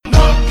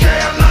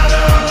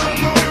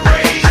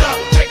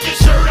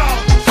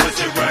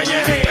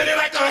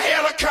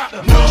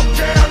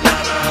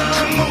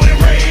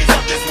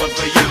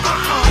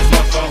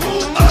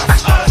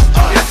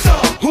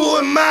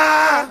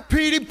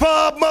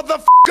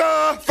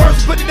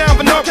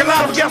talking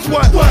loud, guess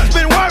what? It's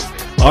been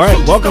worth. All right,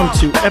 welcome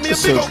to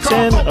episode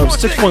 10 of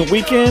 6 Point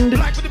Weekend,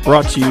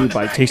 brought to you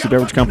by Tasty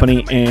Beverage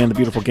Company and the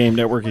Beautiful Game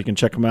Network. You can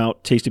check them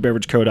out,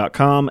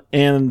 tastybeverageco.com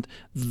and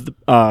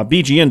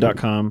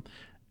bgn.com.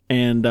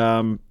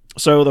 And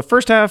so the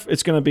first half,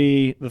 it's going to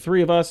be the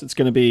three of us. It's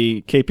going to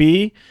be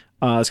KP,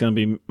 it's going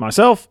to be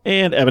myself,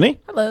 and Ebony.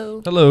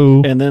 Hello.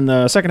 Hello. And then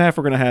the second half,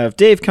 we're going to have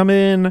Dave come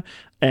in,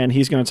 and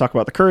he's going to talk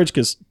about the Courage,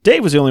 because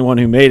Dave was the only one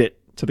who made it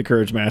to the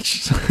Courage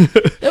match.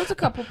 There was a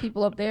couple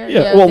people up there.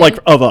 Yeah, well, Dave. like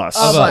of us.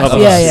 Of us.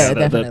 Of Yeah,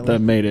 that definitely.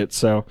 made it.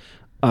 So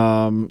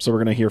we're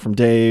going to hear from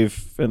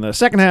Dave in the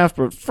second half.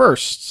 But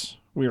first,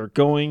 we are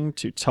going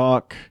to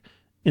talk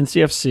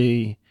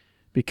NCFC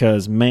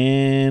because,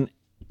 man,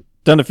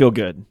 doesn't it feel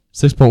good?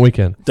 6 Point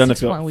Weekend. Doesn't it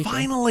 6 feel Point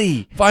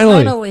Weekend.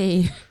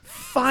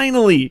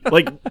 Finally.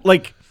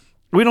 like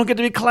we don't get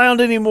to be clowned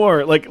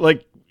anymore.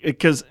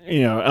 Because,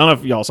 you know, I don't know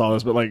if y'all saw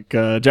this, but like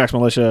Jack's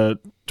Militia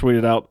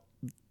tweeted out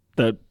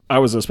that I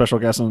was a special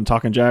guest on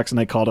Talking Jacks, and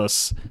they called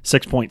us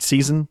 6 Point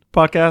Season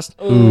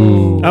podcast.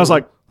 Ooh. I was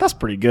like, that's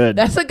pretty good.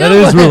 That's a good That one.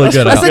 is really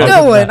good. That's a I'll good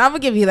give one. that. I'm going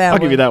to give you that I'll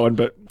one. give you that one,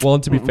 but Well,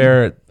 and to be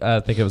fair, I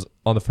think it was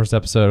on the first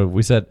episode,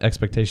 we set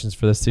expectations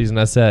for this season.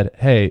 I said,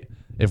 hey,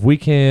 if we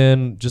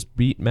can just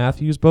beat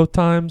Matthews both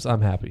times,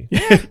 I'm happy.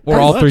 Or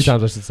all much. 3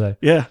 times, I should say.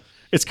 yeah,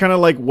 it's kind of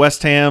like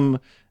West Ham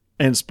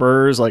and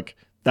Spurs. Like,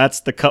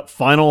 that's the cup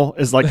final.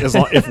 Is like as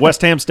long, if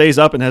West Ham stays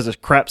up and has a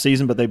crap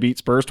season, but they beat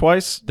Spurs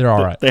twice, They're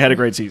all right. They had a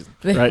great season,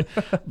 right?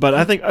 But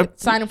I think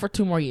Sign him for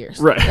 2 more years.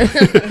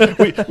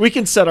 right, we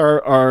can set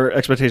our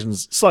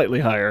expectations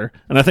slightly higher,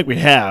 and I think we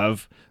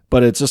have.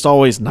 But it's just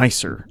always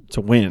nicer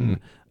to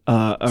win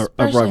a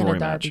Especially in rivalry a derby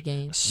match.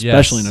 game.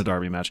 Especially Yes. in a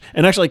derby match.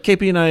 And actually,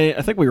 KP and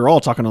I think we were all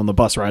talking on the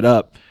bus ride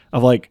up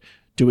of like,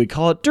 do we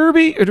call it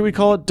Derby or do we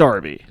call it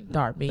Derby?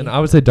 Derby. And I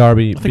would say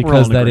Derby think we're all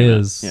because in that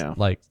agreement. is Yeah.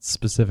 like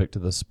specific to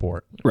the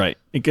sport. Right.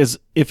 Because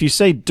if you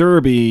say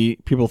Derby,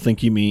 people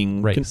think you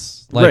mean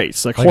Race.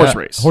 race, like horse a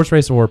race. Horse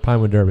race or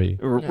Pinewood Derby.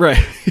 Right.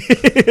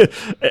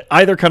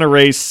 Either kind of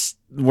race,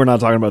 we're not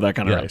talking about that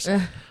kind of Yeah.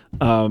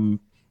 race.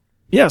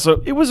 Yeah,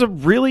 so it was a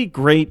really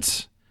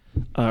great,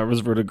 a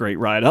great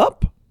ride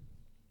up.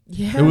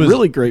 yeah. It was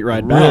really great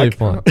ride really back.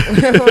 fun.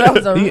 That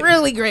was a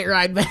really great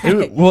ride back.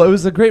 It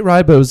was a great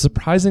ride, but it was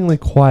surprisingly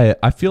quiet.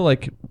 I feel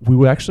like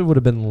we actually would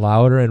have been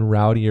louder and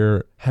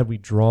rowdier had we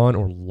drawn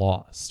or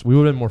lost. We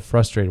would have been more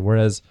frustrated,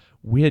 whereas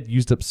we had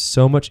used up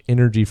so much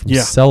energy from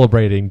Yeah.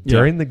 celebrating Yeah.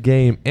 during the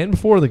game and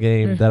before the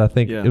game that I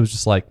think Yeah. it was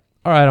just like,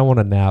 all right, I want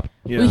a nap.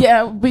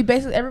 We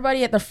basically,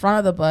 everybody at the front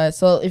of the bus.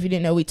 So if you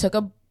didn't know, we took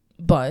a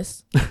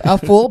bus, a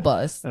full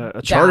bus.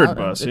 A chartered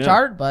bus, A yeah.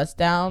 chartered bus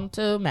down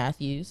to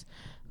Matthews.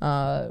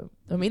 I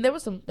mean, there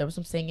was some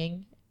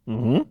singing.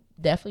 Mm-hmm.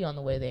 Definitely on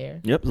the way there.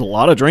 Yep, there's a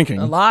lot of drinking.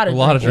 A lot of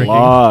of A drinking.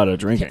 lot of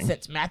drinking.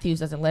 Since Matthews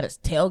doesn't let us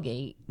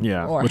tailgate.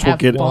 Yeah, or which have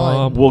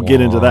fun. we'll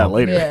get into that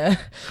later. Yeah.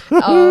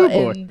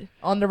 boy. And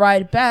on the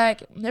ride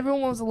back,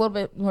 everyone was a little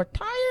bit more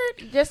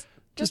tired. Just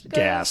Just because-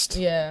 gassed.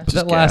 Yeah. But that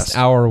Just last gassed.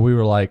 hour, we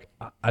were like,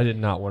 I did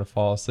not want to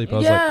fall asleep. I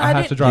was Yeah, like, I I have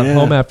didn't- to drive Yeah.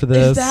 home after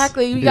this.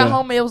 Exactly. We got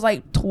home. It was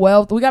like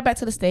 12. We got back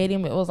to the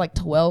stadium. It was like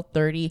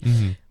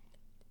 12:30.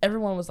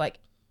 Everyone was like,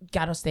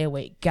 "Gotta stay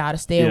awake. Gotta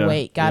stay Yeah,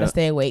 awake. Gotta yeah.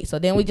 stay awake." So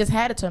then we just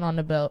had to turn on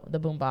the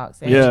boom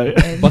box. And, Yeah.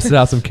 and, Busted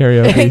out some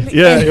karaoke.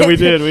 Yeah, we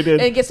did.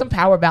 and get some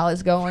power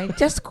ballads going.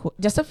 Just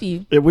a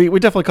few. We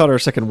definitely caught our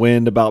second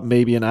wind about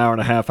maybe an hour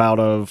and a half out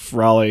of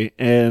Raleigh,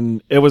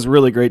 and it was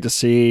really great to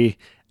see.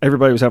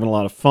 Everybody was having a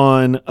lot of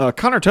fun.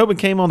 Connor Tobin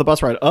came on the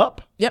bus ride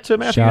up Yep. to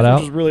Matthews, Shout out.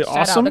 which was really Shout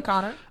awesome. out to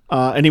Connor.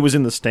 And he was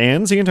in the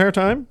stands the entire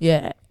time.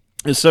 Yeah.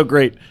 It's so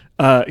great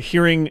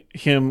hearing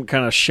him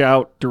kind of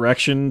shout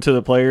direction to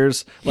the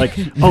players, like,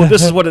 "Oh,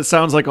 this is what it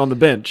sounds like on the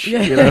bench," you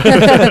know?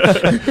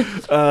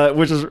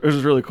 Which is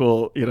really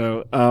cool. You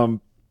know,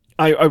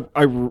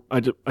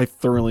 I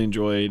thoroughly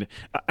enjoyed.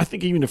 I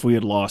think even if we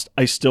had lost,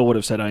 I still would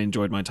have said I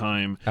enjoyed my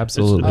time.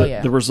 Absolutely. The, Oh,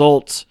 yeah. the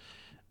result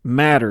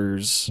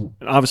matters.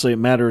 Obviously, it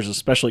matters,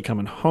 especially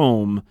coming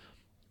home.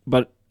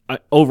 But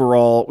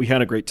overall, we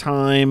had a great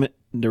time.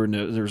 There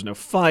was no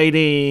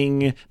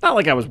fighting. Not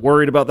like I was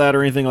worried about that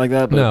or anything like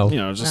that. But, No. you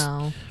know, just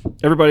No.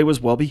 everybody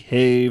was well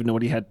behaved.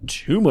 Nobody had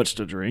too much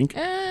to drink.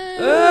 Eh.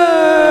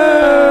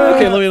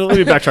 Okay, let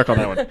me backtrack on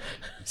that one.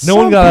 No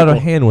one Some got out of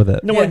people- hand with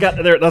it. No one got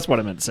there. That's what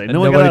I meant to say. And No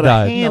one got nobody out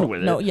died. of hand No,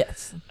 with no, it.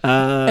 yes.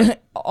 Uh,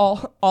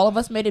 All of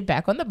us made it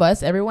back on the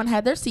bus. Everyone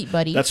had their seat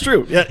buddy. that's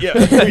true. Yeah.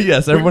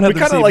 Yes, everyone had we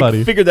their kind of seat like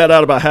buddy. figured that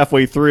out about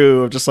halfway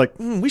through. Of just like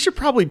we should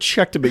probably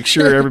check to make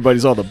sure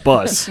everybody's on the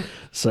bus.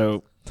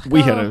 So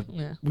we had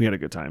a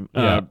good time.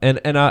 Yeah,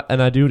 and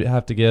I do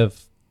have to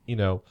give, you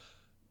know,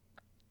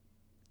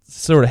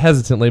 sort of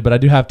hesitantly, but I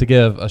do have to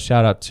give a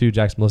shout out to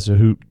Jack's Militia,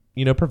 who,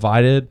 you know,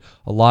 provided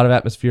a lot of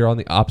atmosphere on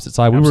the opposite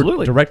side. We were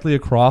Absolutely. directly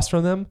across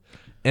from them,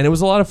 and it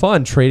was a lot of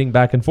fun trading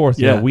back and forth.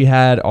 You Yeah. know, we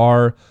had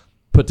our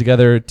put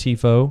together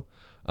tifo.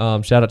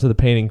 Shout out to the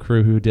painting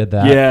crew who did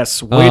that.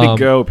 Yes, way to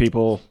go,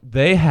 people.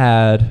 They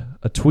had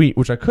a tweet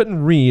which I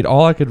couldn't read.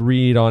 All I could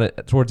read on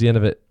it towards the end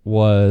of it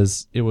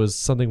was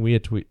something we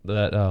had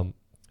that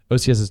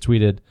OCS has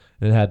tweeted,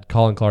 and it had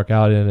Colin Clark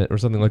out in it or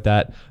something like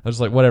that. I was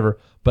just like, whatever.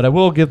 But I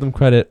will give them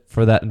credit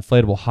for that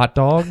inflatable hot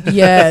dog.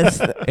 Yes.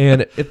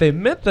 And if they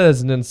meant that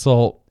as an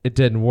insult, it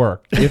didn't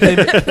work.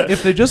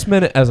 If they just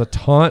meant it as a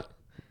taunt,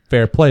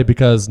 fair play,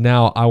 because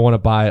now I want to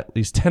buy at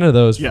least 10 of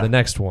those for Yeah. the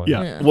next one.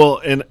 Yeah. Well,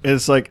 and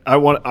it's like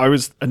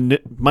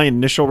my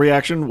initial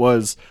reaction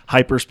was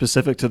hyper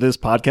specific to this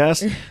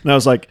podcast, and I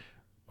was like,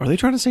 "Are they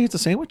trying to say it's a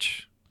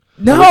sandwich?"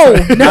 No,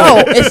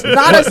 it's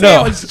not a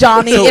sandwich,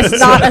 Johnny. It's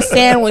not a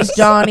sandwich,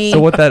 Johnny.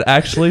 So what that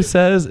actually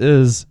says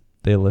is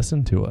they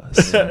listen to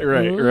us.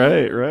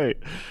 right.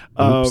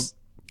 Oops.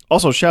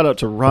 Also, shout out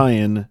to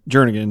Ryan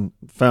Jernigan,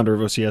 founder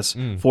of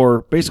OCS,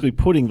 for basically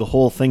putting the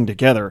whole thing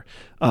together.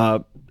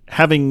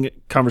 Having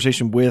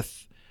conversation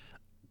with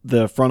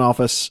the front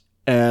office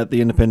at the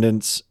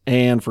Independents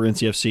and for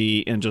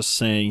NCFC and just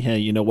saying, hey,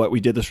 you know what? We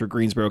did this for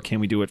Greensboro. Can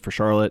we do it for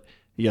Charlotte?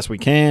 Yes, we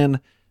can.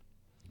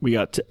 We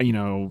got,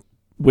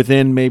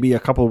 within maybe a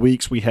couple of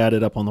weeks, we had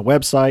it up on the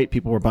website.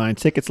 People were buying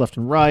tickets left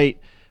and right.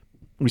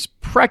 We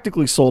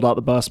practically sold out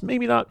the bus.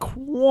 Maybe not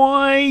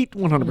quite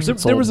 100% sold.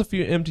 There was a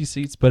few empty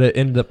seats, but it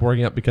ended up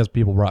working out because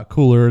people brought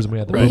coolers and we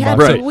had the big box.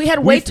 Right. We had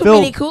way too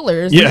many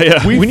coolers.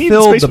 Yeah. We need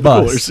filled space the for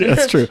bus. coolers. Yeah,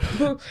 that's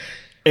true.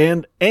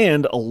 And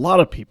a lot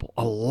of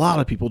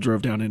people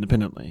drove down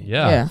independently.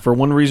 Yeah. For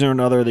one reason or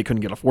another, they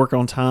couldn't get off work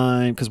on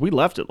time because we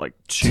left at like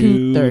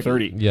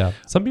 2:30. Yeah.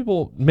 Some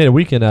people made a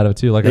weekend out of it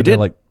too. Like They I did, did.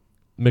 like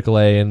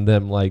Michelet and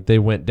them, like they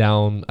went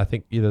down, I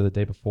think either the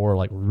day before,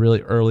 like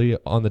really early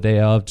on the day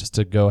of, just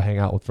to go hang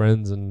out with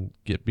friends and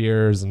get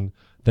beers and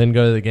then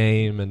go to the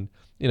game. And,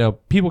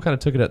 people kind of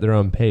took it at their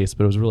own pace,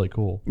 but it was really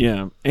cool.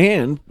 Yeah.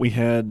 And we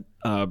had,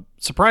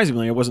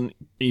 surprisingly, I didn't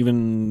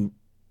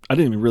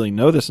even really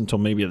know this until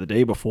maybe the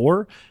day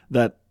before,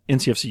 that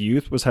NCFC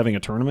Youth was having a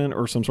tournament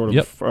or some sort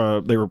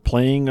of, they were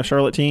playing a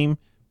Charlotte team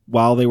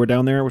while they were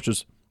down there, which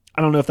is,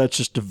 I don't know if that's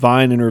just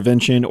divine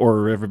intervention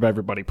or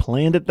everybody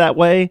planned it that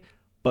way,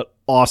 but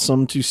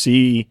awesome to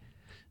see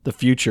the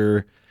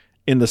future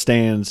in the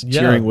stands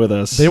cheering with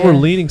us. They were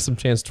leading some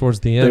chants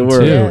towards the end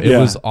were, too. yeah. It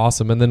was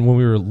awesome. And then when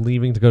we were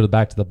leaving to go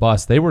back to the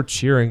bus, they were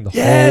cheering the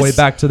Yes! whole way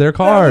back to their That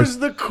cars. was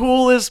the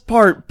coolest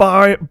part,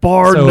 bar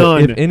So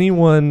none. if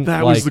anyone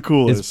That was the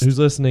coolest. who's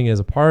listening is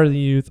a part of the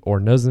youth or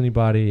knows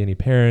anybody, any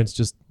parents,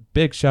 just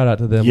big shout out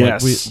to them.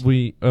 Yes. Like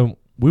we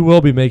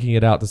will be making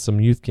it out to some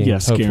youth games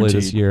Yes, hopefully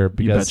this guaranteed. year You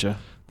because betcha.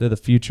 they're the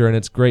future and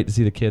it's great to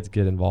see the kids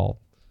get involved.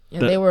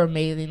 Yeah, they were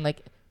amazing.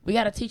 Like, we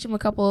got to teach them a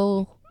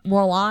couple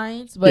more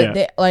lines,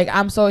 but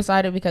I'm so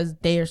excited because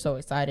they are so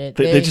excited.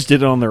 They just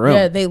did it on their own.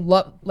 Yeah, they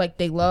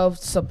love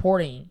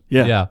supporting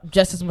Yeah.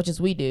 just as much as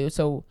we do.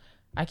 So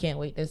I can't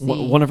wait to see.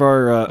 One of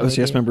our they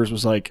OCS do. members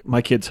was like,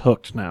 "My kid's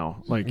hooked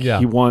now. Like, Yeah.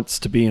 he wants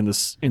to be in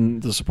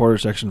the supporter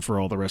section for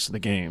all the rest of the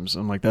games."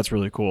 I'm like, "That's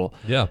really cool."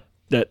 Yeah.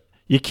 That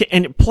you can't,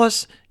 and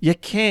plus you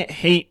can't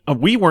hate.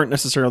 We weren't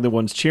necessarily the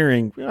ones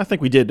cheering. I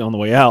think we did on the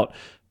way out.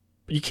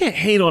 But you can't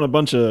hate on a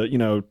bunch of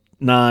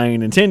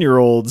 9 and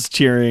 10-year-olds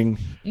cheering.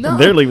 No. And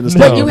they're leaving the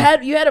But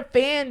stadium. you had a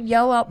fan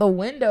yell out the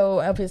window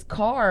of his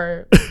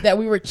car that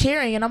we were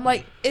cheering, and I'm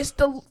like, it's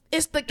the kids.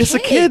 It's the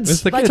kids.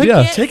 It's the Like, kids, we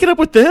yeah. can't- Take it up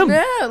with them.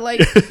 Yeah, like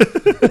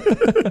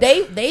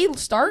they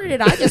started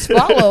it. I just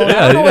followed.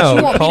 Yeah, I don't know what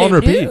you want call me and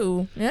to repeat.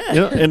 do. Yeah. You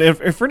know, and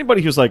if for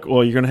anybody who's like,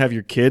 well, you're going to have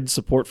your kids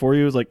support for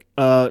you, it's like,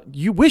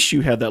 you wish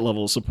you had that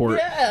level of support.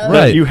 Yeah. That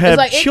Right. You It's have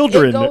like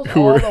children it goes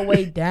who all were. the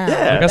way down.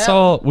 Yeah. Like I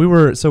saw, we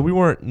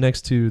weren't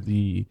next to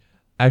the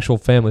actual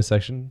family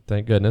section,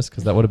 thank goodness,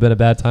 because that would have been a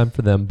bad time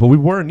for them. But we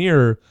were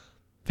near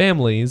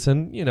families,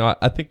 and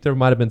I think there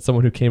might have been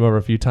someone who came over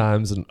a few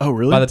times. And Oh,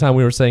 really? by the time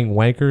we were saying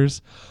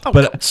wankers, Oh,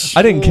 but God.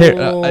 I didn't care.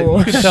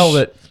 You could tell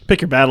that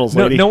Pick your battles,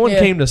 no, lady. no one Yeah.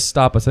 came to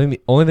stop us. I think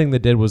the only thing they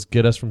did was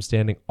get us from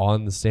standing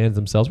on the stands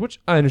themselves, which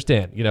I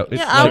understand. It's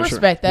Yeah, I like,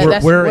 respect that.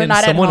 We're We're in not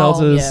at someone home,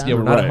 else's. yeah. Yeah,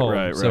 we're not at Right, home,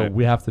 right, so right.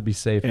 we have to be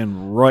safe.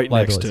 And right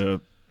next Liabilities.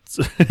 to.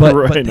 But,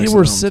 right but they next to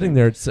were the home sitting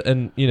team. there,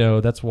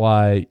 and that's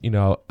why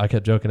I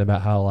kept joking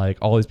about how like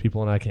all these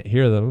people and I can't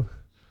hear them.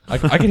 I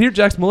could hear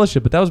Jack's Militia,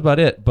 but that was about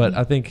it. But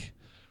I think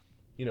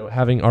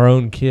having our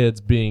own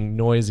kids being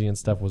noisy and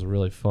stuff was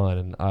really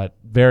fun and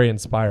very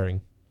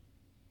inspiring.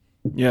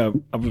 Yeah,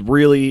 I was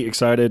really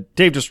excited.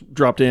 Dave just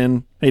dropped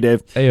in. Hey,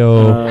 Dave.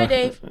 Ayo. Hi,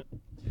 Dave.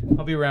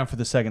 I'll be around for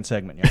the second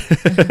segment.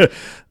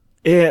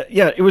 Yeah.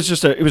 Yeah, it was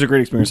just a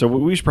great experience. So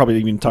we should probably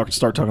even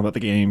start talking about the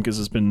game because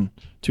it's been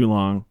too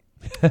long.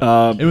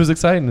 It was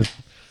exciting.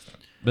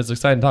 It's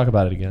exciting to talk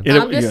about it again.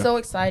 Yeah. I'm just Yeah. so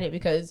excited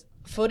because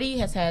footy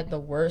has had the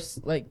worst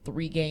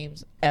 3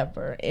 games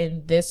ever.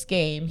 In this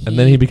game, And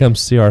then he becomes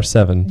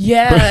CR7.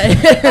 yeah.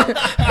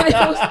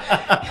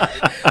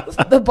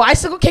 The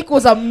bicycle kick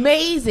was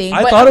amazing.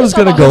 I but thought I'm it was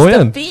talking gonna go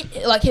about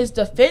in. his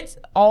defense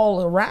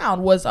all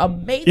around was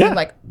amazing. Yeah.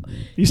 Like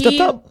He stepped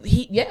up.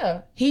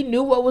 He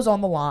knew what was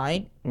on the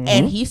line,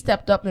 and he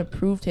stepped up and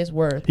proved his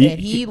worth. He- And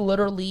he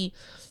literally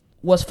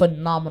was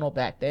phenomenal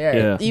back there.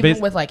 Yeah. Even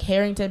Bas- with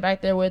Harrington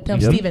back there with him,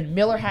 Yep. Stephen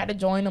Miller had to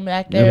join him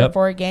back there Yep.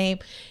 for a game.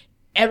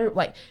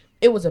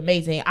 it was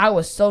amazing. I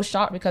was so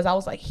shocked because I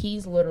was like,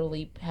 he's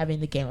literally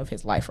having the game of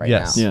his life right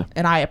Yes. now. Yeah.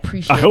 And I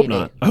appreciate I hope it.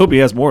 not. I hope he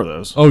has more of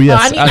those. Oh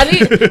yes,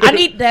 I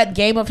need that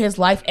game of his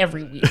life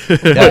every week.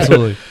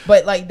 absolutely.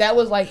 But like that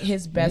was like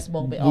his best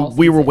moment. All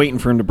We were season. waiting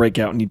for him to break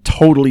out, and he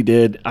totally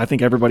did. I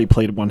think everybody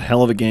played one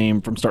hell of a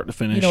game from start to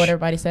finish. You know what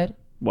everybody said?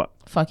 What?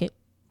 Fuck it.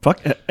 Fuck.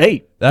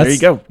 Hey, there you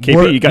go. KP,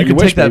 We're- you got can your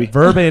wish, take that baby.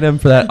 verbatim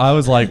for that. I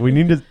was like, we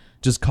need to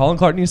just Colin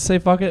Clark needs to say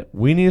fuck it.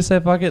 We need to say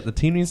fuck it. The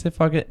team needs to say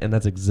fuck it, and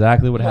that's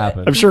exactly what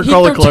happened. I'm sure He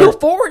Colin threw Clark. two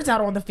forwards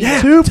out on the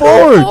field. Two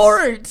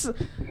forwards.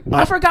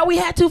 I forgot we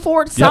had two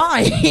forwards Yep.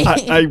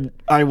 signed.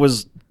 I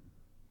was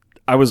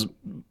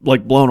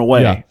like blown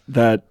away Yeah.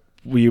 that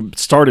we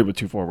started with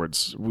two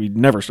forwards. We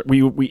never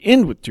we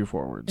end with two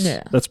forwards.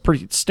 Yeah. That's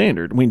pretty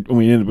standard. We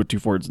ended with two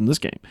forwards in this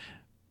game,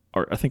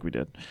 or I think we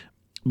did,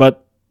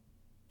 but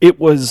it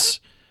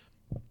was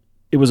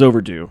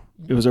overdue.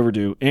 It was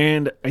overdue,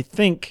 and I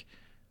think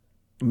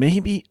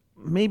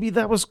maybe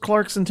that was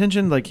Clark's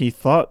intention. Like he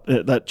thought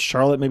that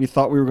Charlotte maybe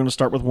thought we were going to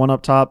start with one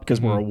up top because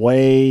we're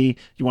away.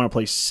 You want to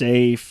play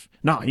safe.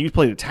 No, he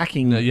played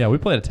attacking. No, yeah, we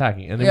played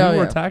attacking, and then Yeah, we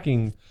were yeah.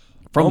 attacking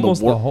From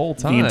almost the whole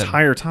time. the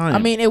entire time. I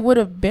mean, it would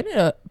have been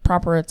a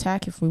proper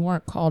attack if we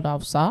weren't called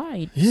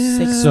offside. Yeah.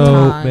 6 so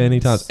times. many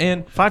times,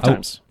 and five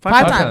times.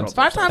 Five times. times.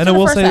 Five times And in I the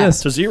will first say half.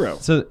 this. to 0.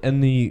 So,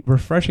 and the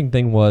refreshing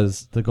thing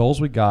was the goals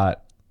we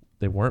got.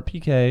 They weren't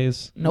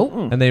PKs, Nope.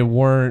 and they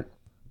weren't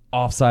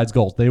offsides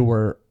goals. They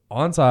were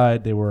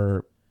onside. They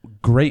were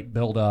great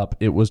build up.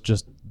 It was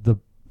just the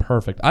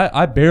perfect.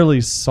 I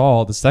barely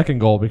saw the second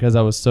goal because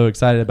I was so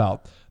excited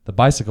about the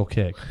bicycle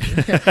kick.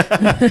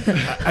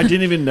 I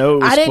didn't even know.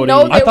 It was I didn't footy.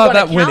 know I They thought were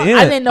that gonna went count. in.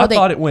 I didn't know they-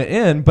 thought it went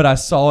in, but I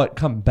saw it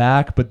come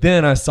back. But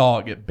then I saw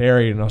it get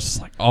buried, and I was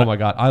just like, "Oh my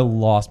god!" I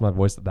lost my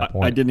voice at that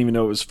point. I didn't even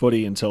know it was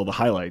footy until the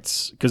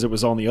highlights because it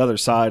was on the other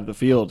side of the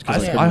field. 'Cause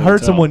couldn't I really heard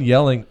tell. someone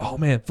yelling, "Oh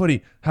man,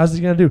 footy! How's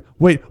he gonna do?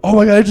 Wait! Oh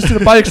my god! I just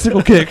did a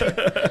bicycle kick!"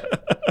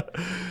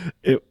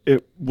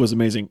 It was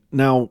amazing.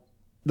 Now,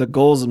 the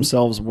goals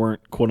themselves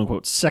weren't quote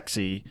unquote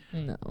sexy,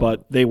 No.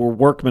 but they were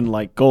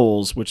workman-like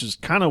goals, which is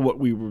kind of what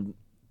we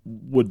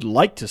would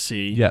like to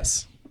see.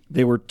 Yes.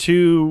 They were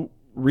two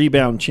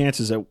rebound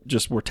chances that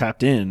just were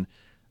tapped in.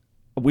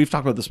 We've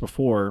talked about this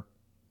before.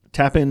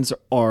 Tap-ins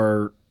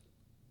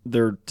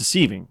they're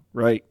deceiving,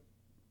 right?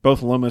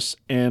 Both Lomas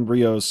and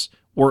Rios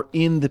were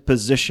in the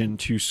position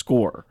to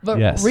score. But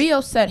Yes. Rio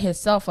set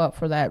himself up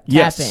for that tap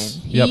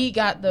Yes. in. Yep. He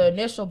got the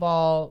initial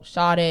ball,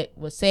 shot it,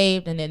 was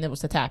saved, and then it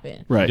was the tap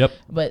in. Right. Yep.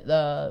 But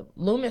the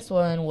Loomis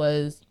one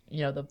was, the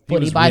He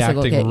footy was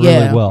bicycle reacting kick. really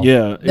Yeah. well.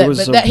 Yeah. It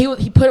was But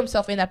he put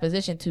himself in that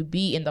position to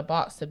be in the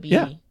box to be.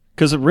 Yeah,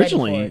 because for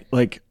originally, it.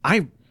 like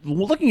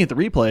looking at the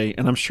replay,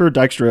 and I'm sure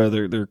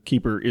Dykstra, their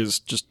keeper, is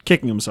just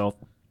kicking himself.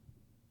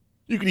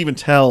 You could even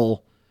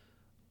tell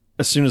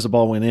as soon as the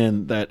ball went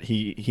in that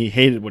he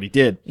hated what he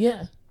did.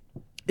 Yeah.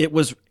 It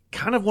was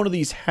kind of one of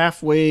these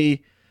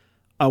halfway.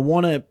 I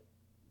want to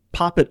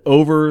pop it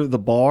over the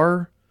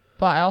bar,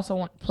 But I also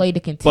want play to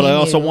continue. but I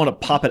also want to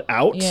pop it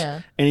out.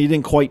 Yeah. And he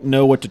didn't quite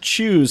know what to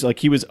choose. Like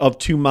he was of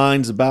two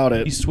minds about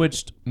it. He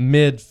switched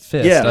mid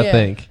fist, Yeah. I Yeah.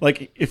 think.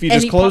 Like if he And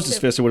just he closed popped his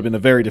it- fist, it would have been a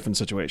very different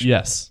situation.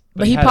 Yes.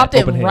 But he had popped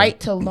it open hand. right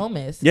to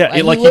Lomas. Yeah,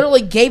 Like, like he he-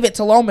 literally gave it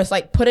to Lomas,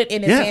 like put it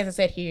in his Yeah. hands and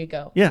said, "Here you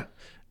go." Yeah,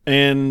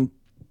 and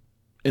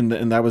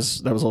that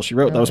was all she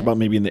wrote. That was Okay. about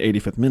maybe in the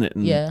 85th minute,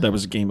 and Yeah. that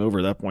was game over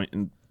at that point.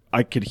 And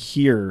I could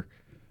hear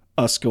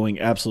us going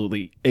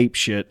absolutely ape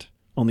shit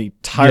on the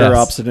entire Yes.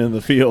 opposite end of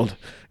the field.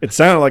 It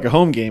sounded like a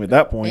home game at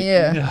that point.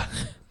 Yeah.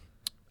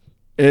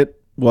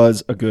 It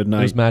was a good It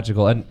night. was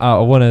magical. And I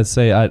want to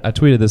say, I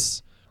tweeted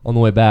this on the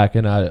way back,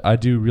 and I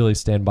do really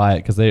stand by it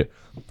because the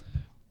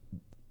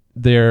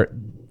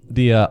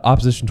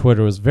opposition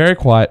Twitter was very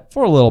quiet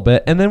for a little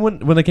bit, and then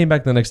when they came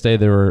back the next day,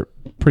 they were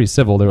pretty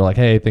civil. They were like,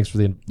 "Hey, thanks for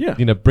the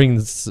bringing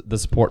the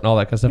support and all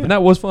that kind of stuff," and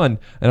that was fun.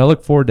 And I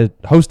look forward to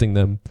hosting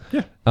them.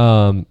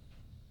 Yeah.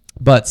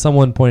 But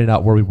someone pointed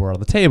out where we were on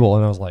the table,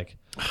 and I was like,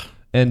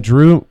 and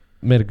Drew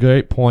made a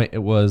great point.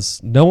 It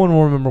was no one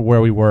will remember where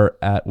we were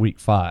at week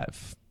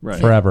 5 Right.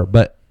 forever,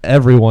 but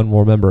everyone will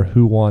remember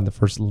who won the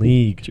first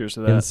league Cheers to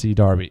that. NC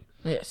Derby,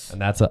 Yes.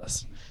 and that's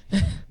us.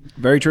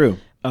 Very true.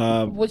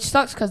 Which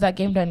sucks because that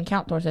game doesn't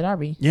count towards the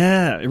derby.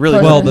 Yeah, it really.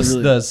 Well, Well, it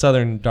really the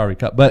Southern Derby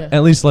Cup, but Yeah.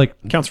 at least like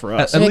counts for at,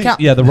 us. at It least count-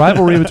 the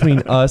rivalry between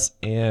us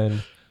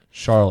and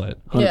Charlotte.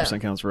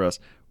 100% counts for us.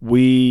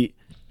 We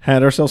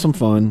had ourselves some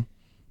fun.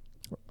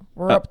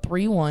 We're up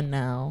 3-1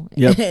 now.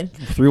 Yep.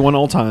 3-1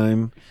 all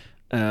time.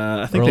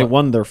 I think they Early-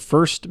 won their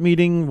first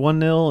meeting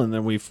 1-0, and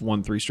then we've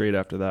won 3 straight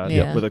after that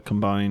Yeah. with a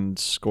combined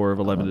score of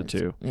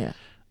 11-2. Yeah.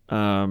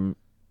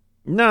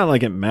 Not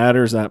like it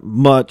matters that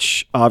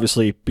much,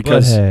 obviously, But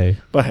because hey,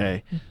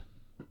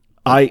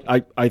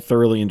 I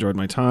thoroughly enjoyed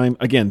my time.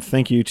 Again,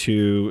 thank you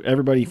to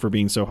everybody for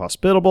being so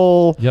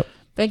hospitable. yep.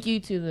 Thank you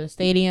to the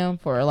stadium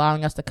for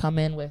allowing us to come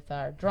in with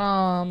our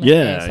drum Yeah,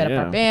 and set up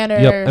yeah. our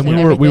banners. Yep, and we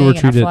were everything, and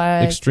our treated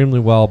flags. extremely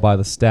well by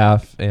the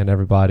staff and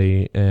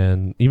everybody,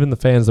 and even the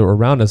fans that were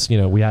around us.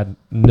 We had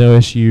no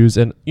issues,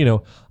 and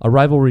a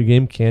rivalry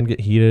game can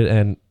get heated,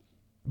 and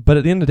but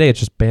at the end of the day, it's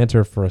just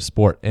banter for a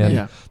sport. And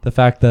Yeah. the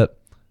fact that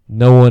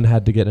no one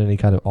had to get any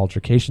kind of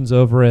altercations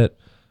over it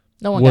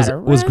No one was got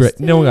arrested. was great.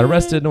 No one got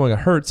arrested. No one got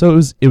hurt. So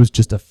it was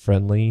just a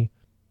friendly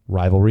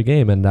rivalry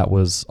game, and that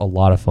was a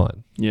lot of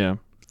fun. Yeah,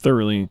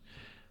 thoroughly.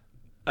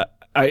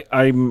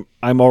 I'm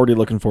already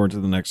looking forward to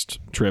the next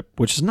trip,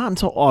 which is not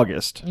until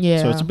August.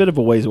 Yeah. So it's a bit of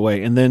a ways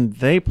away, and then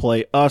they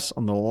play us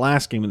on the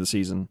last game of the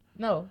season.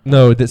 No.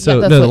 No, that's the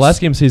what-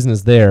 last game season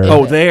is there.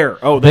 Oh, there.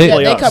 Oh, They- they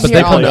play they us. come But here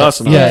they on play the- us.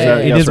 On the Yeah,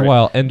 last- it that's is a right.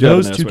 while, and Do have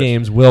those an two S-Witch.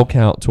 games will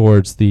count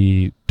towards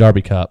the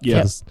Derby Cup.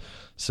 Yeah.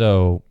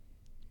 So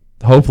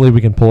hopefully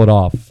we can pull it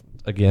off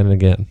again and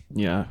again.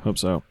 Yeah, hope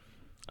so.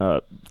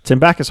 Tim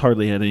Backus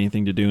hardly had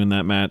anything to do in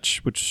that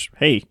match, which,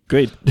 hey,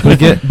 good. But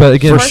again,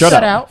 For First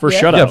shutout. shutout, For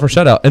yeah. shutout. yeah, for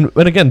shutout. And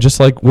again, just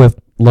like with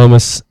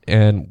Lomas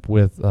and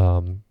with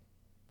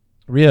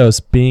Rios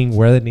being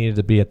where they needed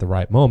to be at the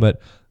right moment,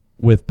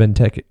 with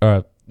Benteke,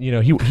 he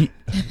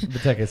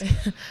Benteke's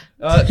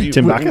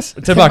Tim Backus?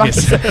 Tim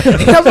Backus.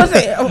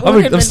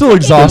 I'm still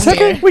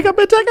exhausted. We got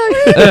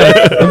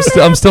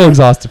Benteke. I'm still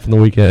exhausted from the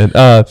weekend.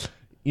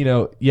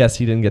 Yes,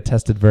 he didn't get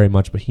tested very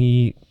much, but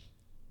he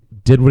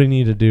did what he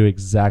needed to do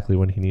exactly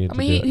when he needed I to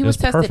mean, do it. he It was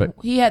tested.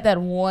 perfect. He had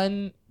that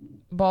one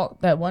ball,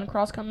 that one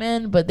cross come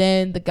in, but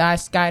then the guy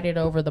skied it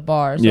over the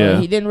bar. So Yeah.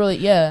 he didn't really.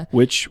 Yeah.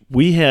 Which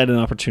we had an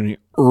opportunity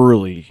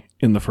early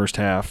in the first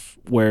half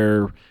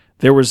where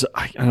there was,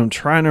 I'm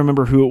trying to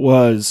remember who it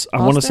was. I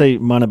want to Austin? say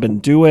it might have been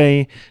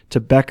Due to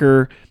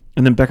Becker,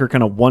 and then Becker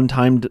kind of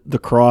one-timed the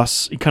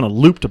cross. He kind of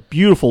looped a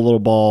beautiful little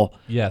ball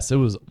Yes, it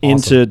was awesome.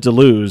 into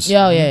Deleuze.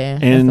 Yeah. Yeah.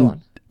 That's the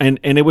one. And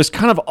it was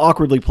kind of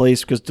awkwardly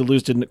placed because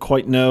Deleuze didn't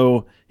quite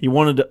know. He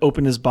wanted to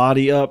open his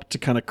body up to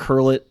kind of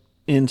curl it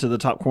into the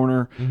top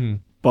corner,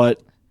 but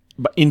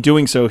in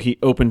doing so, he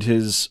opened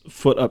his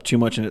foot up too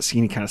much, and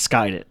he kind of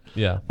skied it.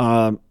 Yeah.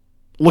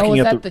 Looking was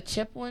at that the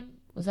chip one?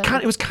 Was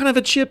that? it was kind of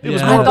a chip. It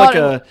was Yeah. more I of like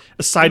thought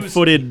a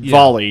side-footed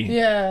volley.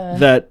 Yeah.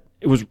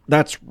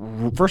 That's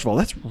first of all,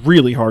 that's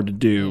really hard to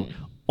do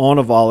on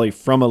a volley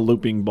from a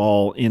looping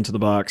ball into the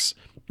box.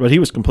 But he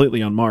was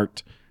completely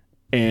unmarked,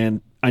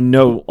 and I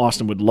know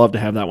Austin would love to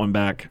have that one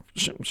back.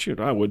 Shoot,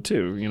 I would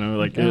too.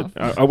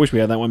 I wish we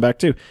had that one back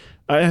too.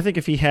 I think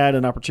if he had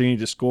an opportunity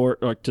to score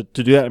or to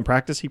do that in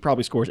practice, he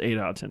probably scores 8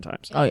 out of 10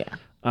 times. Oh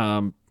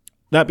yeah.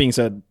 That being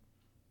said,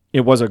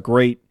 it was a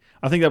great.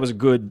 I think that was a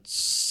good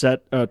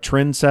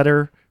trend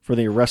setter for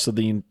the rest of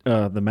the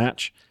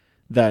match.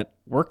 That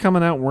we're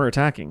coming out and we're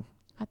attacking.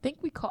 I think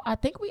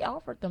we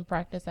offered them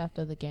practice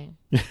after the game.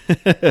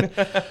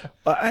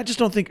 I just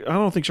don't think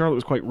Charlotte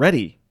was quite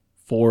ready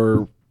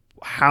for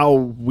how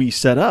we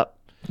set up.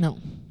 No.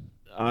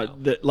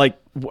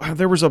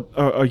 There was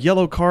a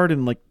yellow card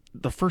in like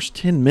the first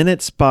 10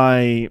 minutes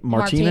by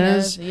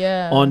Martinez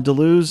yeah. on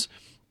Deleuze.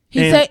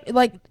 He And-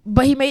 said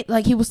but he made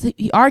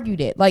he argued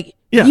it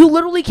Yeah. you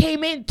literally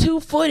came in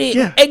 2-footed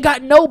Yeah. and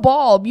got no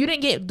ball. You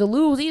didn't get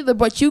Deleuze either,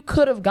 but you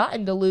could have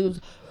gotten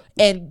Deleuze,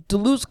 and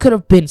Deleuze could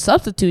have been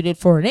substituted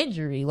for an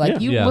injury. Yeah.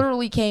 You Yeah.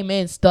 literally came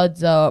in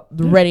studs up,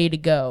 ready to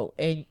go.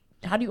 And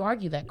how do you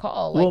argue that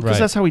call? Well, because Right.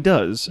 that's how he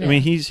does. I Yeah.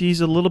 mean,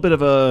 he's a little bit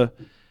of a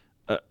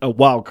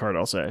wild card.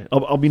 I'll say.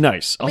 I'll be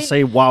nice. I'll mean,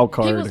 say wild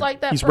card. he was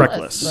like that He's for us,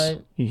 reckless.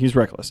 but- He's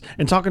reckless.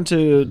 And talking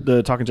to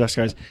the Talking Jacks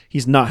guys,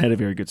 he's not had a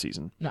very good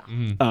season.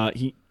 No.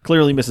 He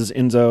clearly misses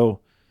Enzo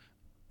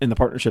in the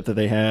partnership that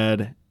they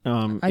had.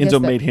 I guess Enzo that-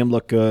 made him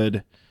look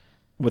good.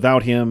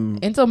 Without him,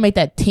 Enzo made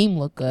that team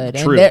look good,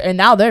 True. and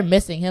now they're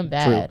missing him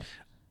bad.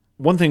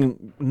 one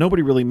thing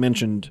nobody really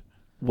mentioned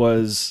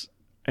was,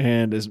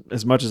 and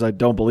as much as I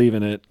don't believe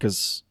in it,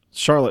 because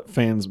Charlotte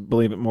fans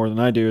believe it more than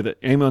I do, that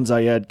Amon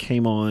Zayed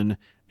came on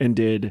and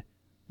did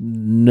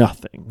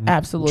nothing.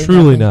 Absolutely,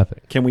 Truly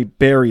nothing. Can we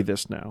bury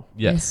this now?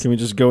 Yes. Can we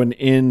just go and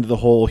end the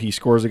whole he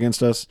scores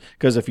against us?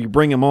 Because if you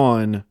bring him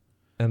on,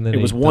 And then It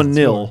he was doesn't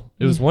 1-0. score.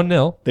 It was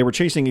 1-0. they were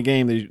chasing a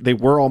game. They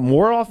were all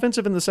more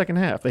offensive in the second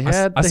half. They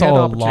had. I they saw had a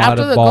opportunity. lot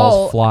After of the balls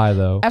goal- fly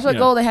though. After the Yeah.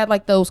 goal, they had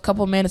those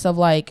couple minutes of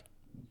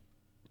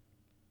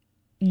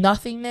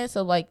nothingness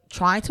of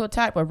trying to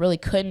attack, but really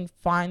couldn't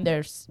find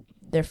their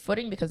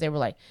footing because they were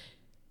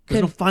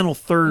There's no final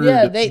third.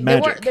 yeah, they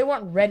magic.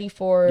 weren't ready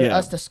for Yeah.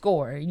 us to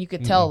score. And you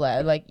could tell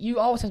that. You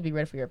always have to be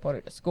ready for your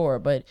opponent to score,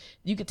 but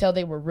you could tell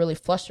they were really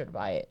flustered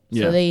by it.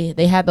 Yeah. So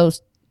they had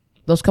those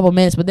couple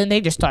minutes, but then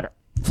they just started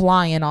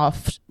flying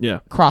off Yeah.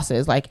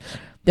 crosses.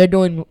 They're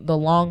doing the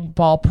long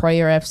ball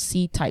prayer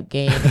FC type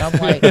game. And I'm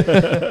like,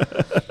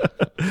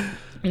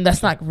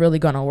 that's not really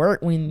gonna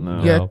work when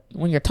No.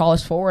 your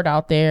tallest forward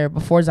out there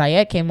before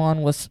Zayed came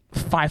on was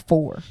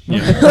 5'4".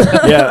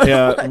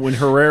 yeah. When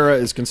Herrera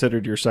is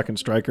considered your second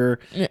striker,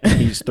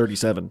 he's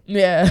 37.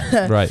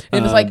 Yeah. Right.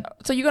 And it's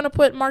so you're gonna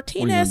put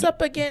Martinez do?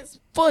 up against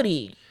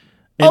Footy.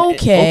 And-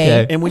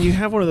 Okay. And when you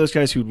have one of those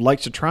guys who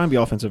likes to try and be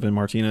offensive in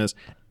Martinez,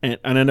 and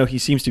I know he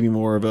seems to be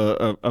more of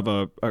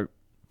a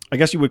I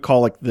guess you would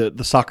call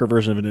the soccer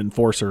version of an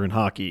enforcer in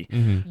hockey.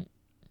 Mm-hmm.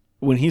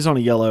 When he's on a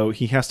yellow,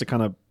 he has to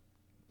kind of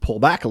pull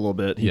back a little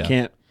bit. He Yeah.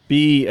 can't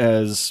be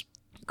as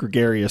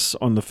gregarious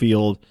on the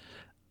field.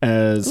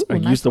 as Ooh, I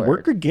nice use the word.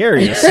 word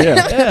gregarious.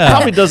 Yeah.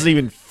 Probably doesn't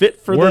even fit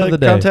for Word of the the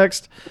day.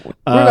 context. We're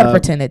gonna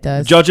pretend it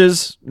does.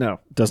 Judges, no,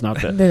 does not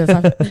fit.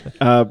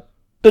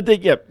 But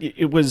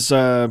it was.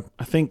 I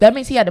think. That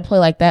means he had to play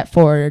like that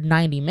for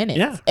 90 minutes.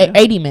 Yeah,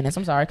 80 minutes.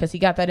 I'm sorry, because he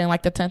got that in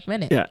like the 10th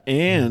minute. Yeah,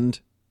 and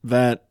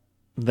that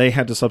they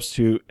had to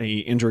substitute a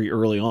injury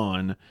early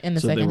on, In the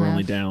so they second were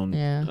only half. down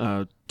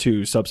Yeah.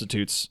 2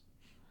 substitutes.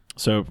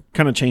 So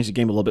kind of changed the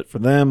game a little bit for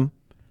them.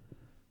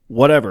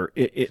 Whatever,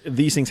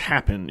 these things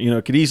happen.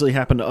 It could easily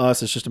happen to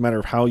us. It's just a matter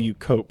of how you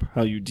cope,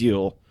 how you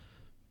deal.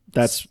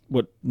 That's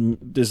what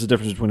is the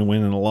difference between a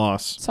win and a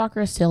loss.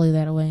 Soccer is silly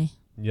that way.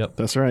 Yep.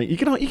 That's right. You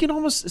can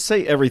almost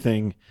say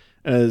everything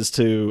as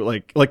to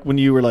like when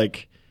you were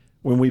like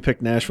when we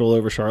picked Nashville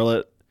over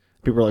Charlotte,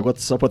 people were like,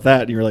 "What's up with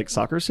that?" And you're like,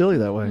 "Soccer is silly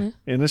that way,"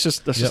 and that's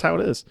just how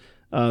it is.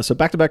 So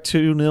back-to-back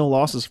 2-0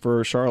 losses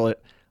for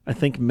Charlotte. I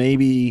think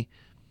maybe.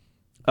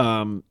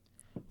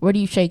 Where do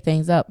you shake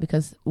things up?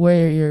 Because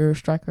where are your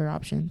striker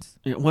options?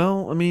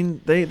 Well, I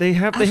mean, they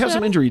have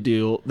some injury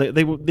deal. They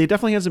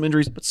definitely had some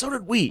injuries, but so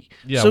did we.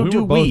 Yeah, so we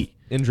do were both we.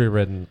 injury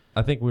ridden.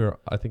 I think we were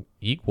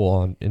equal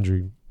on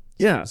injury.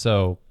 Yeah.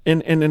 So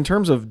And in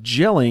terms of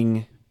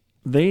gelling,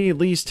 they at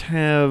least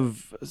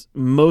have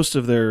most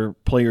of their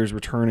players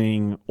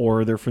returning,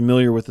 or they're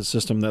familiar with the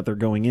system that they're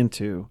going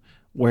into.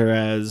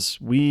 Whereas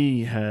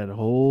we had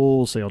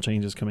wholesale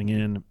changes coming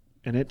in,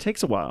 and it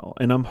takes a while.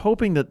 And I'm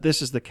hoping that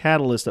this is the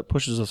catalyst that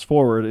pushes us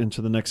forward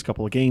into the next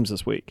couple of games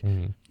this week.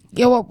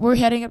 Yeah, well, we're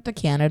heading up to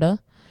Canada.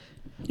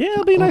 Yeah,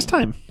 it'll be a nice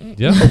time.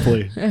 yeah,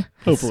 Hopefully.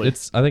 Hopefully.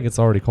 I think it's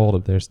already cold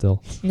up there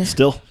still.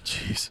 Still.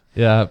 Jeez.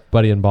 Yeah,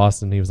 buddy in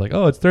Boston, he was like,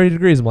 "Oh, it's 30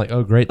 degrees." I'm like,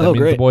 "Oh, great! That Oh, means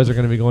great. the boys are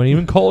going to be going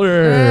even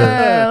colder."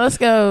 Let's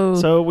go.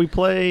 So we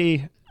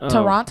play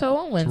Toronto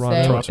on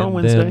Wednesday. Toronto on and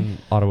Wednesday. then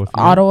Ottawa. Field.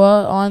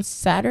 Ottawa on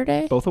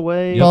Saturday. both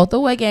away. Both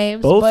away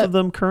games. Both but, of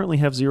them currently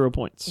have 0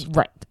 points.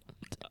 Right.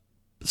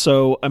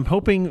 So I'm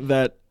hoping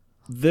that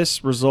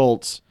this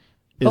result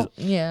is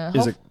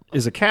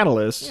is a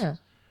catalyst. Yeah.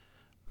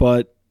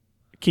 But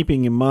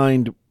keeping in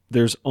mind,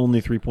 there's only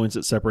 3 points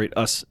that separate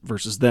us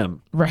versus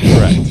them,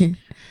 Right.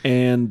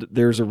 and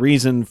there's a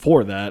reason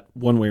for that,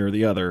 one way or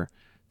the other.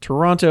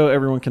 Toronto,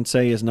 everyone can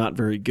say, is not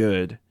very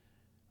good,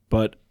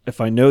 but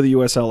if I know the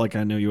USL like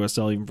I know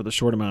USL, even for the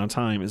short amount of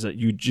time, is that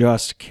you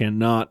just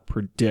cannot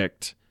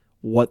predict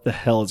what the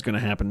hell is going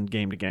to happen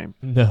game to game.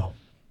 No,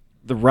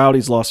 The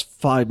Rowdies lost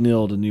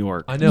 5-0 to New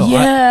York. I know.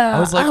 Yeah, I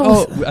was like,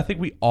 I think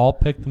we all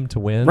picked them to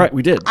win. Right,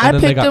 we did. I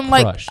then they picked got them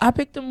like crushed. I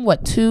picked them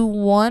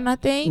 2-1, I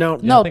think. No,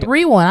 I think-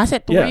 3-1. I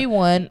said Yeah.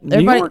 3-1. New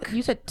Everybody, York-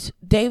 you said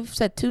Dave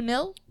said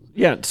 2-0.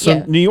 Yeah, so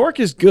Yeah. New York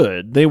is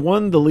good. They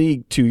won the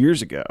league 2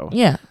 years ago,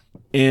 Yeah,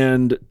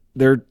 and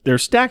they're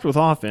stacked with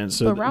offense.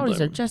 So but Rowdies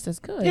are just as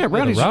good. Yeah,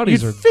 Rowdies.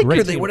 Rowdies you'd are figure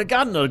great they team. would have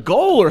gotten a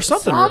goal or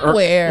something, or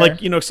Somewhere.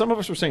 like some of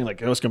us were saying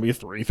like, it's going to be a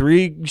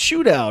 3-3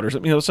 shootout or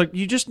something. It's like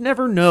you just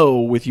never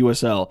know with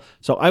USL.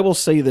 So I will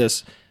say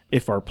this: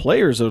 if our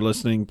players are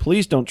listening,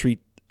 please don't treat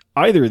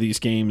either of these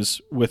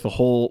games with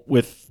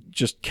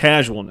just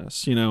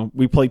casualness.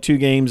 We play 2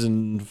 games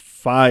in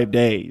 5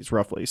 days,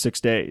 roughly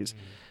 6 days,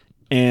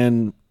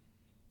 and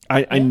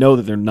I know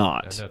that they're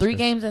not. 3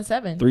 games in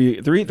 7. Three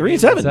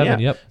and seven. Yeah.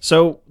 Yep.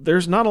 So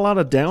there's not a lot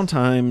of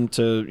downtime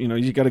to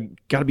you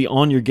gotta be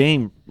on your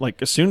game.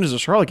 Like as soon as the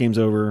Charlotte game's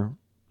over,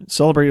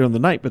 celebrate it on the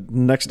night, but the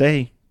next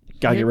day,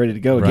 gotta get ready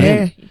to go Right.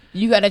 again. Yeah,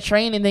 you got to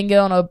train and then get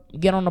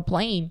on a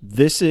plane.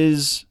 This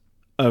is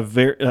a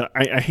very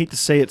I hate to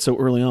say it so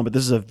early on, but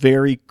this is a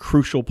very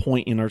crucial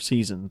point in our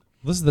season.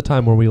 This is the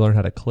time where we learn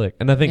how to click,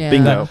 and I think Yeah.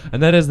 Bingo.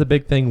 that is the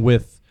big thing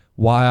with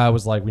why I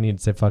was like, we need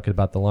to say fuck it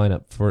about the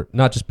lineup, for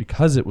not just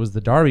because it was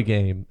the Derby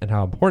game and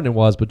how important it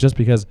was, but just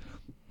because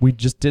we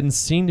just didn't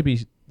seem to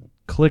be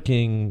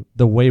clicking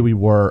the way we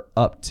were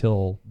up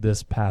till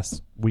this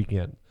past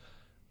weekend.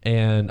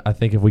 And I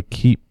think if we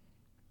keep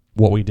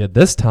what we did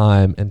this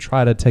time and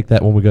try to take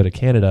that when we go to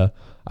Canada,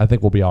 I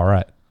think we'll be all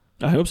right.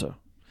 I hope so.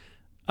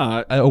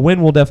 A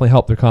win will definitely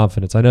help their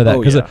confidence. I know that Oh,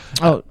 because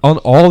yeah. on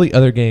all the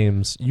other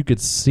games, you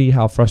could see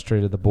how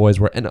frustrated the boys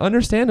were, and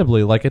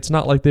understandably, like it's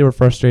not like they were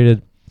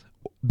frustrated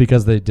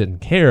because they didn't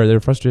care. They were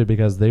frustrated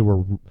because they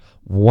were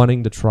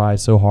wanting to try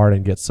so hard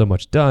and get so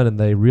much done, and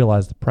they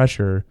realized the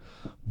pressure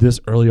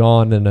this early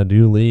on in a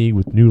new league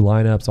with new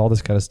lineups, all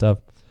this kind of stuff.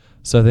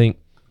 So I think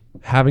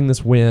having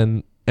this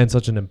win and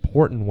such an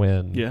important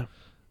win Yeah.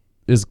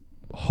 is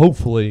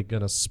hopefully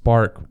going to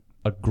spark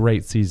a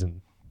great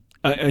season.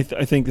 I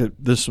think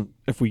that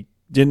if we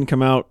didn't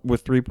come out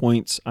with 3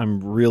 points, I'm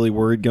really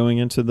worried going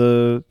into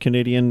the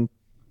Canadian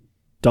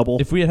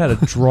double. If we had had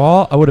a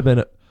draw, I would have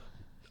been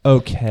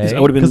okay. I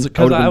would have been-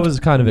 because I I would've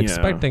was kind of yeah.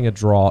 expecting a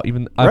draw.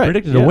 Even I Right,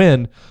 predicted yeah. a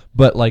win,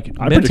 but like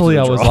I mentally,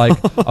 I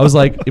predicted a was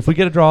like, if we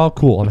get a draw,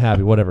 cool, I'm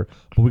happy, whatever.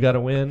 But we got a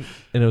win,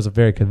 and it was a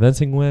very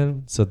convincing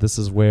win. So this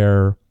is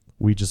where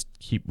we just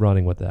keep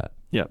running with that.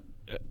 Yeah,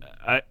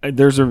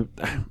 there's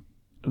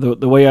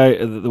the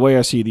way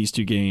I see these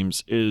 2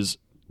 games is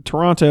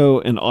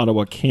Toronto and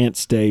Ottawa can't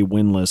stay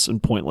winless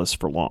and pointless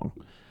for long.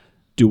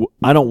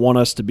 I don't want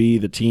us to be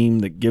the team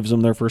that gives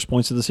them their first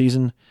points of the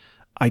season.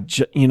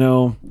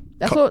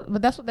 That's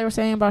what they were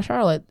saying about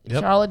Charlotte.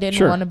 Yep. Charlotte didn't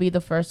Sure. want to be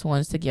the first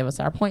ones to give us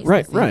our points.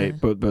 Right, this right,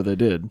 season. but they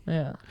did.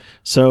 Yeah.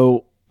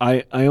 So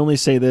I only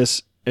say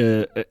this.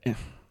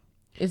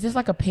 Is this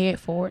like a pay it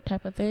forward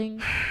type of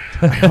thing?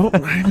 I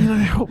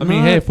hope I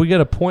mean, hey, if we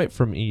get a point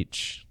from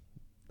each,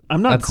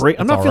 I'm not That's- great.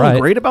 I'm that's not feeling all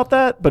right. great about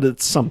that, but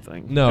it's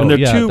something. No, and they're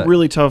yeah, two that-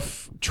 really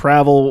tough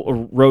travel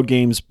or road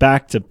games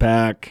back to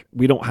back.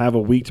 We don't have a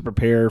week to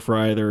prepare for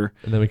either,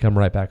 and then we come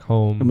right back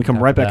home. and we come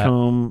after right back that.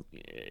 home.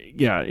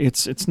 Yeah,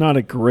 it's not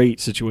a great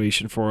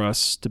situation for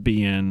us to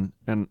be in,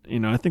 and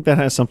I think that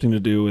has something to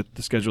do with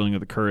the scheduling of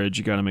the Courage.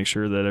 You got to make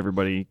sure that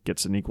everybody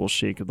gets an equal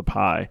shake of the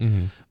pie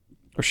Mhm.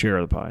 or share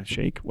of the pie,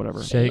 shake,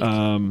 whatever. Shake.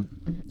 A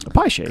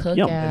pie shake. Cookout.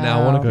 Yum. And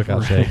now I want to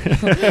cookout shake.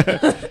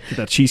 Get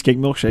that cheesecake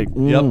milkshake.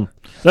 Yep. Mm.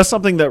 That's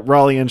something that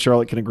Raleigh and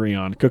Charlotte can agree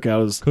on.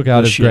 Cookout is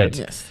Cookout the is shit. great.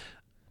 Yes.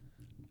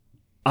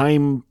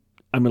 I'm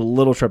a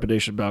little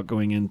trepidation about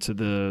going into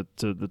the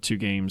two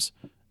games,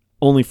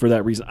 only for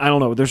that reason. I don't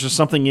know. There's just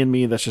something in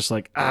me that's just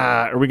like,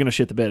 are we gonna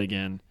shit the bed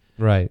again?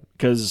 Right.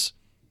 Because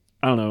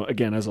I don't know.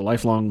 Again, as a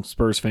lifelong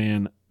Spurs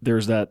fan,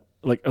 there's that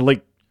like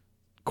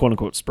quote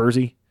unquote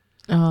Spursy.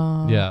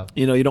 Yeah.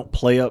 You don't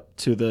play up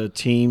to the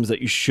teams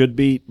that you should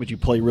beat, but you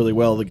play really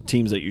well the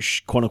teams that you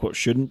quote unquote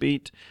shouldn't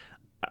beat.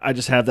 I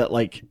just have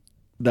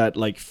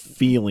that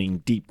feeling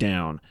deep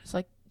down. It's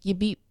like you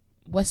beat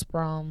West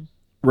Brom.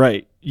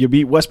 Right. You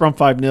beat West Brom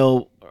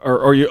 5-0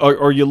 or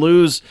you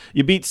lose.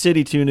 You beat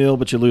City 2-0,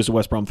 but you lose to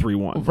West Brom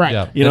 3-1. Right.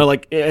 Yeah.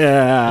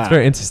 Yeah. It's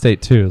very NC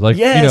State too. Like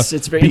Yes,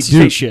 it's very beat NC State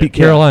Duke, shit. Beat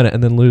Yeah. Carolina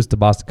and then lose to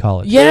Boston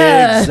College.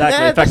 Yeah.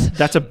 Exactly. In fact,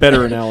 that's a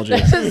better analogy.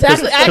 That's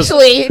exactly. 'Cause-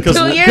 Actually, 'cause-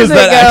 2 years 'cause ago,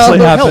 that actually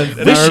Hell, happened,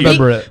 and this I year-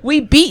 remember it.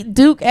 we beat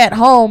Duke at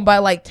home by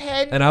like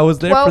 10. And I was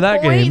there 12 for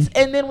that points,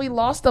 game. and then we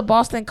lost to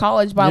Boston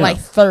College by Yeah. like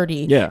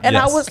 30. Yeah. And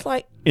I Yes. was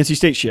like, NC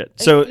State shit.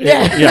 So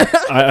Yeah.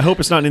 I hope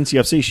it's not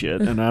NCFC shit,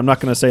 and I'm not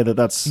going to say that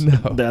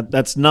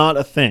that's not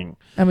a thing.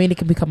 I mean, it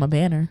can become a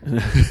banner.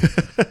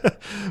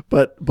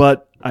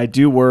 But I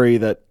do worry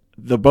that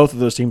both of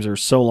those teams are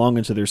so long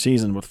into their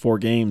season with 4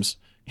 games.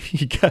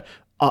 You got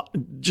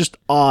just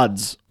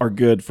odds are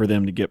good for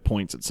them to get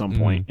points at some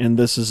point, and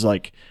this is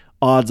like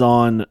odds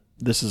on.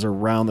 This is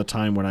around the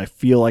time when I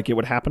feel like it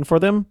would happen for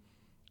them.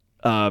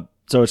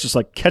 So it's just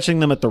like catching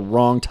them at the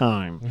wrong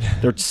time.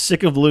 They're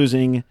sick of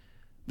losing.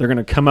 They're going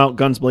to come out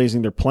guns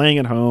blazing. They're playing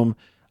at home.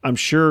 I'm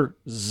sure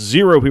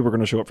 0 people are going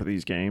to show up for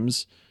these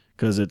games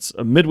because it's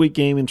a midweek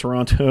game in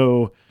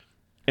Toronto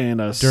and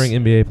During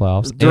NBA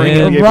playoffs. During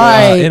and, NBA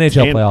Right.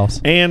 NHL and,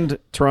 playoffs. and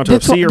Toronto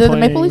Did, FC are did the playing.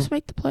 Maple Leafs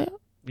make the playoff?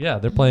 Yeah,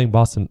 they're playing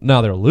Boston.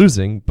 No, they're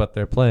losing, but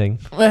they're playing.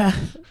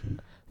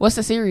 What's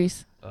the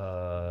series?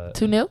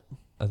 2-0?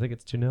 I think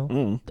it's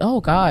 2-0. Oh,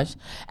 gosh.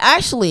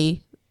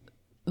 Actually,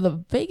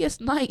 the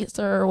Vegas Knights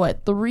are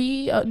what,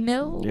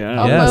 3-0?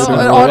 Yeah. on, Yes. on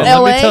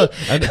Well,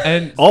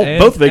 LA?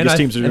 Both Vegas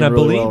teams are doing and I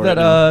really believe well that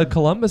right now.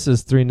 Columbus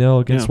is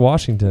 3-0 against Yeah.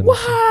 Washington.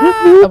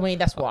 I mean,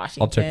 that's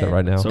Washington. I'll check that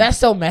right now. That's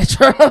so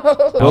Metro.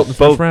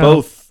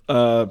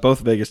 Both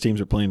Vegas teams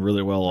are playing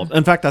really well.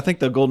 In fact, I think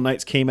the Golden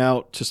Knights came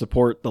out to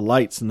support the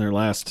Lights in their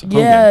last home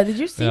Yeah, game. did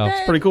you see Yeah. that?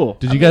 It's pretty cool.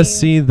 Did you guys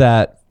see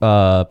that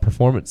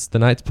performance the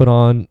Knights put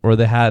on, or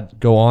they had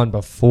go on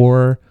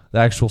before the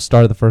actual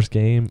start of the first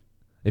game?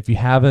 If you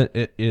haven't,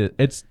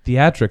 it's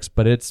theatrics,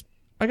 but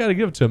I got to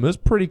give it to them. It was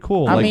pretty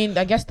cool. I Like, mean,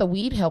 I guess the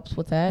weed helps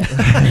with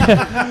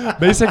that.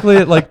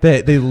 basically, like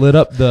they lit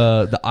up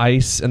the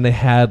ice, and they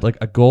had like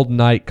a Golden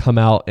Knight come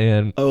out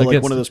and Oh, like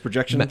against- one of those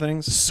projection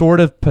things?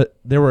 Sort of, but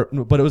it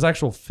was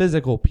actual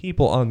physical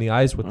people on the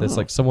ice with this,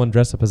 like someone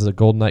dressed up as a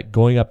Golden Knight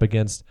going up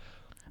against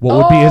what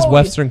would be his Oh,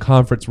 Western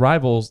Conference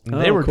rivals. And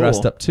they Oh, were cool.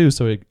 dressed up too,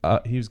 so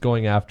he was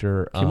going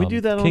after. Can we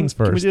do that Kings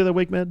Can we first? do that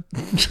Wake Med?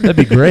 That'd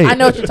be great. I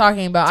know what you're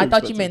talking about. I Too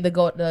thought you expensive.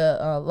 meant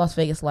the Las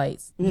Vegas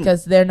Lights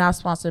because they're not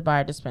sponsored by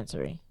a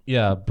dispensary.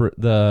 Yeah,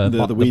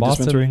 the weed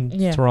dispensary? Boston,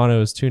 Yeah. Toronto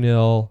is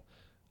 2-0.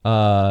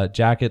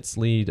 Jackets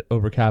lead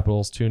over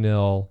Capitals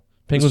 2-0.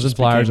 Penguins and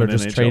Flyers are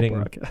just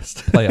trading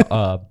play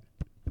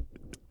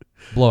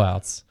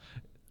blowouts.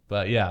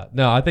 But yeah,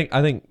 no, I think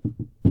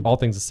all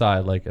things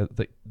aside, like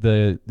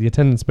the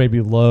attendance may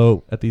be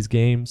low at these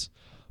games,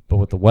 but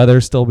with the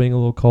weather still being a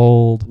little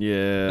cold,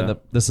 Yeah. and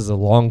this is a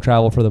long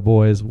travel for the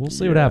boys. We'll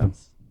see what Yeah.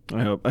 happens.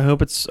 I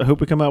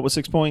hope we come out with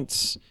 6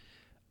 points.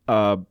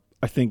 I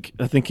think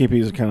KP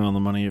is kind of on the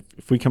money.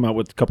 If we come out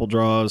with a couple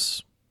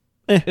draws,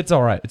 It's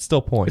all right. It's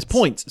still points. it's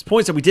points. It's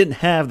points that we didn't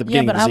have at the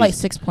Yeah, beginning but of I the like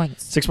season. 6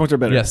 points. 6 points are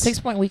better. Yes.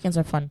 6-point weekends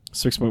are fun.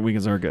 6 point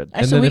weekends are good.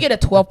 Actually, then we if- get a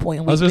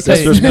 12-point I was week. gonna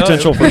say There's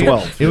potential for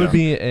 12. It would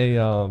be a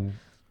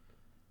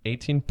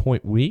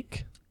 18-point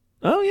week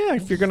Oh yeah,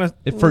 if you're gonna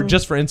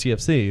just for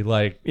NCFC.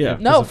 Like Yeah.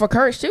 No, for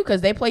Courage too,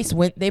 because they played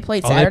Oh, they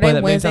Saturday, play that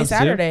many Wednesday, times too?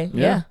 Saturday.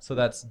 Yeah. So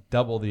that's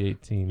double the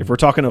 18. if we're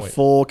talking a point.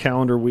 full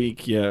calendar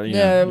week, yeah,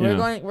 Yeah,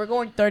 we're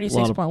going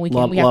 36-point Lot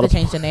weekend. of- We have lot to of-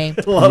 change the name.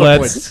 a lot of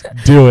Let's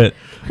points. do it.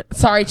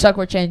 Sorry, Chuck,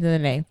 we're changing the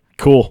name.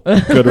 Cool,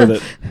 good with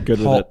it, good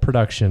with Halt it.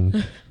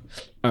 production.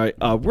 All right,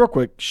 real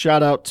quick,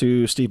 shout out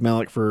to Steve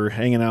Malik for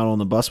hanging out on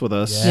the bus with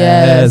us.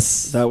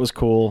 Yes. That was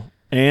cool,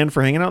 and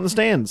for hanging out in the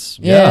stands.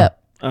 Yeah.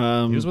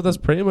 He was with us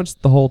pretty much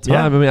the whole time.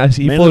 Yeah. I mean, he Man of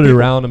the floated people.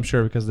 around, I'm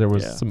sure, because there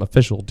was Yeah. some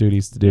official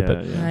duties to do. Yeah,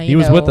 but yeah. he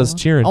was with us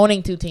cheering.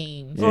 Owning 2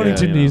 teams. Yeah, Owning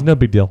two you knees, know. no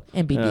big deal.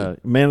 NBD.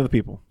 Man of the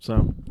people.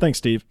 So thanks,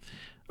 Steve.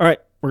 All right,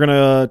 we're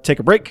gonna take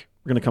a break.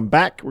 We're gonna come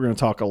back. We're gonna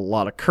talk a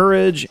lot of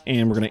courage,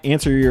 and we're gonna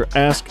answer your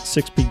Ask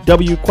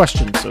 6PW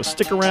questions. So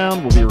stick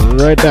around. We'll be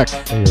right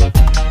back. Anyway.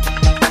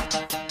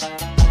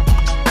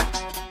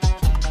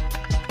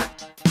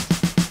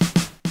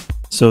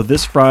 So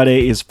this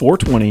Friday is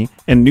 420,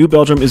 and New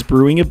Belgium is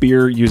brewing a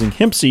beer using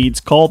hemp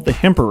seeds called the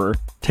Hemperor.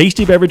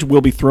 Tasty Beverage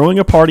will be throwing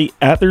a party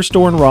at their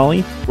store in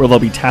Raleigh, where they'll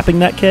be tapping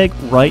that keg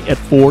right at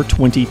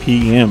 4:20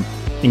 p.m.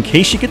 In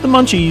case you get the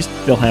munchies,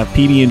 they'll have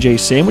PB&J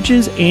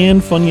sandwiches and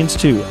Funyuns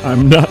too.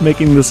 I'm not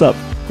making this up.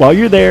 While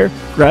you're there,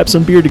 grab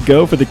some beer to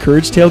go for the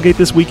Courage Tailgate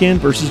this weekend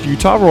versus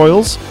Utah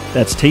Royals.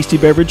 That's Tasty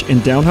Beverage in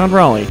downtown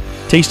Raleigh.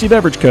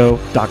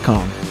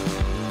 TastyBeverageCo.com.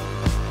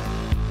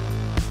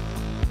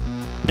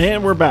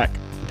 And we're back.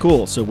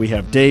 Cool. So we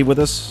have Dave with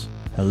us.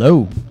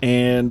 Hello.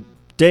 And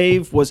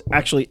Dave was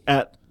actually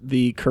at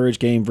the Courage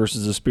game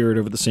versus the Spirit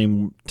over the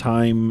same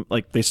time.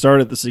 Like, they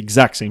started at this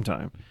exact same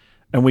time.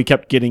 And we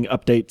kept getting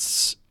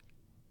updates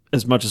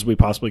as much as we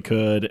possibly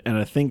could. And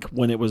I think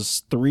when it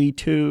was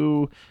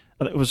 3-2,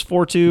 it was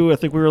 4-2, I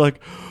think we were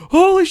like,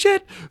 holy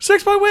shit,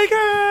 6-point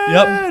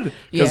weekend! Yep.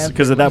 Yeah,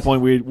 Because at that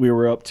point we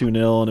were up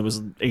 2-0 and it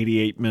was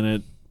 88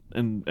 minute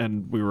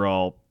and we were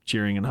all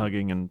cheering and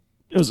hugging, and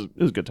it was a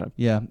good time.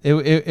 Yeah,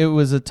 it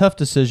was a tough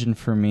decision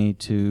for me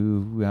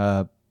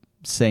to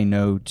say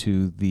no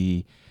to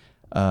the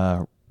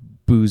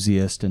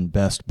booziest and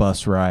best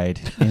bus ride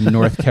in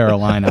North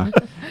Carolina,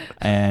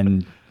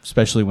 and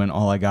especially when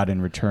all I got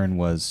in return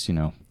was,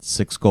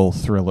 six goal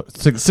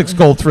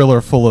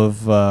thriller full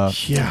of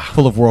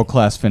world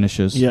class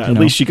finishes. Yeah, at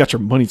least you got your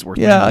money's worth.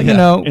 Yeah, man.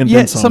 And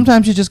then some.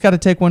 sometimes you just got to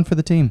take one for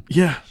the team.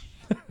 Yeah.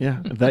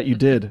 Yeah, that you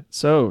did.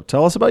 So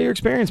tell us about your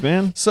experience,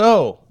 man.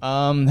 So,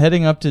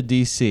 heading up to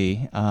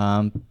D.C.,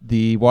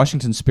 the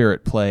Washington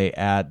Spirit play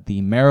at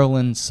the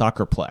Maryland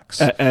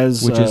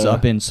Soccerplex, which is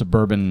up in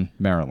suburban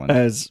Maryland.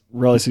 As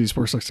Raleigh City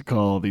Sports likes to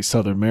call the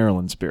Southern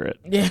Maryland Spirit.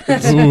 Yeah.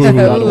 Not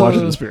the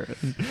Washington Spirit.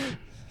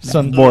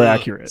 More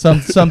accurate.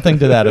 Something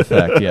to that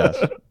effect,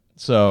 yes.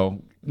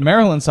 So,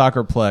 Maryland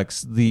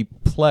Soccerplex, the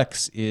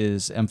plex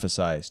is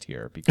emphasized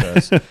here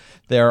because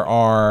there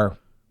are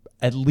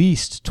at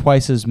least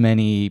twice as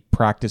many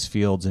practice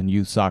fields and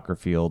youth soccer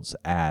fields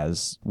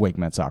as Wake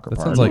Met Soccer That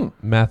Park. sounds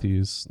like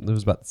Matthews. It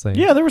was about the same.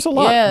 Yeah, there was a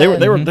lot. Yeah.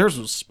 Theirs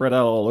was spread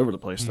out all over the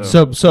place, though.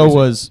 So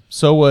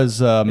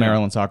was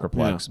Maryland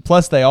Soccerplex. Yeah.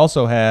 Plus, they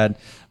also had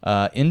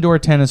indoor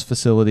tennis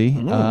facility,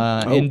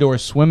 indoor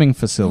swimming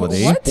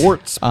facility. What?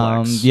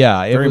 Sportsplex.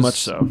 Yeah, it very was much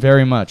so.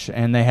 Very much.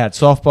 And they had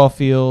softball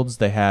fields,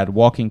 they had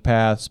walking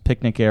paths,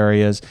 picnic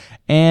areas,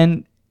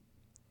 and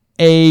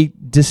a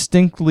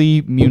distinctly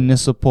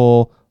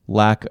municipal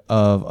lack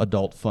of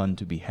adult fun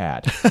to be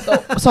had.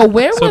 So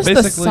where So was the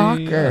basically,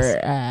 soccer yes.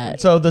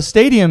 at? So the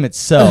stadium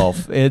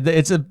itself,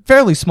 it's a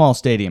fairly small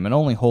stadium. It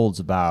only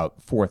holds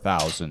about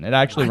 4,000. It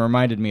actually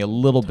reminded me a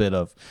little bit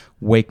of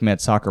Wake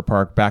Met Soccer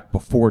Park back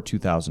before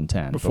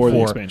 2010, Before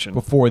the expansion.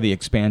 Before the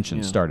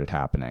expansion started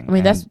happening. I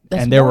mean, that's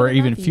and there more were than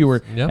even Matthews.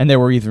 fewer Yep. and there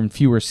were even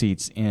fewer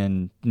seats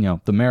in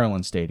the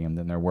Maryland Stadium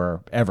than there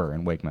were ever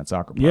in Wake Met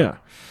Soccer Park. Yeah.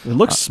 It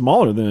looks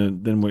smaller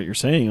than what you're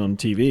saying on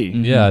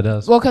TV. Yeah, it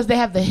does. Well, because they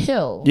have the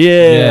hill. Yeah. Yeah.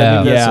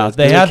 I mean, Yeah, that's-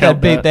 they have that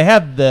count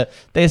big.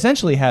 They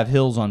essentially have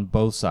hills on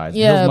both sides. The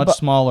Yeah, hill's much but-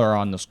 smaller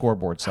on the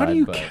scoreboard side. How do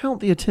you but count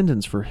the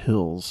attendance for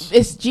hills?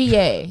 It's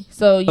GA,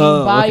 so you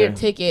Oh, buy okay. your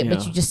ticket, but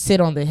Yeah. you just sit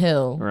on the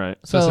hill. Right.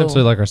 So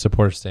essentially like our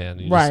support stand.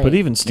 You just- Right. But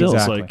even still,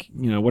 Exactly. it's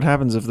like, what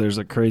happens if there's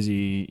a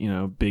crazy,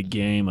 big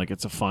game, like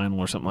it's a final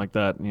or something like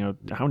that?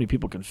 How many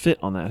people can fit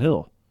on that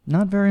hill?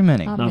 not very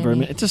many. Not Not very many.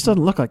 many. It just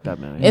doesn't look like that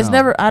many. It's No.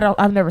 never.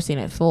 I've never seen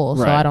it full,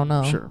 so Right. I don't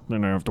know. Sure.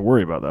 Then I don't have to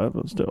worry about that,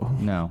 but still.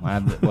 No,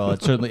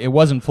 it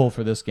wasn't full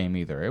for this game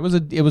either. It was a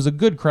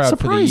good crowd for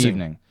the Surprising.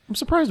 evening. I'm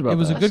surprised about It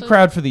was that. a good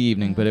crowd for the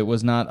evening, but it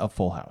was not a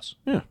full house.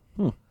 Yeah.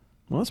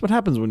 Well, that's what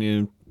happens when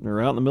you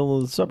are out in the middle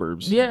of the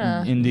suburbs.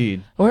 Yeah.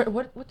 Indeed. What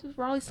does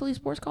Raleigh City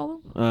Sports call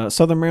them?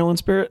 Southern Maryland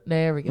Spirit.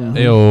 There we go.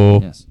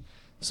 Ayo. Yes.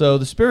 So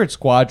the Spirit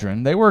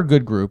Squadron, they were a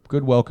good group,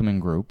 good welcoming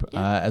group,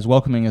 as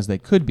welcoming as they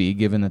could be,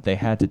 given that they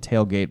had to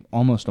tailgate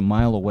almost a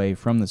mile away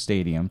from the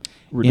stadium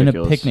in a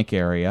Ridiculous. picnic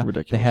area.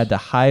 Ridiculous. They had to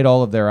hide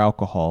all of their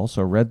alcohol,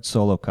 so red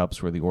Solo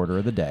cups were the order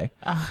of the day.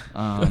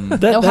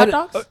 No hot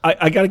dogs?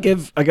 I gotta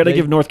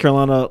give North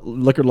Carolina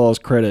liquor laws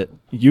credit.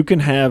 You can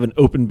have an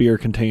open beer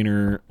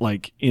container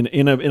like in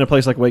a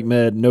place like Wake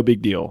Med, no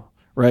big deal,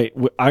 right?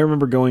 I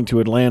remember going to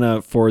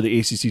Atlanta for the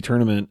ACC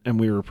tournament, and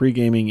we were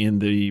pre-gaming in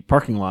the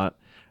parking lot,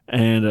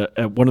 and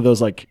at one of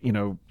those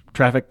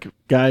traffic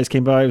guys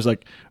came by. He was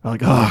like,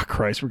 oh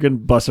Christ, we're getting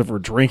busted for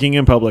drinking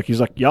in public. He's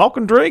like, y'all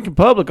can drink in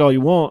public all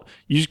you want.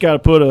 You just got to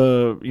put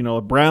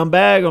a brown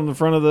bag on the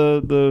front of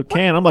the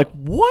can. I'm like,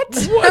 what?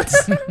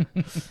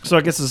 So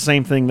I guess it's the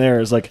same thing there.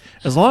 Is like,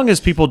 as long as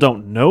people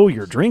don't know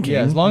you're drinking.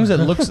 Yeah, as long as it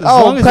looks. As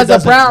Oh, long as it because a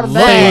doesn't brown look-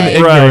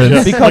 bag.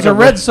 Right. Because a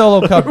red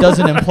Solo cup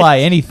doesn't imply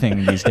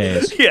anything these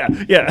days.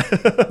 Yeah.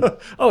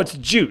 Oh, it's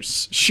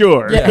juice.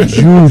 Sure. Yeah.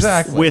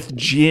 Exactly. With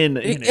gin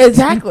in it.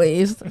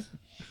 Exactly.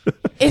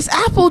 It's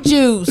apple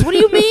juice. What do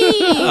you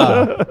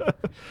mean?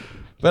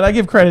 But I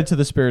give credit to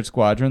the Spirit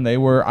Squadron.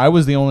 I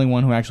was the only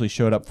one who actually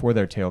showed up for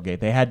their tailgate.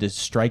 They had to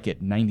strike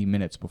it 90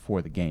 minutes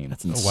before the game.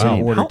 That's insane.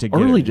 In order How to get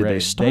early it did they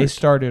ready.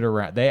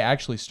 start? They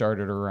actually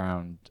started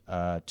around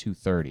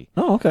 2:30.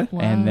 Oh, okay.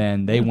 And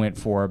then they went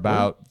for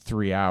about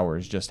 3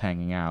 hours just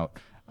hanging out.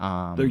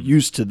 They're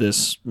used to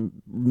this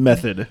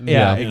method.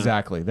 Yeah,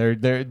 exactly.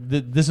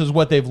 This is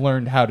what they've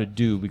learned how to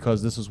do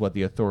because this is what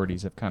the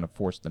authorities have kind of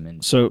forced them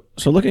into.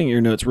 So looking at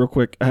your notes real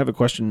quick, I have a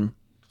question.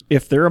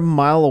 If they're a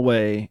mile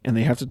away and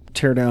they have to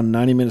tear down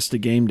 90 minutes to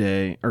game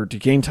day or to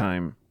game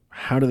time,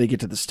 how do they get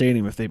to the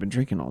stadium if they've been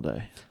drinking all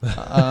day?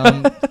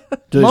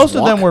 Do they Most just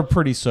of them walk? were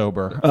pretty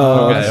sober.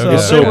 okay. They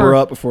sober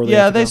up before they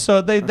Yeah, have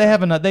to they go. they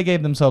have enough. They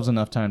gave themselves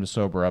enough time to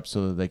sober up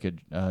so that they could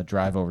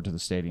drive over to the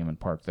stadium and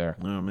park there.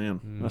 Oh man,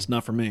 that's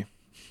not for me.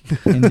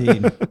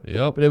 Indeed.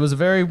 Yep. But it was a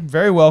very,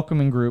 very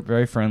welcoming group,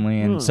 very friendly,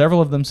 and several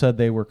of them said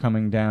they were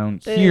coming down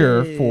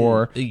here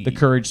for the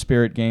Courage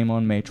Spirit game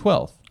on May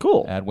 12th.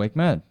 Cool. At Wake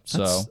Med.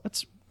 So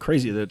That's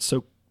crazy that it's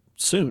so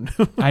soon.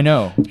 I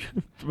know.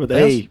 But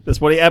hey,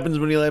 that's what happens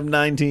when you have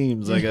 9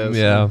 teams, I guess.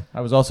 Yeah.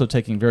 I was also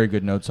taking very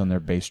good notes on their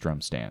bass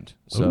drum stand.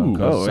 So Ooh.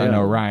 'cause Oh, I yeah.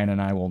 know Ryan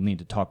and I will need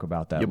to talk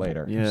about that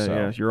later. Yeah, So,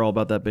 yeah. You're all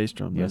about that bass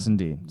drum. Yes, man.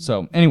 indeed.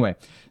 So anyway,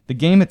 the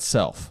game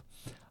itself.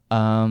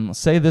 I'll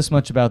say this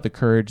much about the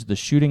Courage: the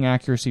shooting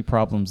accuracy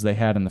problems they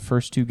had in the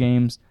first 2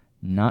 games,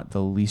 not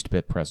the least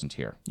bit present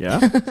here. Yeah.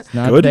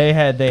 Not Good. They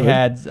had.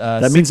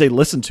 That means they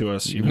listen to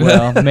us.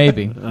 well,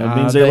 maybe. That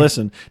means they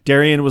listen.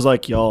 Darian was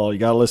like, y'all, you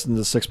got to listen to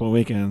the 6 Point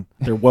Weekend.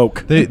 They're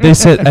woke. They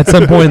said at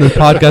some point in the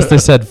podcast they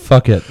said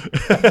fuck it.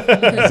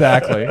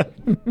 Exactly.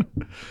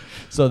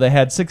 So they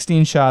had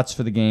 16 shots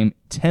for the game.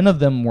 10 of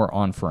them were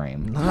on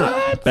frame.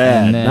 Not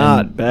bad. And then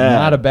Not bad.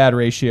 Not a bad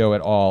ratio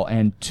at all.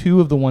 And 2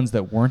 of the ones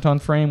that weren't on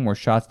frame were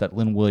shots that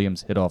Lynn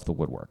Williams hit off the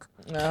woodwork.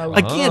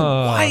 Again,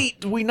 why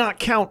do we not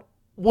count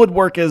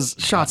woodwork as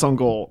shots on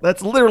goal?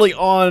 That's literally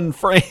on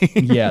frame.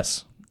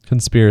 Yes.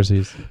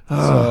 Conspiracies.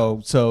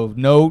 So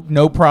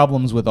no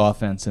problems with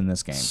offense in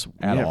this game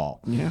at Yeah. all.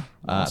 Yeah.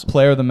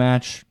 Player of the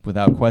match,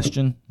 without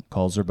question,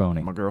 Nicole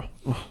Zerboni. My girl.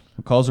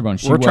 Nicole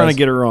Zerboni. We're trying to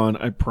get her on,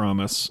 I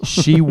promise.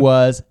 She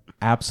was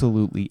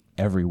absolutely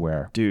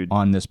everywhere, Dude.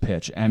 on this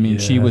pitch. I mean,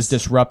 she was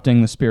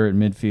disrupting the Spirit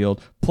midfield.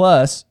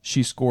 Plus,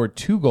 she scored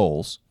 2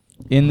 goals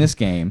in this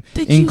game,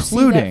 Did you see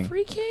including that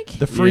free kick?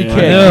 the free Yeah.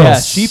 kick.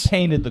 Yes. Yeah, she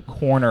painted the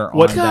corner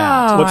What- on that.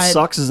 God. What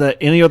sucks is that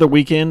any other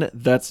weekend,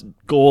 that's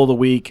goal of the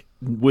week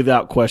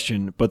without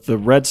question. But the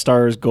Red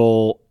Stars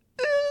goal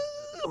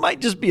might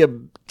just be a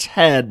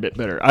tad bit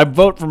better. I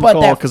vote for But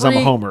McCall that because I'm a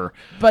free- homer.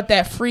 But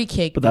that free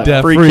kick, But that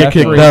That free free kick,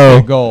 kick, Free though.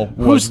 kick goal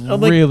was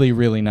like- really,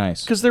 really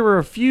nice. because there were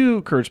a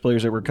few Courage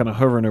players that were kind of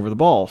hovering over the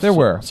ball. There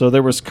were. So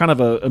there was kind of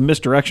a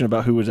misdirection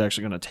about who was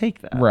actually going to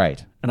take that.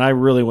 Right. And I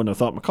really wouldn't have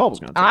thought McCall was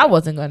going to take I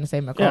wasn't going to say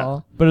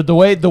McCall. But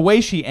the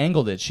way she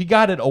angled it, she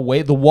got it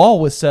away. The wall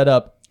was set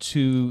up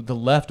to the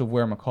left of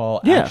where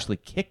McCall Yeah. actually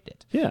kicked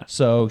it. Yeah.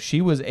 So she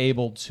was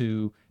able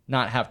to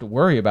not have to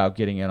worry about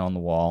getting it on the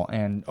wall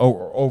and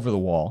over the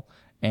wall,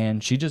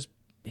 and she just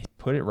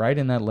put it right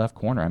in that left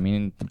corner. I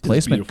mean, the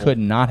placement beautiful. could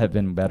not have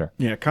been better.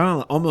 Yeah,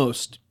 kind of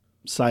almost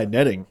side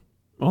netting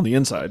on the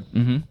inside.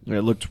 Mm-hmm.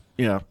 It looked,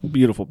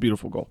 beautiful,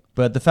 beautiful goal.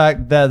 But the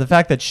fact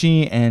that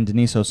she and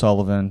Denise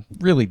O'Sullivan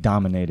really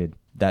dominated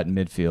that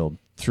midfield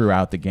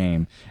throughout the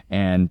game,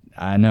 and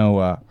I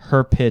know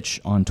her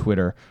pitch on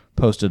Twitter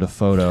posted a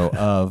photo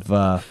of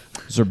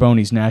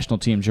Zerboni's national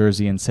team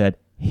jersey and said,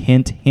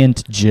 "Hint,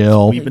 hint,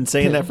 Jill." We've been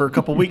saying that for a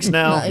couple weeks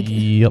now. Like,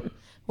 Yep.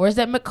 where's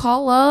that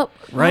McCall up?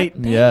 Right?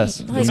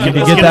 Yes. Let's Get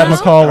get that it.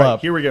 McCall All right,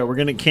 up. here we go. We're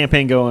getting a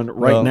campaign going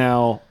right Well,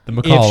 now. The If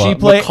McCall she up.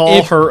 play-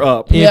 Call her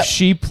up. If Yep.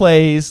 she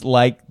plays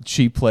like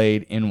she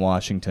played in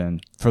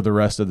Washington for the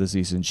rest of the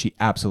season, she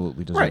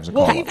absolutely deserves a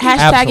call. Well, up.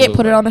 Hashtag it,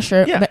 put it Absolutely. on a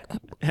shirt. Yeah.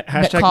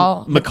 Hashtag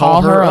McCall-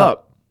 McCall her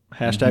up.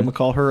 Mm-hmm. Hashtag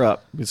McCall her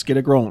up. Let's get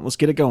it growing. Let's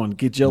get it going.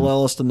 Get Jill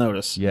Ellis to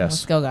notice. Let's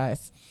Yes. go,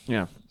 guys.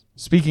 Yeah.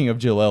 Speaking of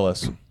Jill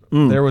Ellis,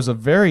 there was a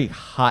very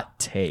hot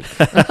take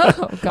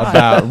Oh,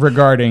 God.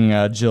 regarding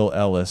Jill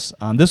Ellis.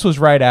 This was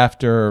right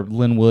after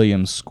Lynn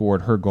Williams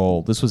scored her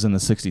goal. This was in the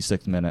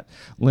 66th minute.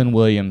 Lynn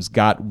Williams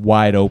got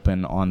wide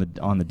open on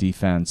the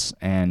defense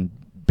and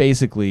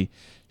basically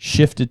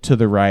shifted to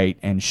the right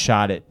and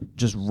shot it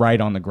just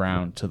right on the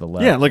ground to the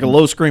left. Yeah, like a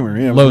low screamer.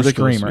 Yeah, it was low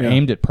ridiculous. screamer, Yeah.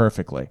 aimed it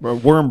perfectly. A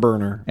worm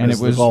burner. And as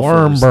it the was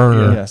golfers- worm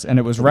burner. Yes, and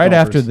it was right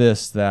after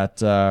this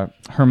that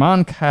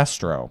Herman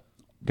Castro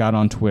got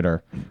on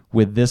Twitter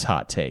with this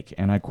hot take,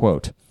 and I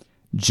quote,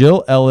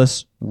 "Jill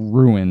Ellis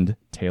ruined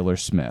Taylor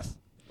Smith."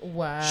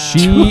 Wow.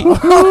 She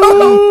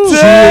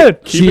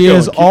Keep it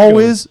is going.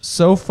 always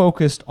so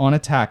focused on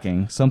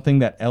attacking, something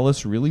that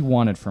Ellis really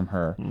wanted from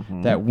her,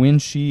 that when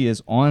she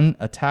is on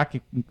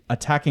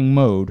attacking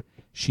mode,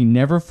 she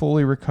never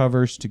fully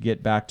recovers to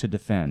get back to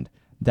defend.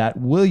 That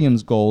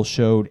Williams goal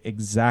showed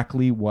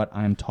exactly what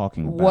I'm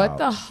talking about. What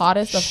the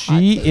hottest of hot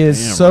She takes.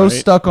 is Damn, so right?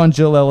 stuck on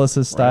Jill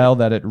Ellis's style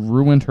that it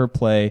ruined her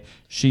play.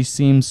 She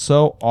seems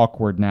so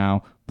awkward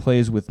now,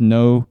 plays with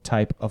no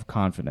type of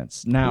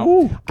confidence. Now,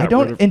 Ooh, I got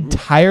don't rid of-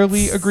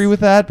 entirely agree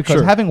with that because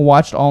Sure. having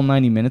watched all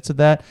 90 minutes of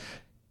that,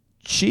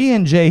 she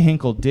and Jay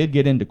Hinkle did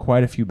get into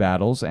quite a few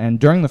battles, and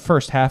during the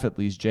first half at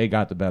least, Jay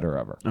got the better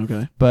of her.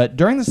 Okay. But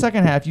during the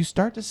second half, you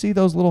start to see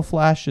those little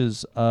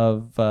flashes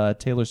of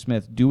Taylor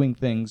Smith doing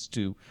things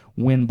to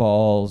win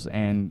balls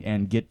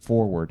and get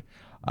forward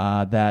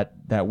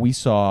that we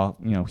saw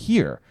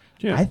here.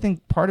 Yeah. I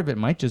think part of it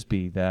might just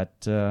be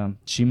that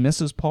she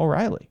misses Paul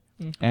Riley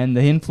and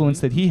the influence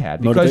that he had.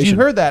 Because Motivation.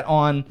 you heard that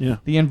on Yeah.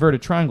 the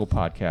Inverted Triangle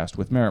podcast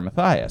with Merritt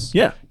Mathias.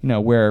 Yeah.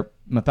 Where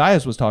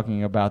Mathias was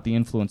talking about the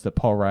influence that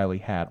Paul Riley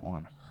had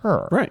on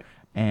her. Right.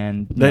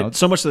 And That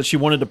so much that she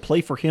wanted to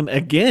play for him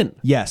again.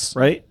 yes.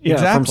 Right? Yeah,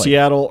 Exactly. from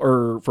Seattle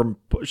or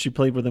she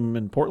played with him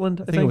in Portland,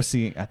 I I think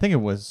it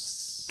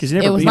was because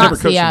It was not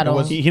Seattle.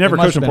 He never It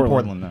must coached in have been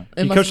Portland. Portland,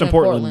 It He must coached have in been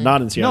Portland, Portland.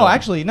 not in Seattle. No,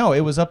 actually, no.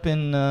 It was up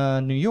in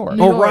New York.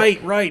 New Oh, York.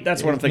 right.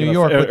 That's what I'm thinking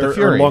New of. York with the or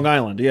Fury. Long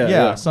Island. Yeah.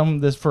 Yeah.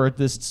 For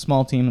this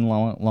small team in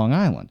Long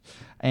Island,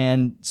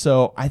 and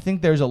so I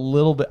think there's a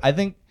little bit. I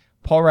think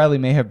Paul Riley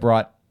may have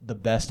brought the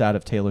best out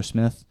of Taylor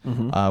Smith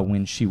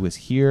when she was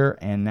here,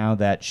 and now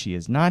that she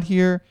is not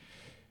here,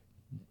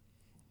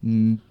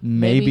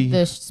 maybe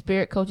the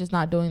spirit coach is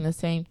not doing the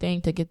same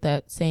thing to get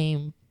that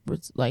same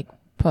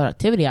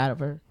productivity out of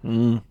her.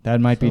 that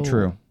might be So-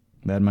 true.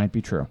 That might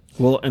be true.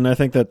 Well, and I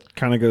think that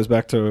kind of goes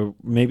back to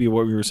maybe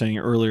what we were saying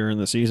earlier in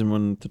the season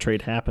when the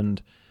trade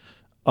happened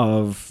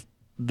of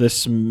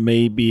this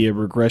may be a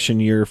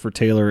regression year for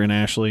Taylor and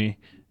Ashley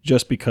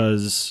just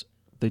because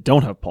they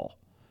don't have Paul.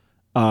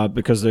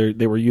 Because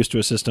they were used to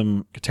a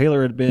system.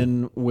 Taylor had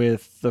been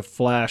with the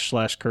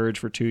Flash/Courage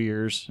for 2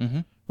 years,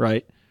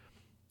 right?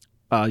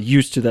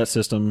 Used to that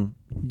system.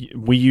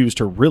 We used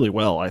her really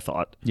well, I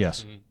thought.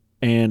 Yes.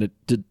 And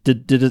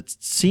did it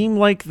seem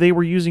like they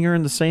were using her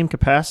in the same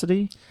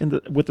capacity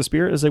with the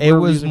Spirit as they It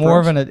were? was using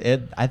more for of us?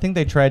 I think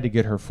they tried to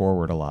get her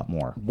forward a lot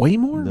more. Way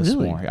more, this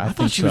really. more. I thought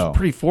think she so. was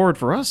pretty forward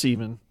for us,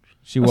 even.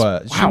 She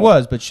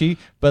was, but she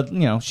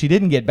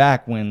didn't get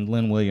back when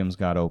Lynn Williams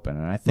got open,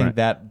 and I think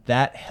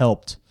that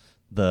helped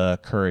the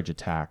Courage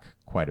attack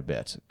quite a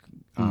bit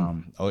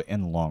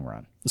in the long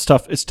run. It's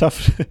tough. It's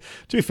tough.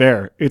 To be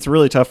fair, it's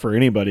really tough for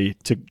anybody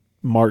to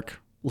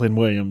mark Lynn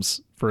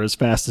Williams for as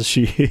fast as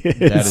she is.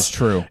 That is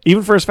true.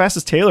 Even for as fast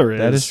as Taylor is.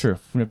 That is true.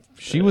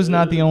 She was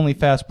not the only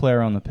fast player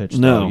on the pitch.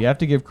 No. though. You have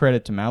to give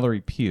credit to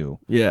Mallory Pugh,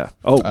 Yeah.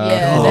 Oh,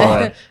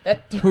 Yeah,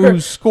 that who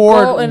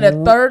scored goal in the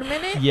third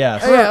minute.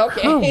 Yes. Yeah,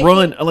 okay. her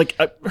run, like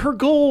her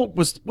goal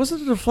was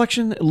it a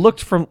deflection? It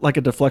looked like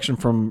a deflection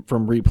from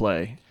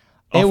replay.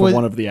 Off was of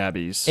one of the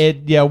Abbeys.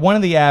 One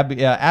of the Abby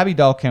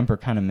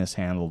Dahlkemper kind of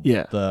mishandled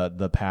Yeah.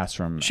 the pass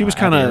from. She was Abby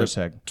kind of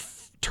Erceg.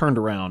 turned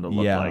around. It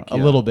looked like A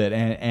little bit,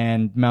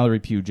 and Mallory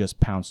Pugh just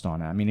pounced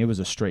on it. I mean, it was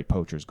a straight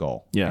poacher's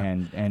goal. Yeah.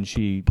 and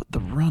she, But the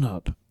run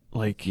up,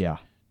 like, yeah,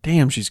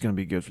 damn, she's going to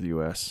be good for the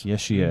U.S. yes,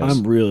 she is.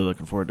 I'm really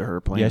looking forward to her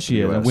playing. Yes, for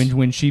she the is. US. And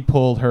when she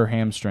pulled her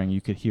hamstring,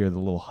 you could hear the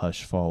little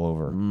hush fall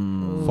over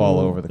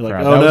the Like,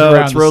 crowd. oh That was no,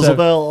 around it's the Roosevelt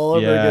all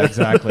over Yeah, again.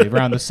 exactly.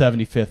 Around the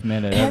 75th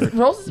minute.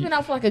 Rose has been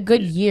out for like a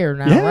good year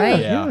now, Yeah, right?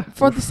 yeah.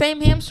 For the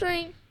same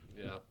hamstring.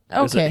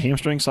 Is it Okay.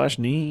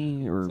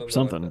 hamstring/knee or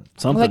something?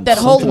 Something Like that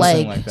whole something's- leg.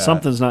 Something like that.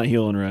 Something's not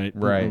healing right.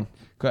 Right.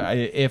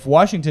 If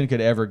Washington could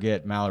ever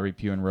get Mallory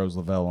Pugh and Rose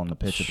Lavelle on the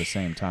pitch at the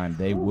same time,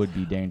 they would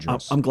be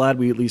dangerous. I'm glad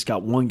we at least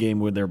got one game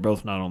where they're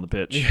both not on the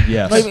pitch.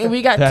 yes. Like,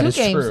 we got That 2 is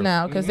games true.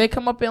 now because they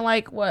come up in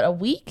like what, a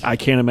week? I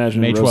can't imagine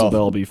May 12th. Roosevelt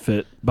will be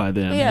fit by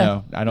then. Yeah.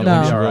 No, I don't No.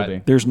 think she All will right.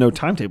 be. There's no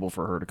timetable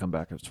for her to come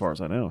back, as far as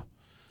I know.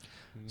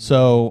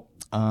 So,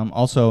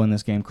 also in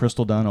this game,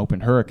 Crystal Dunn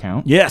opened her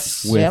account.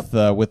 Yes. With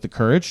the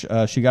Courage,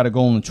 she got a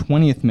goal in the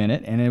 20th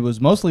minute, and it was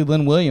mostly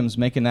Lynn Williams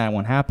making that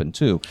one happen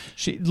too.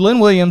 Lynn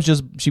Williams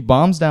she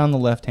bombs down the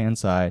left hand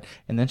side,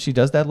 and then she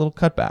does that little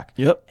cutback.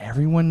 Yep.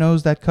 Everyone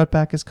knows that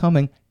cutback is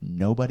coming.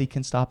 Nobody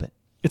can stop it.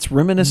 It's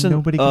reminiscent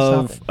Nobody can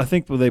of, stop it. I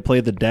think when they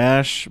played the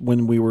dash, when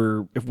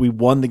if we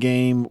won the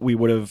game, we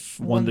would have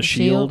won the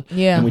shield.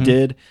 Yeah. And we Mm-hmm.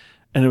 did.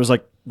 And it was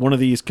like one of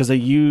these, because they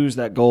use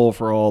that goal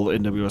for all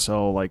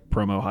NWSL like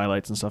promo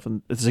highlights and stuff.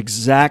 And it's the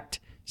exact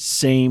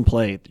same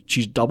play.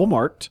 She's double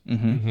marked.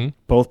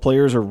 Both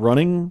players are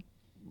running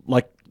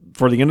like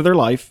for the end of their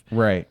life.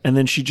 Right. And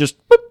then she just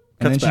boop,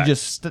 And Cuts then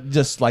back. she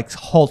just like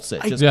halts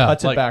it, just Yeah,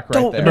 cuts it like, back right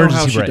Don't there. know how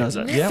Emergency she brake. does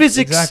it. Yeah,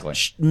 Physics exactly.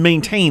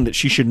 maintain that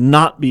she should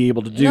not be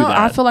able to do No, that.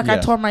 I feel like I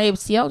Yeah. tore my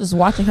ACL just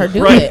watching her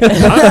do right. it.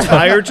 I'm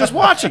tired just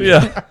watching it.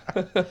 Yeah.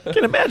 Can't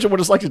imagine what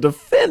it's like to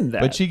defend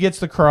that. But she gets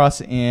the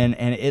cross in,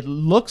 and it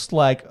looks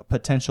like a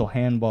potential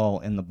handball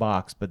in the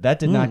box, but that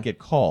did not get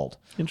called.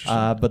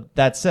 Interesting. But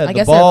that said, I the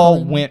guess they're ball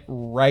calling- went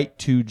right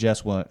to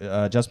Jess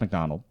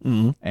McDonald,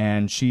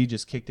 and she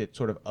just kicked it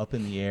sort of up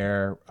in the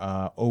air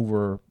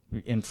over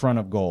in front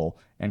of goal,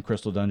 and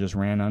Crystal Dunn just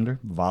ran under,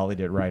 volleyed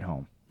it right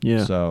home.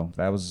 Yeah. So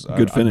that was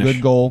Good a finish.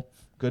 good goal.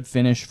 Good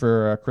finish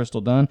for Crystal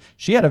Dunn.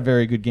 She had a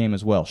very good game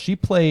as well. She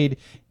played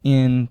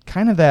in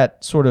kind of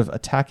that sort of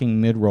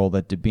attacking mid-role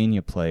that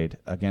Debinha played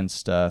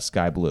against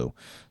Sky Blue.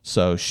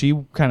 So she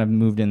kind of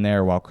moved in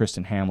there while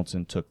Kristen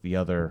Hamilton took the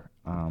other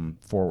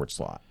forward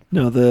slot.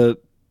 No, the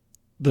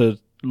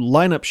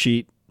lineup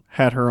sheet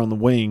had her on the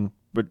wing,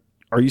 but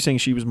are you saying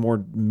she was more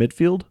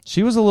midfield?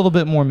 She was a little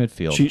bit more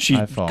midfield. She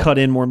I felt. cut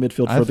in more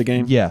midfield for the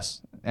game?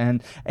 Yes.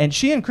 And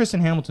she and Kristen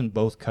Hamilton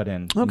both cut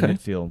in Okay.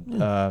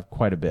 midfield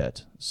quite a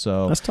bit.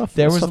 So That's tough.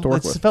 There That's was tough to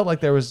work it with. felt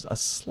like there was a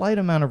slight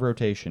amount of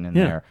rotation in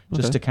Yeah, there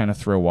just okay. to kind of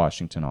throw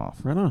Washington off.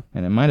 Right on.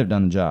 And it might have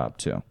done the job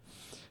too.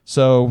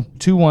 So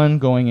 2-1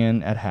 going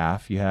in at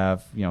half. You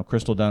have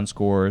Crystal Dunn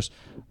scores.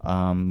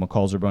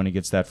 McCall Zerboni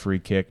gets that free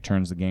kick,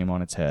 turns the game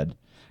on its head,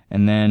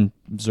 and then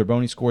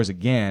Zerboni scores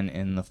again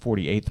in the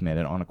 48th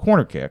minute on a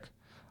corner kick.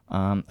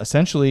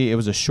 Essentially, it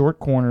was a short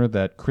corner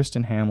that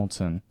Kristen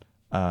Hamilton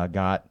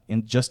got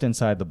in just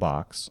inside the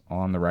box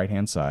on the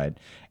right-hand side,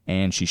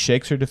 and she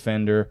shakes her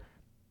defender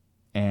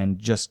and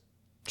just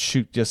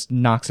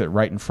knocks it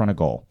right in front of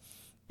goal.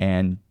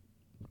 And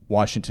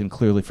Washington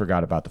clearly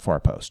forgot about the far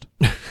post.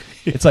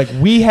 It's like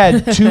we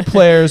had two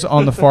players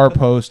on the far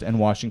post, and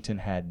Washington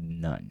had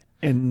none.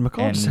 And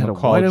McCall And just had a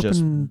McCall wide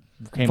just open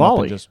came up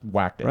volley, and just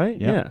whacked it. right?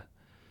 Yep. Yeah.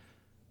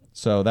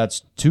 So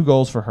that's 2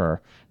 goals for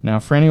her. Now,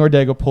 Franny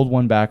Ordego pulled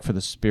one back for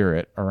the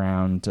Spirit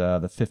around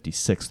the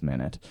 56th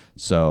minute.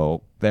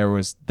 So there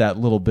was that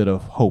little bit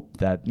of hope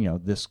that,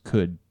 this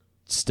could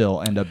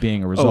still end up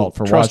being a result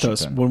for trust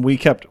Washington. us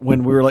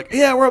when we were like,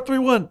 yeah, we're up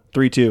 3-1,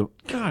 3-2.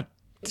 God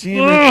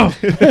damn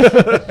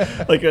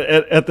it! Like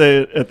at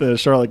the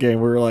Charlotte game,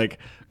 we were like,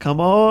 come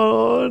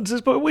on,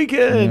 6-point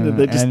weekend. Yeah, and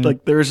they just and-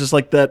 like there was just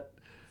like that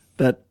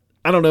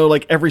I don't know,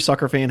 like every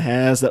soccer fan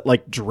has that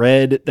like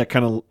dread that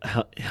kind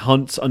of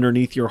hunts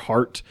underneath your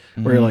heart,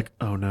 where you're like,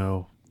 oh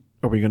no,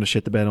 are we going to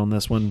shit the bed on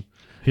this one?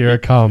 Here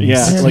it comes.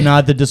 Yeah. It's Like-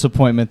 not the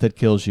disappointment that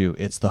kills you.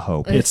 It's the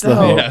hope. It's the the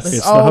hope. hope. It's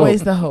It's the always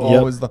hope. the hope. Yep.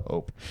 Always the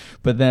hope.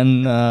 But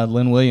then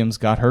Lynn Williams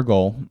got her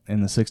goal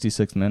in the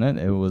 66th minute.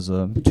 It was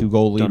a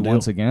 2-goal lead Done deal.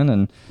 once again,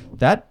 and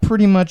that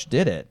pretty much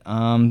did it.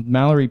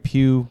 Mallory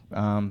Pugh,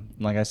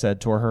 like I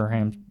said,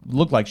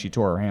 looked like she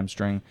tore her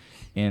hamstring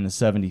in the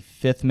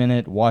 75th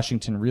minute.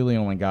 Washington really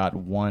only got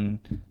one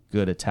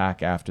good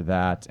attack after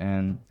that,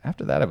 and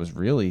after that it was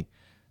really,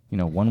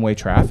 one-way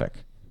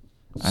traffic.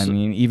 I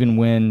mean, even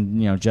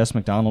when Jess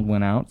McDonald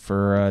went out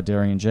for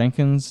Darian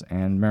Jenkins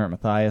and Merritt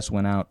Mathias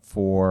went out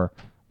for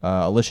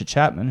Alicia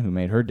Chapman, who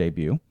made her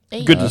debut.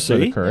 Hey. Good to for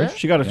the see. Courage.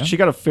 She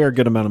got a fair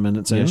good amount of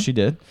minutes in. Yes, she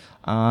did.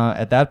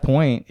 At that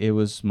point, it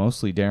was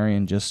mostly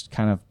Darian just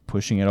kind of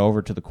pushing it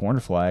over to the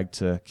corner flag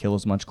to kill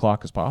as much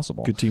clock as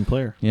possible. Good team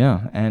player.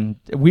 Yeah, and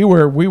we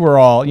were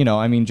all,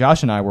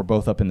 Josh and I were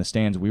both up in the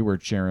stands. We were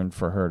cheering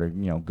for her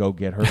to, go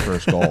get her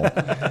first goal.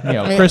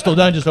 Crystal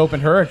Dunn just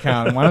opened her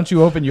account. Why don't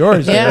you open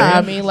yours? Yeah, Darian?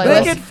 I mean, like,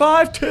 Make let's it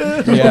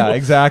 5-2. Yeah,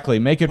 exactly.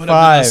 Make it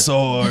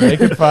 5.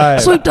 Make it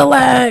 5. sweep the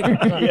leg.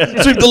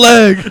 Sweep the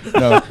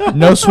leg.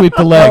 No sweep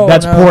the leg. Oh,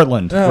 That's no.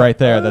 Portland right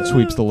there. That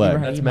sweeps the leg.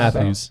 Right. That's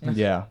Matthews.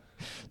 Yeah.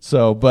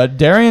 So, but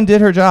Darian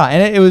did her job,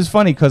 and it was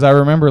funny because I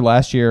remember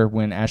last year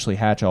when Ashley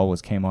Hatch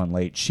always came on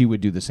late, she would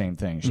do the same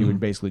thing. She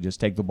would basically just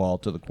take the ball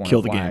to the corner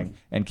Kill the flag game.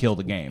 and kill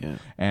the game. Yeah.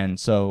 And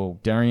so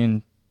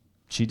Darian,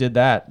 she did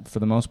that for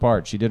the most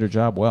part. She did her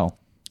job well.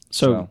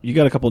 So you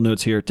got a couple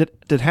notes here.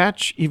 Did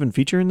Hatch even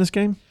feature in this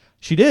game?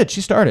 She did.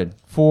 She started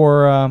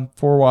for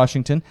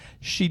Washington.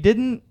 She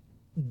didn't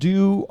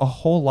do a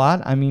whole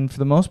lot. I mean, for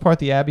the most part,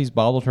 the Abbeys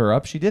bottled her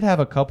up. She did have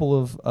a couple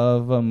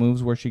of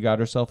moves where she got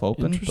herself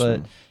open, but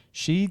Interesting.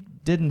 she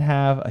didn't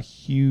have a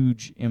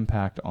huge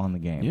impact on the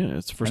game. Yeah,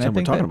 it's the first And I time we're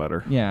think talking that- about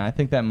her. Yeah, I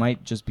think that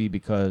might just be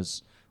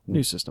because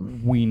New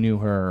system. we knew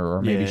her,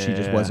 or maybe she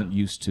just Yeah. wasn't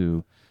used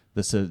to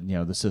the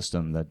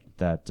system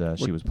that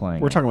she was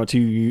playing. We're in. talking about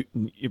two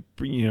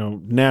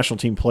national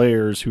team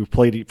players who've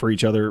played for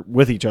each other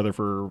with each other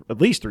for at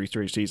least 3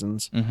 straight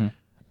seasons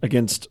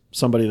against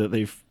somebody that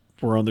they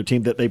were on their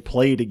team that they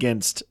played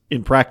against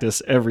in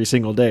practice every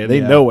single day. They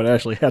Yeah. know what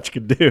Ashley Hatch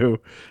can do.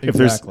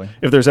 Exactly.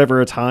 If there's ever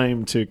a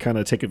time to kind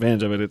of take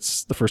advantage of it,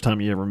 it's the first time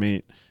you ever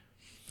meet.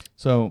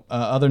 So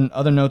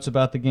other notes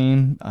about the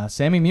game,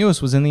 Sammy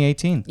Mewis was in the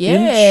 18.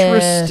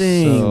 Yes.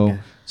 Interesting.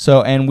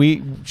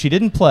 She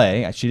didn't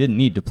play. She didn't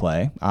need to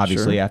play,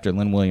 obviously, Sure. after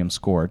Lynn Williams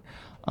scored.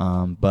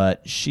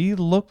 But she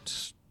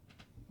looked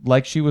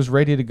like she was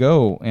ready to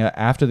go.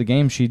 After the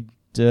game, she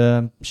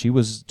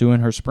was doing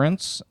her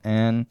sprints,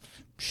 and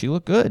she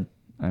looked good.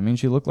 I mean,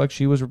 she looked like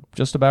she was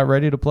just about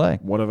ready to play.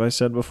 What have I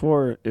said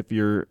before? If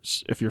you're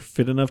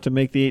fit enough to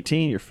make the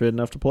 18, you're fit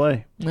enough to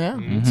play. Yeah.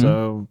 Mm-hmm.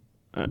 So,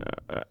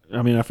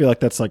 I mean, I feel like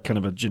that's like kind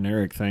of a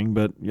generic thing,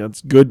 but yeah,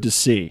 it's good to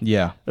see.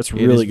 Yeah, That's it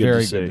really is good to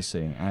very see. good to see.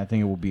 And I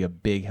think it will be a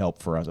big help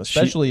for us,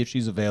 especially if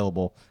she's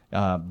available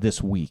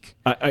this week.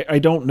 I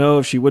don't know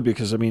if she would,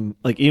 because I mean,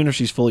 like, even if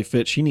she's fully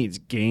fit, she needs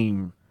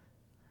game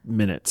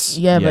minutes.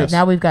 Yeah, Yes. but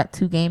now we've got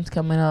 2 games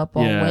coming up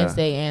on Yeah.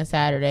 Wednesday and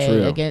Saturday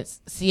True.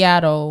 against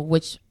Seattle,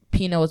 which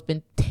Pino has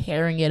been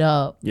tearing it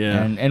up.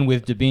 Yeah. And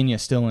with Debinha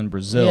still in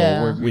Brazil,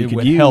 Yeah. We it could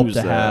would help use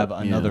to that, have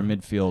another yeah.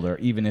 midfielder,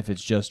 even if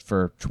it's just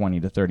for 20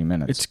 to 30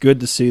 minutes. It's good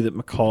to see that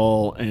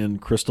McCall and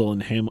Crystal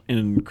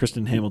and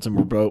Kristen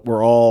Hamilton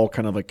were all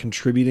kind of like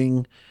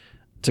contributing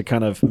to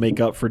kind of make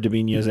up for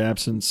Debinha's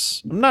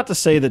absence. Not to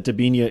say that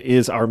Debinha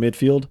is our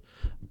midfield,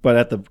 but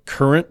at the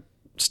current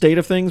state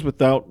of things,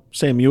 without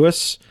Sam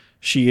Mewis,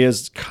 she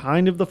is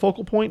kind of the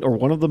focal point, or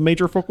one of the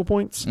major focal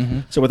points.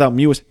 So without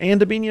Mewis and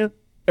Debinha,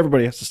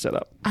 everybody has to step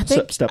up.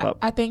 Step up.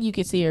 I think you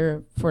could see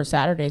her for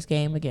Saturday's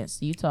game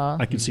against Utah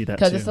I can see that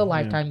because too. it's a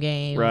lifetime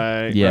game.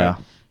 Right. yeah.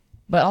 right.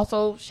 But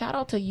also, shout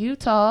out to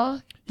Utah.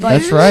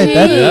 That's right.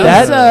 Jesus.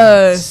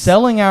 That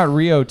selling out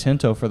Rio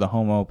Tinto for the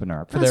home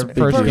opener for That's a their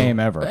big first deal. game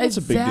ever. That's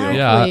a big deal.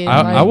 Exactly. Yeah,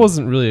 I Like-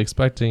 wasn't really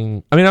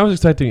expecting. I mean, I was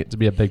expecting it to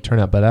be a big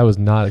turnout, but I was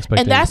not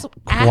expecting. And that's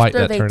quite after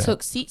that they turnout.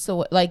 took seats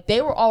away. Like,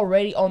 they were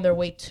already on their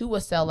way to a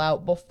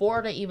sellout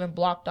before they even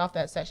blocked off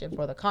that section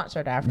for the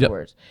concert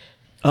afterwards.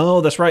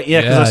 Oh, that's right.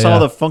 Yeah, because Yeah, I saw yeah.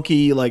 the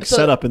funky like So-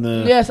 setup in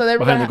the Yeah, so they were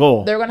behind gonna the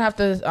goal. They're gonna have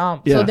to.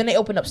 Yeah. So then they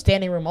opened up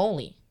standing room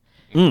only.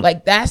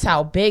 Like, that's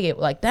how big it.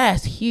 Like,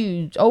 that's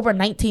huge. Over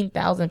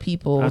 19,000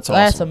 people. That's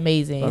That's awesome.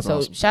 amazing. That's so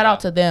awesome. shout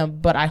out to them.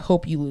 But I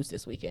hope you lose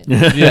this weekend.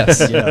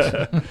 Yes.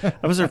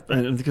 I was there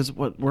because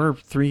we're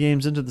 3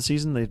 games into the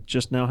season. They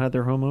just now had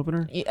their home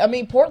opener. I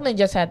mean, Portland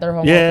just had their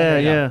home.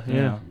 Yeah,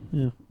 opener.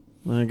 yeah.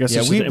 Well, I guess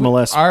Yeah, it's we just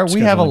MLS.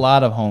 we have a scheduling.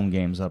 lot of home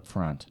games up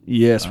front.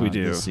 Yes, we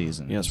do. This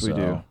season. Yes, we So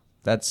do.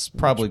 That's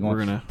probably We're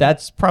going. gonna-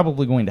 That's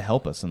probably going to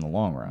help us in the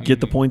long run.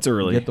 Get the points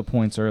early. Get the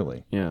points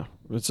early. Yeah,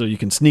 so you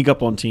can sneak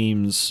up on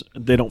teams.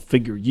 They don't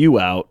figure you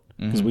out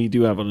Mm-hmm. because we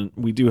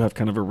do have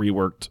kind of a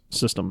reworked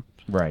system.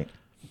 Right.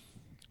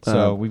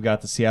 So we've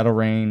got the Seattle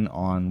Rain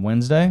on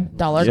Wednesday.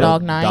 Dollar Yep.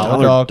 Dog Night.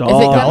 Dollar Dog. Dog. Is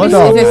it Dollar gonna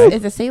Dog be? Night.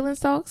 Is it Salem's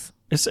Dogs?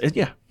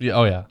 Yeah, Yeah,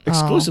 oh yeah.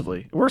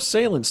 exclusively. We're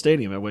Salem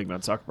Stadium at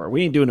Wigmont Soccer Park.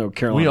 We ain't doing no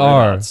Carolina. We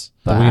are Redhawks.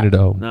 the Wiener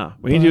Dome. No,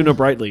 we ain't doing no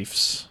Bright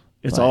Leafs.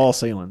 It's all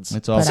Salins.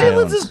 It's all But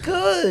Salem. is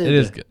good. It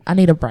is good. I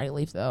need a bright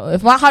leaf though.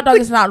 If my hot dog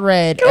is not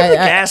red, Go to the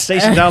gas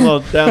station down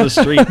the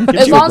street. Get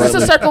as you long as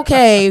it's a Bright Leaf. Circle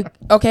K,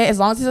 okay. As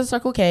long as it's a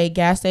Circle K,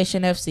 gas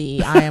station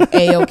FC, I am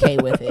a-okay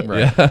with it.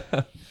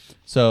 Yeah.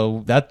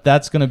 So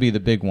that's going to be the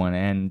big one.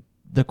 And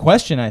the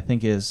question I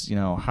think is,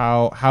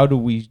 how do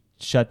we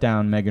shut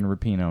down Megan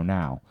Rapinoe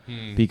now?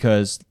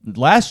 Because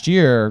last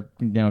year,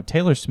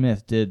 Taylor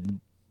Smith did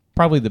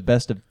probably the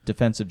best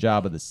defensive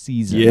job of the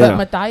season. Yeah.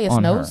 But Matthias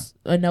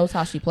On knows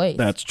how she plays.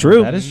 That's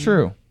true. That is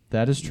true.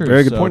 That is true.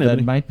 Very good So point, That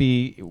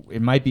Anthony.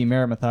 it might be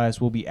Mara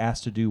Matthias will be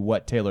asked to do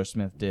what Taylor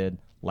Smith did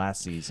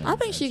last season. I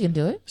think she can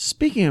do it.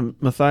 Speaking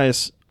of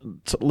Matthias,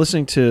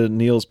 listening to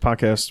Neil's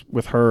podcast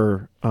with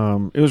her,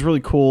 it was really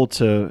cool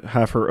to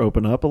have her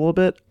open up a little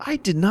bit. I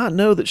did not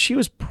know that she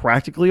was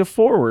practically a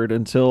forward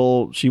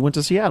until she went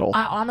to Seattle.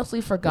 I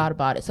honestly forgot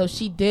about it. So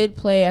she did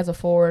play as a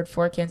forward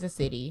for Kansas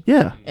City.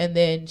 Yeah. And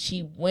then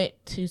she went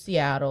to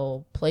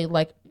Seattle, played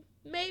like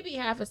maybe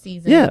half a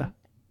season. Yeah.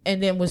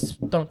 And then was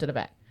thrown to the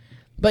back.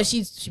 But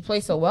she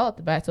plays so well at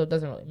the back, so it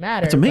doesn't really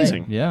matter. It's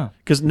amazing. Yeah.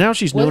 Because now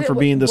she's Was known it- for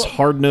being this wa-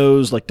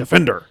 hard-nosed like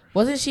defender. But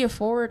wasn't she a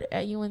forward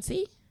at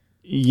UNC?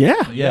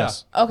 Yeah.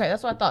 Yes. Okay,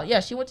 that's what I thought.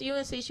 Yeah, she went to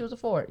UNC. She was a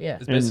forward. Yeah.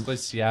 It's basically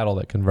Seattle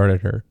that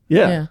converted her.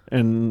 Yeah. Yeah.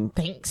 And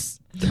Thanks.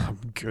 I'm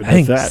good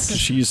Thanks. with that. 'Cause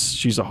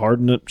she's a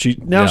hard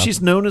Yeah.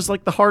 she's known as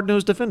like the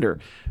hard-nosed defender.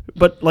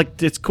 But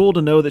like it's cool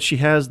to know that she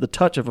has the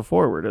touch of a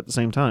forward at the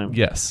same time.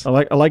 Yes. I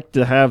like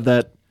to have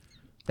that.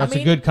 That's I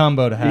mean- a good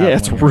combo to have. Yeah,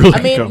 it's when you're- really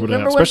I mean, good to have,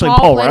 remember when especially Paul,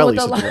 Paul played Riley.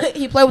 with the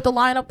he played with the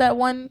lineup that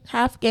one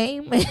half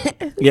game?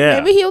 Yeah.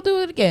 Maybe he'll do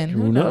it again.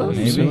 Who knows?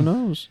 Maybe. Who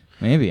knows?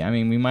 Maybe. I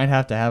mean, we might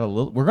have to have a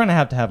little. We're going to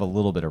have a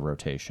little bit of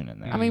rotation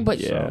in there. I mean, but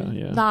Yeah.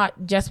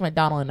 not Jess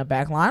McDonald in the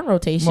back line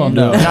rotation. well,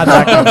 no, not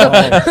that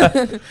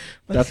kind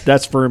of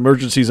That's for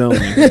emergencies only,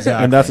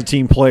 and that's a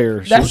team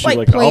player. That's She's like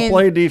like, I'll playing-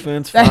 play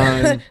defense,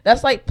 fine.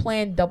 That's like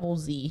playing double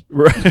Z.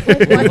 Right.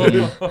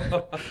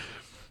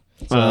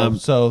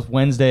 So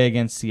Wednesday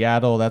against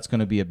Seattle, that's going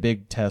to be a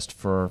big test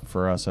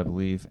for us, I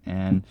believe.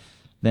 And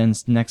then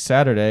next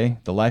Saturday,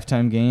 the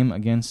lifetime game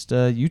against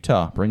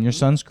Utah. Bring your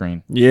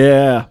sunscreen.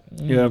 Yeah.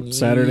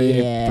 Saturday,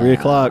 Yeah.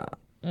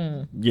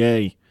 3:00.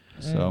 Yay.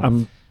 So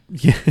I'm.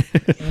 Yeah.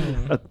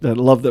 I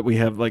love that we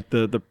have like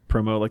the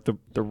promo, like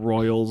the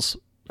Royals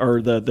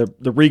or the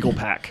Regal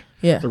pack.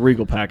 Yeah. The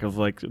Regal pack of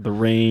like the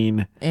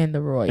Rain And the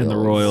Royals. and the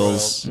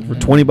Royals for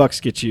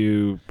 $20 get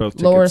you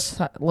both Lower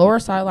tickets. lower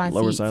sideline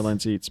Lower seats. sideline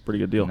seats. Pretty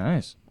good deal.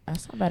 nice.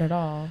 That's not bad at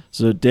all.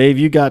 So, Dave,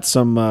 you got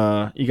some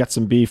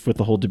beef with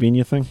the whole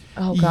Debinha thing.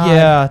 Oh God.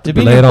 Yeah, Lay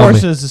Debinha it on me.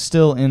 Courses is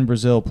still in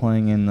Brazil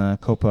playing in the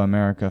Copa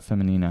America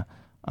Feminina.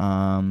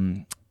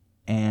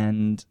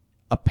 And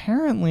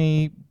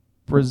apparently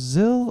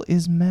Brazil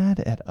is mad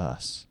at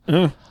us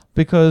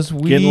because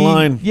we Get in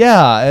line.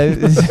 Yeah,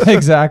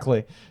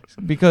 exactly.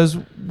 Because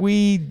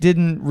we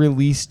didn't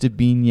release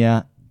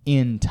Debinha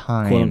in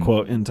time. Quote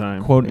unquote in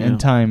time. In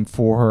time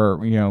for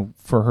her,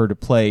 for her to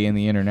play in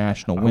the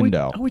international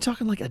window. Are we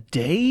talking like a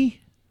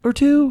day or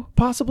two,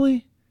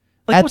 possibly?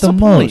 Like, At what's the point?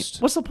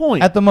 most. What's the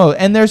point? At the most.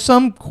 And there's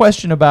some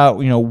question about,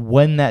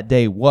 when that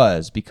day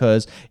was,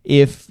 because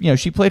if,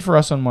 she played for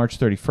us on March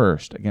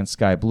 31st against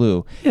Sky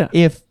Blue. Yeah.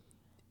 If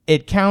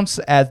it counts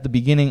as the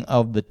beginning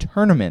of the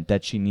tournament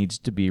that she needs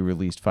to be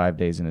released 5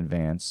 days in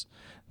advance,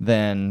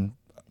 then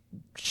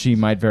she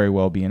might very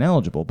well be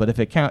ineligible. But if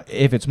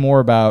it's more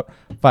about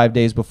 5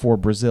 days before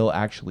Brazil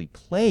actually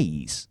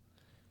plays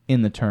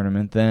in the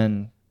tournament,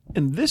 then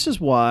And this is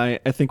why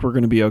I think we're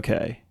going to be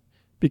okay.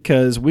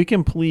 Because we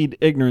can plead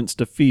ignorance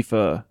to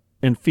FIFA,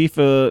 and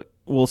FIFA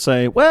will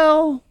say,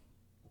 well,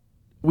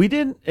 we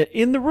didn't,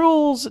 in the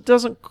rules, it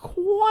doesn't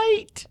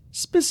quite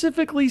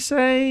specifically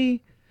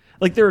say,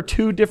 like, there are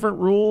two different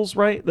rules,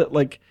 right? That,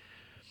 like,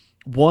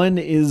 one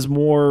is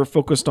more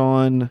focused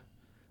on,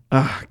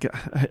 God,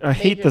 I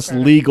hate this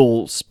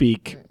legal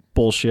speak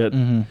bullshit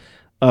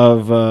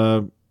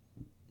of,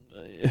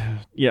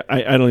 yeah,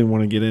 I don't even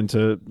want to get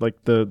into, like,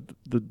 the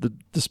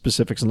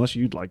specifics unless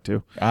you'd like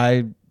to.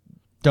 I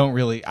don't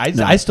really.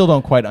 I still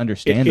don't quite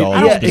understand all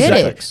I the don't get it.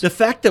 specifics. The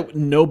fact that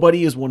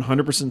nobody is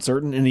 100%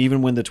 certain, and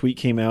even when the tweet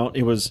came out,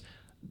 it was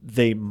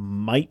they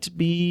might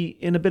be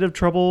in a bit of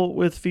trouble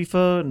with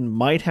FIFA and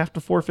might have to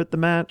forfeit the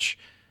match.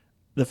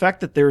 The fact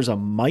that there's a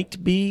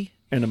might be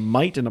and a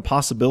might and a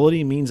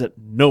possibility means that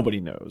nobody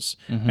knows,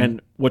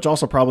 and which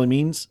also probably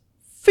means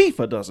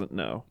FIFA doesn't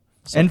know.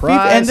 And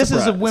Surprise, and this is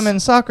a surprise.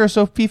 women's soccer,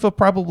 so FIFA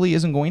probably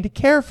isn't going to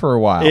care for a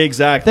while.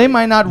 Exactly. They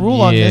might not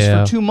rule on this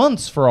Yeah. for 2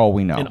 months, for all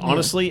we know. And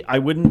honestly, I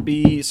wouldn't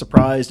be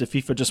surprised if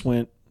FIFA just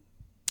went,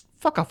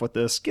 "Fuck off with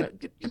this.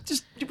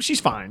 Just she's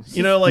fine."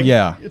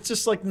 Yeah. It's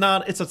just like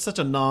not. It's such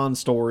a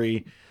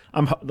non-story.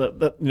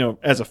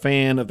 As a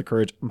fan of the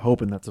Courage, I'm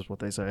hoping that's just what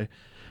they say,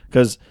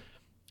 because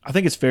I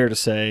think it's fair to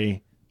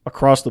say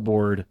across the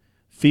board,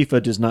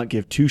 FIFA does not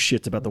give two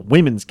shits about the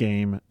women's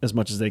game as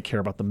much as they care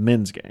about the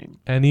men's game.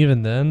 And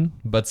even then,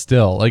 but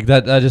still, like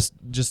that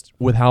just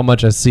with how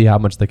much I see how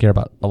much they care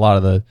about a lot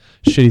of the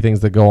shitty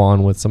things that go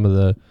on with some of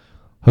the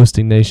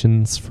hosting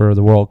nations for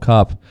the World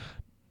Cup,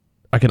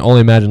 I can only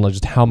imagine like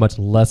just how much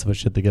less of a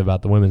shit they give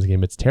about the women's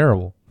game. It's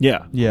terrible.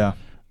 Yeah, yeah.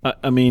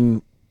 I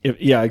mean,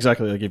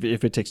 exactly. Like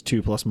if it takes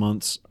 2+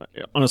 months,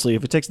 honestly,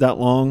 if it takes that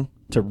long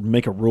to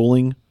make a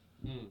ruling,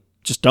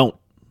 just don't.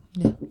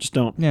 Just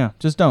don't. Yeah,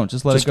 just don't.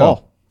 Just let Just it go.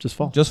 fall. Just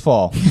fall. Just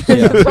fall.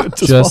 Yeah.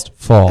 Just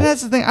fall. And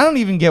that's the thing. I don't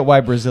even get why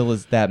Brazil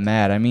is that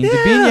mad. I mean,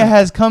 Debinha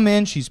has come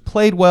in. She's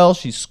played well.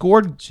 She's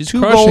scored 2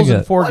 crushing goals in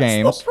it. 4 What's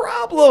games. the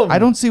problem? I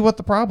don't see what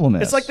the problem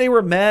is. It's like they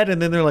were mad, and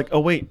then they're like,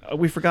 "Oh wait,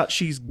 we forgot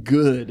she's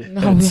good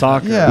No, at yeah.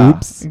 soccer. Yeah,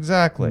 Oops.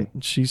 exactly.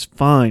 She's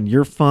fine.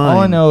 You're fine."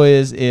 All I know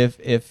is if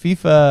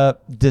FIFA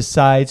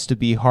decides to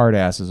be hard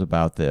asses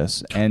about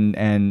this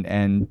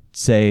and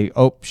say,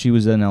 "Oh, she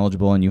was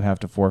ineligible and you have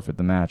to forfeit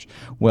the match,"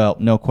 well,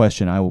 no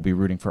question, I will be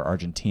rooting for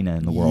Argentina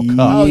in the World Cup.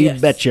 Oh, You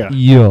yes. betcha.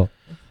 Yeah.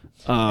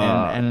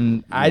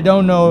 And I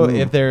don't know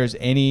if there's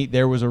any.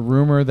 There was a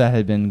rumor that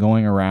had been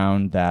going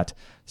around that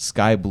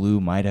Sky Blue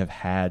might have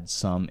had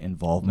some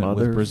involvement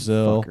with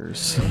Brazil.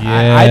 Motherfuckers.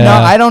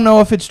 I don't know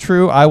if it's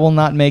true. I will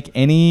not make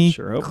any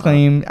Sure hope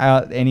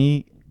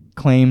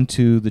claim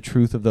to the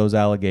truth of those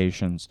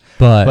allegations.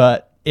 But-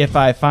 But if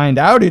I find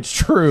out it's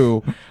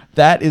true,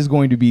 that is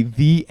going to be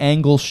the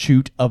angle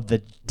shoot of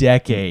the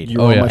decade.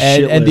 You're Oh, on yeah. my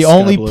shit And the list, Sky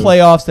only Blue.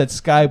 playoffs that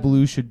Sky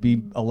Blue should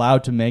be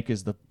allowed to make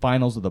is the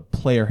finals of the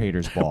Player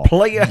Haters Ball.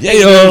 Player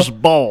haters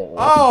ball.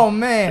 Oh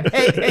man!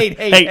 Hate.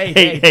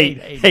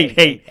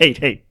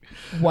 Hate.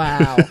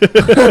 Wow.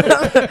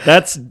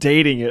 That's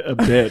dating it a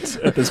bit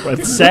at this point.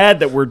 It's sad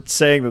that we're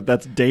saying that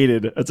that's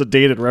dated. That's a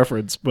dated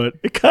reference, but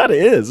it kind of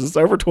is. It's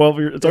over 12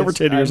 years. It's over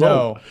 10 years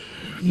old.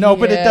 No,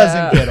 but it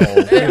doesn't get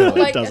old.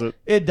 Really. Like, It doesn't.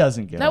 It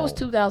doesn't get That old. was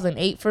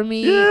 2008 for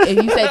me.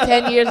 If you said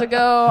 10 years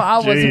ago, I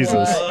was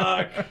Jesus.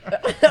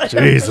 what?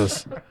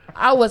 Jesus.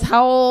 I was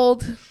how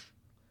old?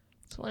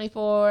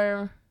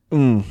 24.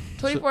 Mm,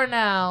 24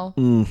 now.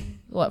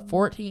 What,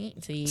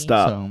 14? See.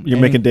 stop. So, You're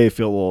making Dave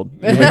feel old.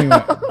 Anyway,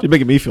 You're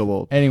making me feel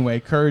old. anyway,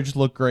 Courage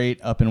looked great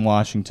up in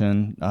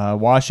Washington.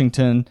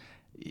 Washington,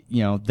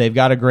 they've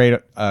got a great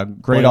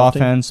Playoff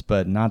team? offense,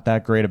 but not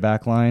that great a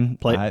back line.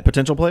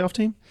 Potential playoff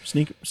team?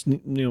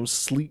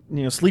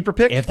 Sleeper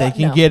pick? If they Fuck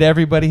can no. get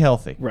everybody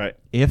healthy. Right.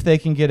 If they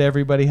can get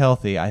everybody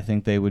healthy, I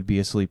think they would be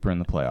a sleeper in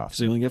the playoffs.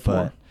 So you only get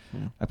 4.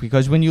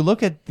 Because when you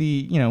look at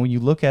the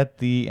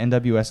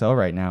NWSL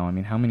right now, I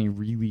mean, how many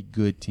really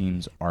good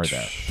teams are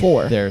there?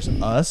 4. There's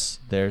us.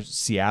 There's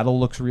Seattle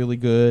looks really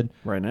good.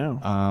 Right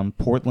now.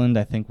 Portland,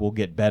 I think, will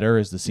get better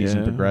as the season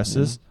Yeah,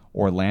 progresses.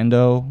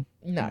 Orlando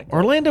Not good.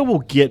 Orlando will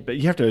get, but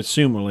you have to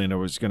assume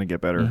Orlando is going to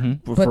get better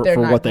But they're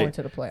not going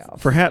to the playoffs.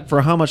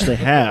 for how much they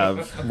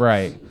have.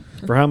 Right.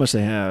 For how much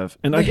they have,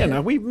 and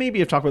again, we maybe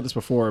have talked about this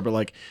before, but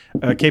like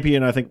KP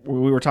and I think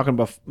we were talking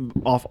about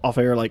off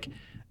air, like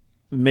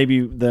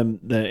maybe the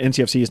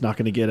NCFC is not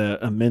going to get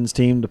a men's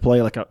team to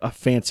play like a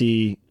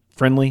fancy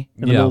friendly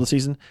in the middle of the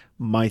season.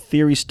 My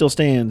theory still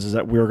stands is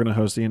that we're going to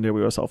host the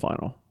NWSL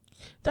final.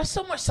 There's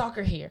so much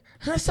soccer here.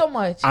 There's so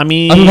much. I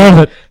mean, I love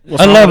it.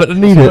 what's I wrong love with- it. I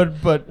need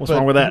it. But What's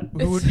wrong with that?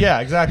 Yeah,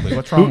 exactly.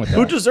 What's wrong with that?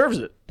 Who deserves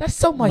it That's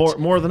so much.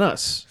 more than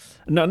us?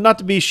 No, not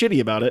to be shitty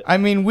about it. I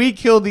mean, we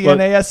killed the But-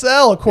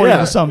 NASL according Yeah.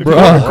 to some Bro,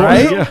 people, of course,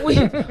 right?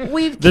 yeah.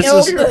 We've This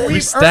killed is- the we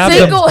stabbed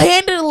them.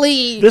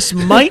 single-handedly. This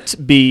might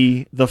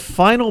be the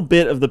final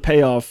bit of the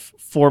payoff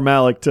for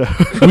Malik to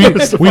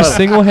host the We final.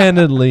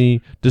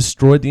 single-handedly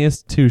destroyed the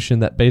institution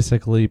that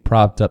basically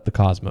propped up the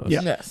Cosmos.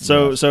 Yeah. Yes.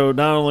 So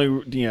not only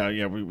we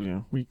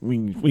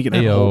can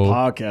have a whole Ayo.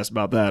 podcast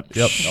about that.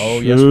 Yep. Oh,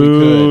 yes, we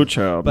could.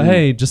 Child. But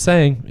hey, just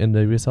saying,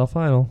 NWSL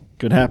final,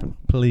 could happen.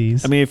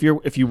 please. I mean,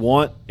 if you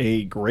want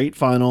a great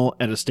final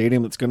at a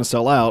stadium that's going to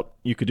sell out,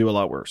 you could do a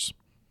lot worse.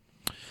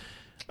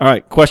 All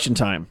right, question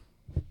time.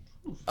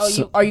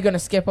 Are you going to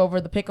skip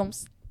over the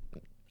pick'ems?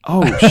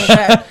 Oh, He's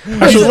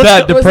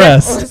that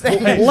depressed.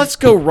 let's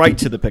go right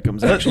to the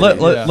pick'ems. Actually,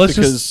 Let's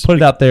because just put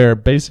it out there.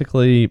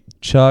 Basically,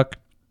 Chuck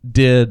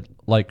did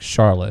like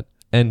Charlotte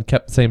and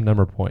kept the same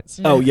number of points.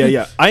 oh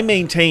yeah. I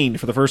maintained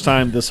for the first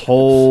time this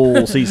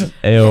whole season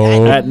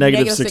Ayo. at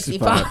negative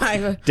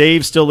 65.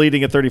 Dave's still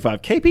leading at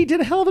 35. KP did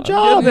a hell of a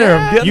job. getting there,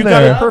 I'm getting You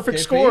there. got a perfect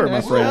KP, score, my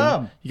nice friend.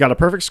 job. You got a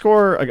perfect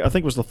score. I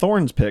think it was the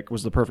Thorns pick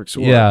was the perfect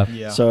score. Yeah.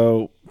 Yeah.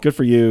 So good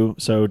for you.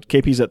 So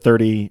KP's at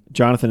 30.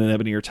 Jonathan and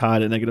Ebony are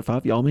tied at negative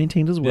 5. Y'all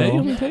maintained as well.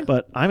 you maintained.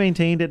 But I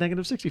maintained at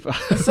negative 65.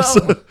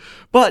 So-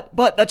 but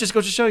that just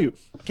goes to show you.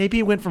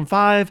 KP went from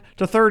 5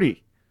 to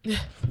 30.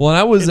 Well, and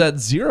I was at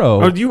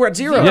 0. Oh, you were at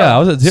 0. Yeah, I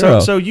was at 0.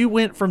 So you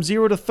went from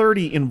 0 to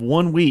 30 in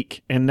 1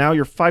 week, and now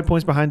you're 5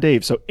 points behind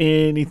Dave. So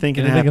anything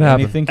can Anything happen. can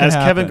happen. Anything can As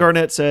happen. Kevin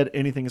Garnett said,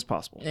 anything is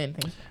possible.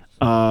 Anything.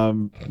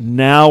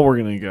 Now we're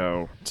going to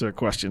go to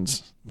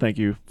questions. Thank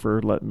you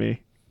for letting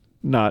me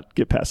not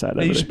get past that.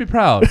 Hey, you Ebony. should be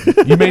proud.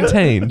 You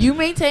maintained. You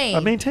maintain. I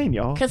maintain,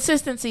 y'all.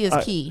 Consistency is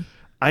key.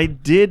 I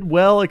did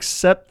well,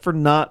 except for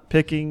not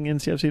picking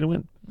NCFC to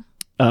win.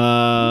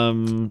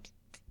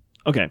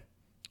 Okay.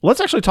 Let's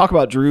actually talk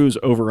about Drew's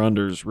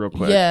over-unders real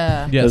quick.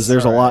 Yeah. Yes. Because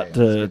there's a lot Alright,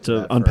 let's get to to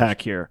that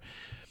unpack here.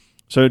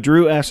 So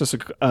Drew asked us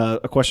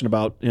a question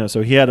about,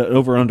 so he had an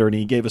over-under and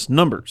he gave us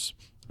numbers.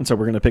 And so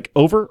we're going to pick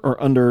over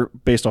or under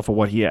based off of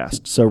what he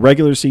asked. So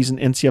regular season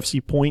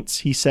NCFC points,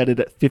 he set it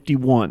at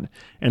 51.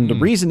 And the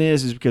reason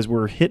is because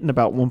we're hitting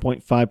about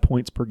 1.5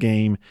 points per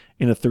game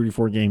in a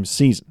 34-game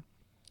season.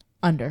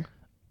 Under.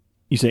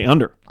 You say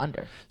under.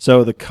 Under.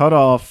 So the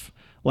cutoff,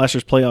 last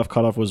year's playoff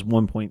cutoff was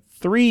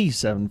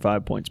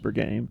 1.375 points per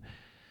game.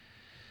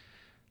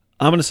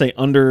 I'm going to say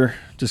under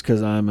just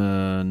because I'm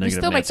a We negative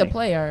still make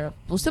Nancy.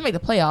 we'll still make the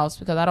playoffs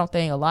because I don't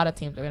think a lot of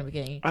teams are going to be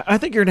getting. I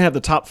think you're going to have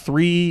the top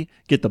 3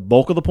 get the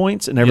bulk of the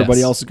points, and everybody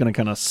Yes. else is going to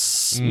kind of,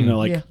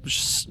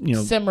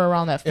 Yeah. Simmer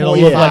around that. It'll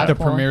 45 look like the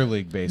point. Premier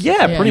League, basically.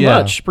 yeah, Yeah. pretty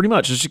Yeah.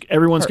 much. It's just,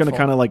 everyone's going to Hurtful.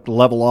 kind of like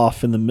level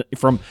off in the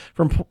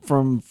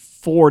from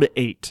 4 to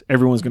 8.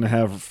 Everyone's going to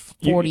have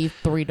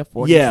 43 to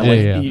 40. Yeah,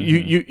 like Yeah.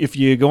 you if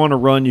you go on a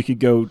run, you could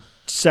go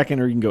second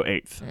or you can go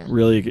 8th.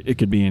 Really, it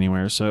could be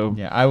anywhere. So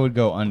Yeah, I would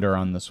go under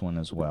on this one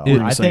as well. We're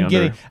gonna I say think under.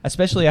 getting,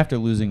 especially after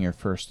losing your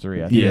first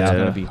 3, I think it's Yeah.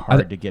 going to be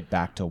hard to get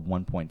back to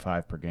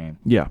 1.5 per game.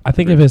 yeah, I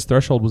think if his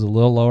threshold was a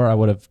little lower, I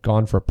would have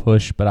gone for a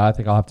push, but I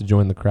think I'll have to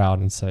join the crowd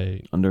and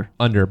say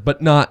under,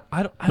 but not.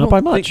 I don't by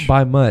think much.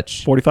 By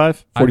much.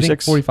 45, I think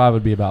 46. 45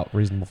 would be about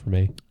reasonable for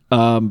me.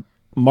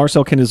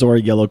 Marcel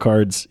Kinizori yellow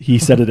cards. He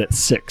set it at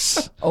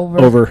 6.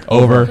 Over.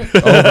 Over.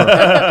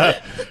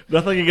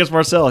 Nothing against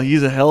Marcel.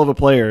 He's a hell of a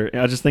player.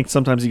 I just think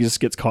sometimes he just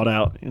gets caught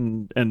out,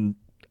 and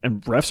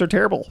refs are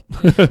terrible.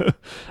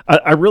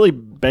 I really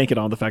bank it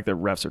on the fact that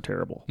refs are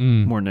terrible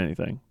more than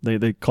anything.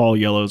 They call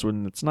yellows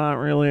when it's not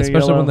really a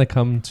Especially yellow. when they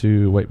come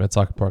to Waitman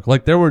Soccer Park.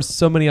 Like, there were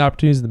so many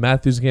opportunities in the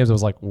Matthews games. I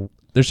was like,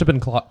 there should have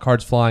been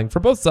cards flying for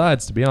both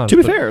sides, to be honest. To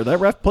be But- fair, that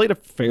ref played a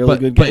fairly but,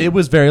 good game. but it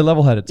was very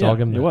level-headed, so yeah, I'll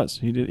give him it that. was.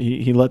 He did.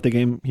 He let the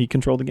game. He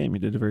controlled the game. He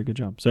did a very good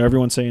job. So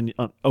everyone's saying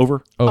over.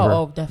 Over.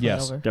 Oh, definitely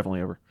Yes. over.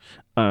 Definitely over.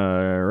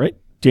 All right.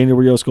 Daniel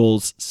Rios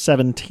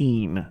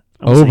 17.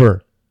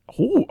 Over.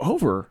 Oh,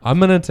 over. I'm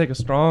going to take a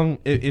strong...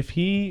 If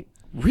he...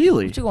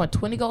 Really? What you going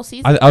 20 goal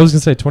season? I was going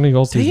to say 20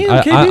 goals season.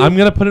 Damn, KB. I'm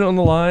going to put it on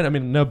the line. I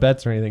mean, no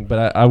bets or anything,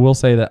 but I will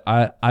say that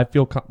I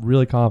feel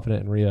really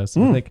confident in Rios.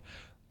 I think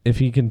if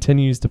he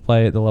continues to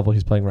play at the level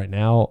he's playing right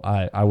now,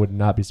 I would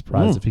not be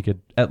surprised if he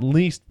could at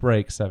least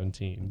break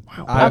 17.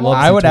 Wow.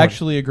 I would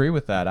actually agree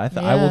with that. I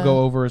will Yeah. go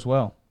over as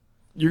well.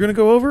 You're gonna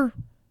go over?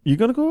 You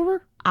gonna go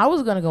over? I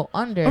was going to go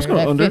under I was going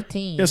at under.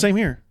 15. Yeah, same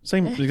here.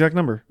 Same exact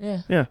number.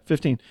 Yeah. Yeah,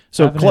 15.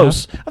 So 5.5.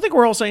 close. I think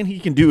we're all saying he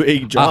can do a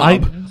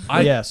job.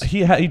 Yes.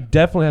 He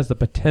definitely has the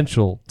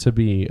potential to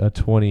be a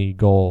 20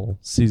 goal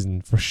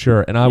season for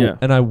sure, and I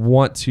Yeah.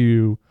 want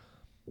to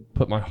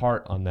put my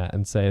heart on that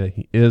and say that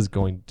he is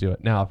going to do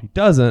it. Now, if he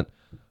doesn't,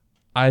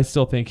 I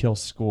still think he'll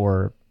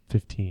score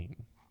 15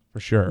 for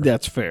sure.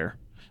 That's fair.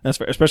 That's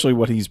fair, especially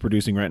what he's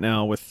producing right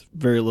now with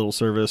very little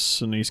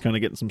service, and he's kind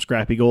of getting some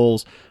scrappy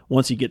goals.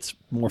 Once he gets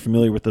more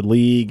familiar with the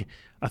league,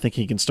 I think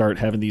he can start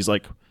having these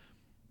like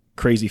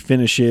crazy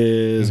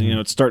finishes. Mm-hmm. You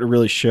know, it's starting to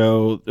really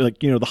show.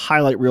 Like, you know, the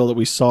highlight reel that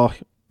we saw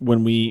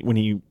when we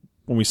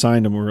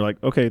signed him, we were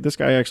like, okay, this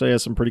guy actually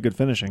has some pretty good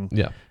finishing.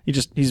 Yeah.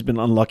 He's been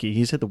unlucky.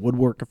 He's hit the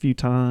woodwork a few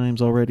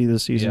times already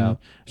this season. Yeah.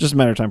 It's just a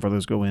matter of time for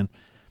those to go in.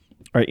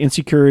 All right,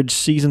 NC Courage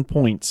season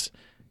points.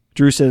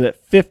 Drew said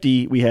at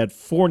 50, we had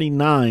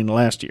 49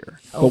 last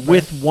year. But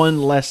with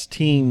one less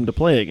team to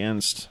play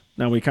against,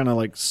 now we kind of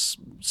like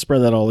spread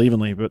that all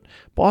evenly. But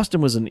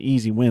Boston was an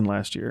easy win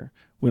last year.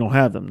 We don't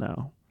have them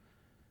now.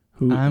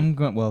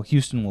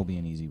 Houston will be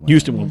an easy win.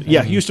 Houston will.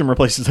 Yeah, Houston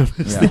replaces them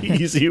as the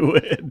easy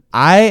win.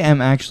 I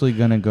am actually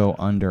going to go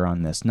under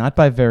on this, not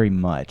by very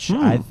much.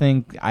 I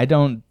think I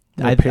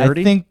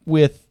think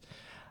with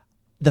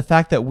the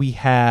fact that we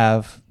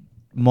have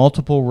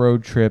multiple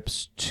road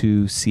trips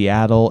to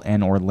Seattle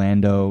and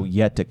Orlando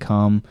yet to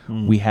come.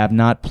 We have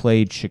not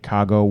played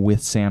Chicago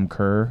with Sam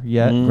Kerr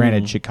yet.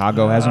 Granted,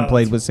 Chicago hasn't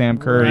played with Sam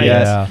Kerr yet.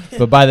 Yeah.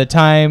 But by the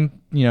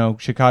time,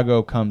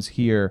 Chicago comes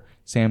here,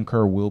 Sam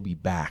Kerr will be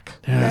back.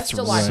 That's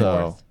July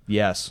 4th.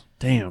 Yes.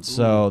 Damn.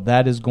 So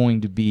that is going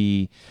to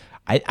be,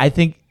 I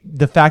think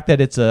the fact that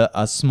it's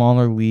a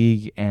smaller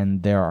league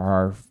and there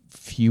are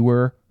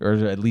fewer, or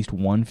at least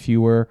one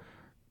fewer,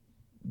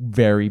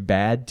 very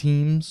bad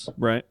teams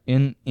Right.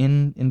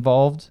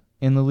 involved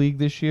in the league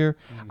this year,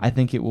 I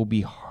think it will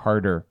be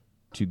harder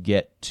to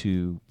get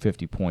to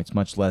 50 points,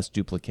 much less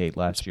duplicate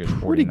last year's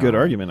 49. Pretty good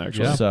argument,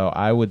 actually. Yeah. So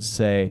I would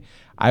say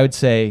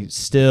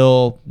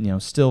still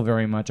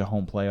very much a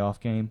home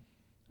playoff game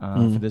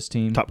for this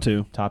team. Top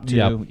two.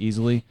 Yep.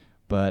 Easily,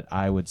 but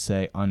I would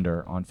say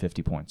under on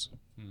 50 points.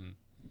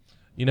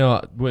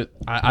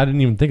 I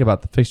didn't even think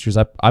about the fixtures.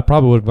 I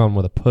probably would have gone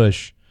with a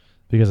push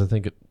because I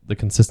think the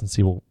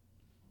consistency will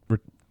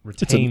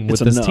retain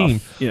it's with this enough.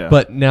 team. Yeah.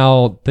 But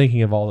now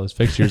thinking of all those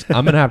fixtures,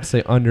 I'm going to have to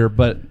say under.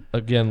 But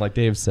again, like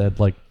Dave said,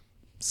 like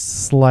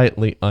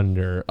slightly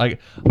under.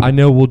 I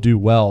know we'll do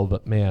well,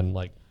 but man,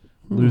 like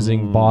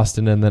losing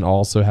Boston and then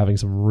also having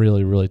some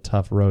really, really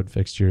tough road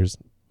fixtures.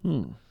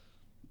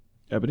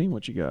 Ebony,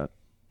 what you got?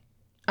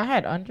 I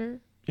had under.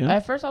 Yeah.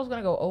 At first, I was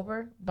gonna go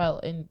over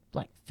in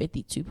like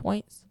 52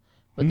 points,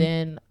 but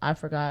then I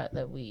forgot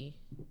that we.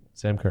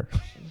 Sam Kerr.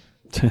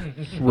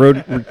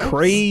 Road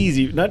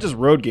crazy, not just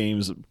road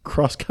games,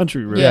 cross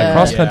country road. Yeah.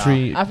 Cross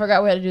country. I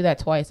forgot we had to do that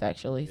twice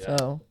actually.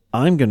 So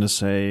I'm gonna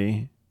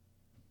say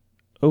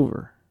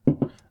over,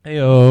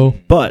 Heyo.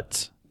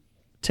 but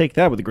take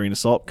that with a grain of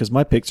salt because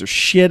my picks are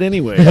shit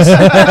anyways.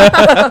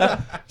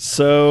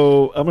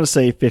 So I'm gonna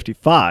say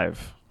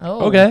 55.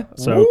 oh Okay.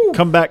 So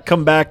come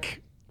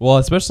back. Well,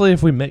 especially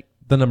if we make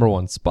the number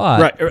one spot.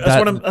 Right, that's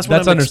what I'm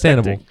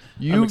understandable.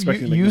 expecting. I'm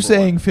expecting to make You number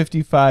saying one.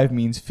 55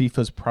 means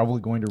FIFA's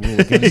probably going to rule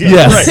against us.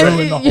 Yes. Right.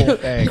 Ruin the whole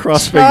thing.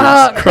 Cross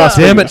fingers. Cross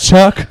Damn fingers. it,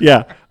 Chuck.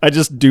 Yeah, I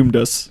just doomed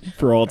us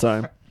for all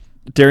time.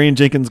 Darian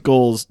Jenkins'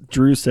 goals,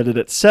 Drew set it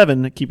at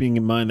 7, keeping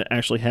in mind that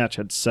Ashley Hatch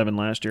had 7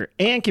 last year,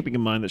 and keeping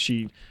in mind that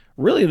she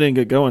really didn't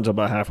get going until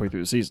about halfway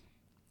through the season.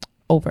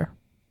 over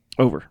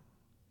Over.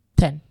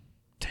 10.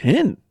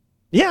 10?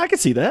 Yeah, I could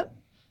see that.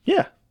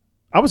 Yeah.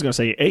 I was going to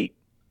say 8.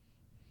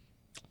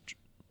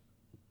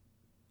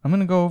 I'm going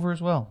to go over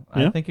as well.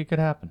 Yeah? I think it could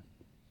happen.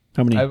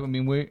 How many? I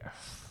mean,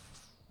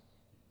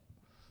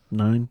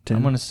 9, 10?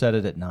 I'm going to set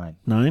it at 9.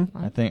 9?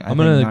 I think I'm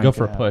gonna 9 go could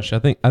for a happen. push. I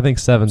think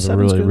 7's a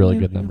really, really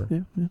good number. Yeah.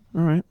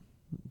 All right.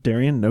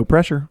 Darian, no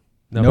pressure.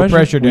 No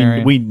pressure,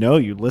 Darian. We know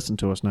you listen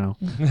to us now,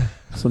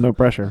 so no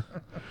pressure.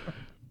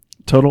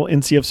 Total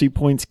NCFC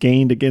points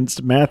gained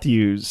against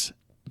Matthews.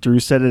 Drew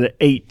set it at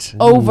 8.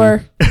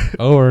 Over.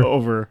 Or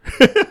Over.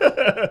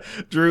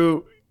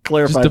 Drew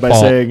clarified Just by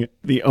default. saying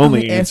the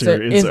only answer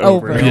is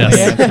over. The Yes.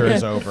 answer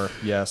is over.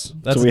 Yes.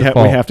 that's So we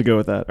default. have to go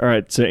with that. All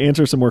right. To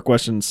answer some more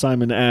questions,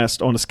 Simon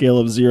asked, on a scale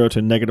of 0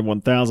 to negative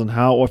 1,000,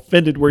 how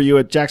offended were you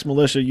at Jack's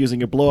Militia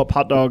using a blow-up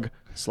hot dog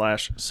 /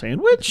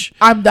 sandwich?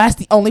 That's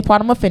the only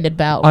part I'm offended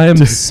about. I am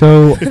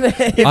so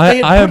they I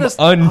had am put us-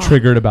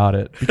 untriggered about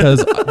it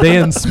because they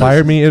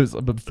inspired me. It was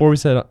before we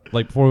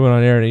went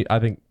on air, and I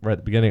think right at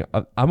the beginning,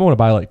 I'm going to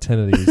buy like 10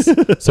 of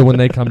these. So when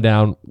they come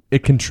down,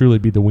 it can truly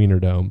be the Wiener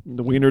Dome.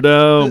 The Wiener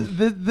Dome.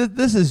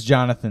 This is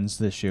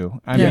Jonathan's issue.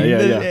 I Yeah, mean,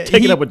 yeah.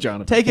 Take it up with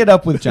Jonathan. Take it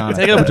up with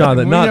Jonathan. Take it up with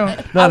Jonathan. We Not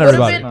don't-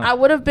 everybody. I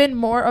would have been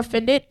more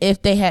offended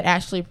if they had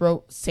actually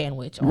wrote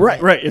sandwich on Right,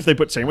 it. right. If they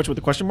put sandwich with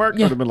a question mark,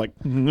 Yeah. I would have been like,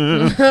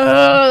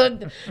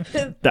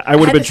 that I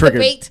would have had been this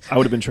triggered. debate. I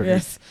would have been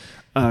triggered.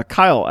 Yes.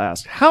 Kyle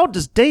asked, how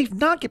does Dave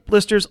not get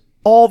blisters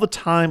all the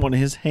time on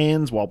his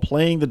hands while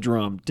playing the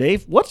drum?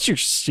 Dave, what's your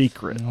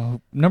secret?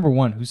 Number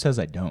one, who says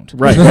I don't?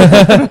 Right.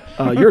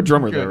 You're a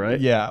drummer though, right?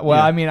 Yeah.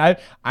 Well, I mean,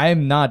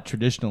 I'm not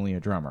traditionally a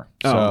drummer,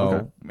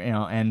 so Oh,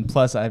 and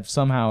plus I've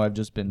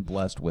just been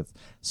blessed with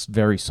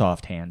very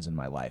soft hands in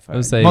my life. I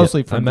would say,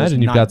 mostly I from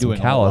imagine just you've not got some doing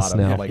a callus lot of,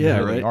 now. like Yeah,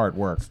 really right. hard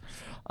work.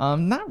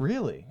 Not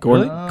really.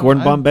 Gordon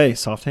I- Bombay,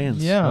 soft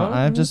hands. Yeah, Oh,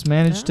 I've just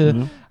managed to.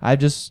 Mhm. I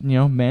just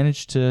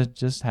managed to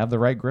just have the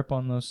right grip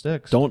on those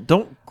sticks. Don't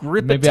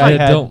grip Maybe it I tight.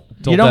 had. Don't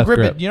you don't death grip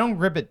grip. it. You don't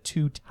grip it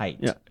too tight.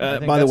 Yeah. I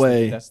think By the that's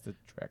way, that's the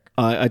trick.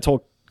 I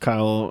told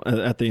Kyle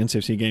at the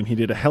NCFC game he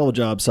did a hell of a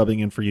job subbing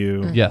in for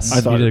you. Yes, I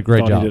thought he did a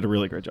great thought job. He did a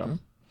really great job.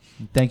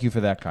 Thank you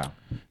for that, Kyle.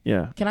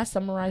 Yeah. Can I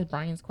summarize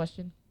Brian's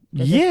question?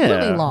 'Cause Yeah.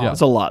 It's really long. Yeah.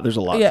 It's a lot. There's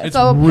a lot. Yeah, It's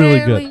so really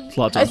good. apparently- It's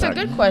lots to It's a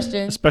unpack. good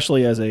question.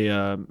 Especially as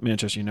a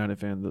Manchester United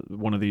fan,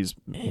 one of these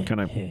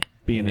kind of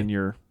being in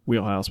your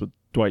wheelhouse with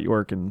Dwight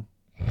York and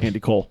Andy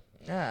Cole.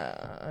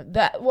 Not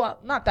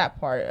that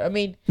part. I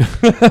mean,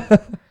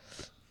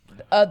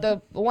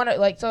 the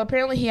one so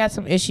apparently he had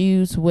some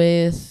issues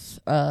with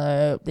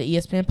the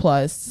ESPN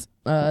Plus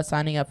not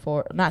signing up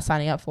for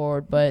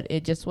it, but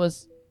it just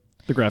was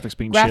The graphics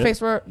being shit.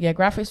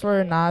 graphics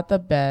were not the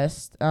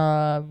best.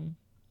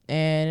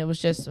 And it was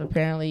just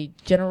apparently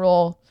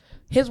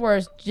his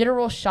words,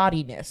 general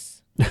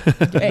shoddiness.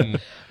 Okay.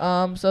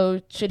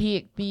 So should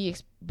he be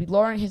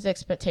lowering his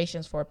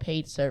expectations for a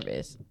paid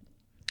service?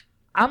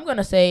 I'm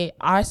gonna say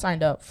I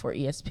signed up for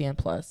ESPN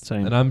Plus.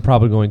 Same. And I'm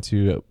probably going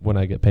to when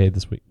I get paid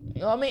this week.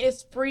 I mean,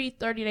 it's free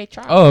 30-day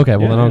trial. Oh, okay.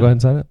 Well, Yeah, then I'll yeah. go ahead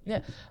and sign it.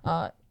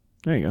 Yeah.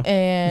 There you go. That's a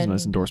And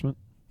nice endorsement.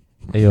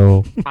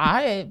 Ayo.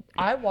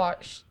 I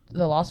watched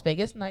the Las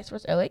Vegas Knights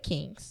versus LA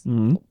Kings.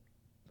 hmm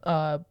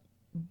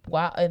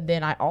And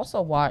then I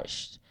also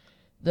watched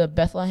the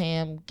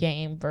Bethlehem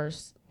game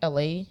versus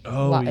LA.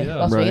 Oh, yeah.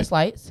 Las Right. Vegas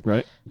Lights.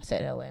 Right. I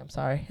said LA. I'm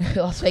sorry.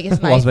 Las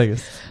Vegas Knights. Las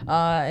Vegas.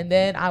 And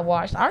then I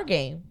watched our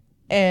game,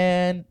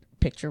 and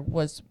picture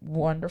was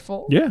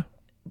wonderful. Yeah.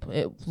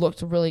 It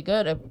looked really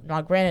good.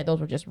 Now, granted,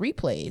 those were just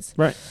replays.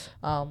 Right.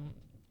 I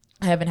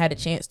haven't had a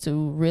chance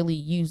to really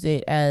use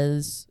it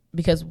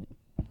because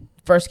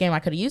first game I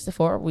could have used it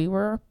for, we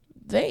were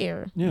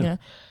there. Yeah. You know?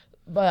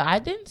 But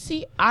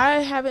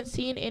I haven't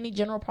seen any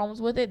general problems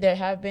with it. There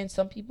have been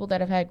some people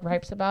that have had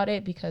gripes about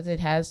it because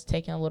it has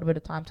taken a little bit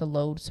of time to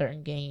load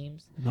certain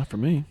games. Not for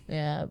me.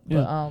 Yeah.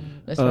 Yeah.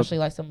 But especially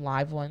like some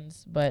live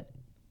ones. But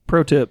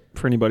Pro tip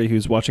for anybody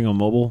who's watching on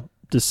mobile: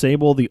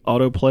 disable the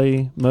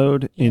autoplay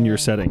mode in your Yeah.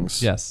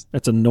 settings. Yes.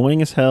 It's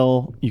annoying as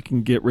hell. You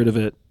can get rid of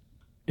it.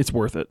 It's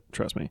worth it.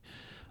 Trust me.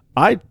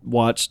 I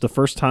watched the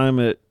first time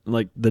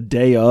the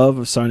day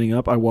of signing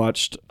up. I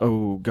watched,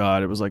 oh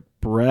God, it was like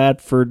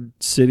Bradford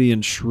City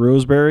and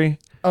Shrewsbury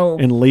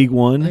in League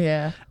One.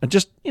 yeah. And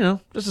just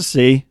to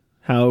see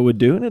how it would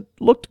do. And it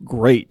looked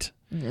great.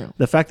 Yeah.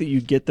 The fact that you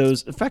get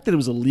those, the fact that it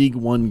was a League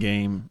One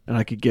game and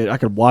I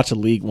could watch a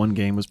League One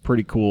game was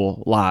pretty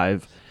cool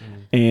live.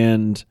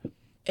 And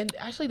And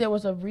actually, there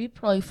was a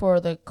replay for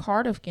the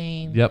Cardiff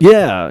game. Yep.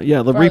 yeah,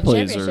 the for the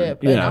replays are,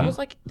 championship, yeah. And I was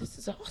like, this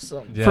is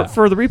awesome. Yeah.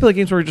 For the replay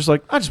games where you're just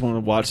like, I just want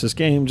to watch this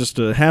game just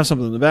to have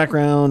something in the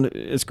background.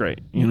 It's great.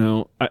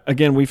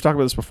 Again, we've talked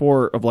about this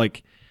before of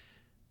like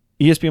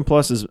ESPN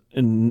Plus is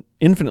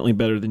infinitely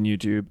better than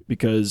YouTube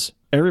because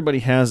everybody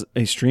has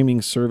a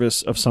streaming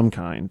service of some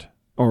kind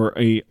or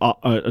a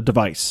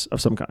device of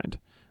some kind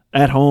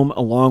at home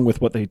along with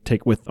what they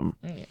take with them.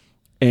 Yeah.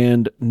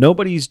 And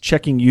nobody's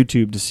checking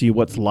YouTube to see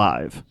what's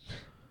live.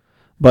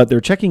 But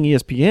they're checking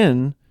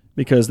ESPN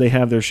because they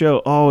have their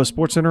show. Oh, is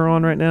SportsCenter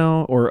on right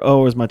now? Or,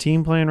 oh, is my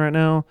team playing right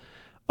now?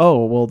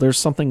 Oh, well, there's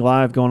something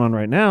live going on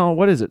right now.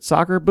 What is it?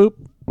 Soccer? Boop.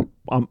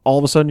 All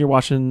of a sudden, you're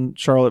watching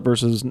Charlotte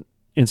versus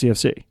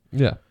NCFC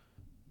Yeah.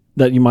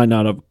 that you might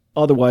not have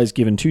otherwise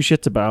given two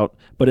shits about,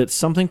 but it's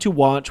something to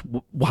watch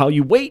while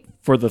you wait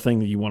for the thing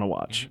that you want to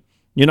watch.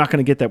 You're not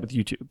going to get that with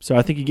YouTube. So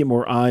I think you get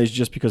more eyes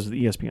just because of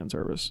the ESPN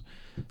service.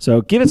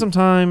 So give it some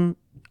time.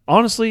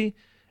 Honestly,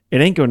 it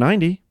ain't go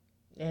 90.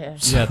 Yeah. Yeah,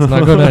 it's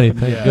not going to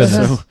anything. Yeah.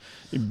 Goodness.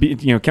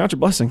 So, count your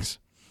blessings.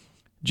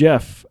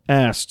 Jeff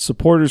asked,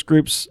 supporters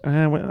groups.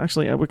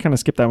 Actually, we kind of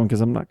skipped that one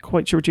because I'm not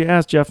quite sure what you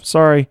asked, Jeff.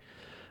 Sorry.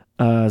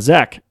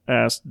 Zach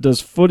asked,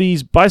 does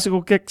Footy's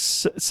bicycle kick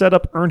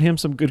setup earn him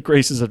some good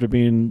graces after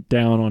being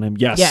down on him?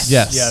 Yes.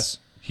 Yes.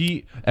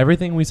 Yes.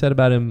 Everything we said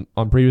about him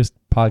on previous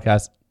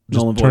podcasts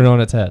just Null and turned void. it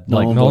on its head. Null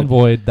Like and null and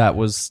void. That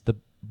was the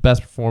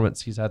best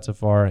performance he's had so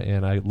far,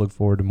 and I look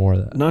forward to more of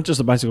that. Not just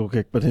the bicycle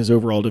kick, but his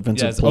overall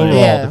defensive his play. overall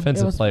Yeah, it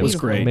defensive was play was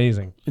beautiful. great.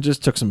 amazing. It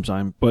just took some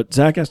time. But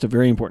Zach asked a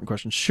very important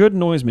question. Should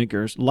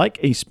noisemakers, like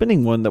a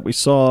spinning one that we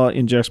saw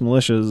in Jack's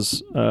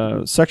Militia's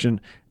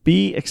section,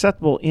 be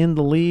acceptable in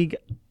the league?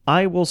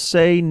 I will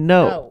say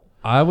no.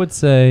 I would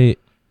say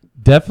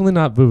definitely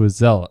not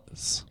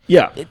vuvuzelas.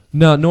 Yeah.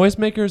 No,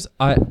 noisemakers,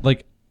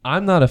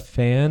 I'm not a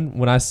fan.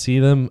 When I see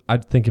them, I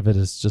think of it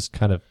as just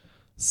kind of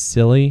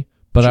silly.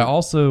 But I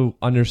also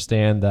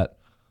understand that,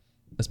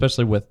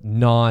 especially with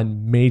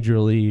non-major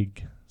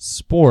league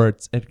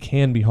sports, it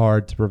can be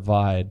hard to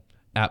provide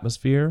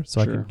atmosphere.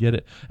 So Sure. I can get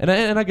it. And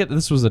I get that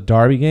this was a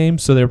derby game,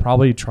 so they're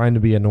probably trying to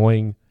be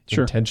annoying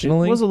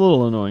intentionally. It was a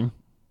little annoying.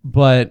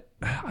 But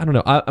I don't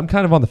know. I'm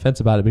kind of on the fence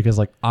about it because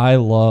I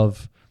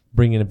love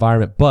bringing an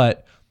environment,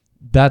 but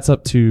that's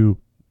up to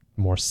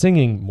more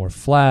singing, more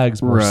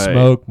flags, more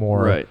smoke,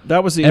 more Right.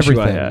 That was the issue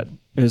I everything. had,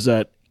 is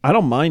that I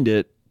don't mind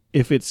it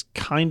if it's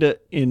kind of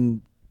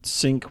in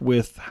sync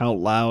with how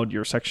loud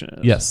your section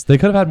is. Yes, they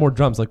could have had more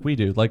drums like we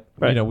do. Like,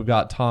 Right. we've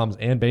got toms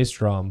and bass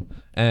drum,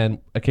 and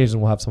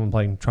occasionally we'll have someone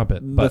playing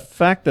trumpet. The But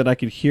fact that I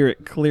could hear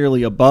it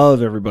clearly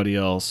above everybody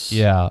else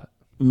yeah,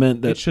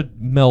 meant that it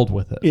should meld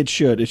with it. it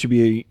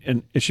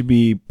should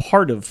be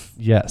part of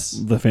Yes.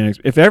 the fan experience.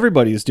 If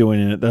everybody's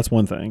doing it, that's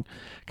one thing.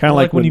 Kind of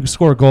Like when you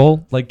score a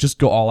goal, like just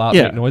go all out,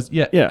 Yeah. make noise.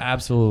 Yeah, Yeah.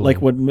 absolutely.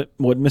 like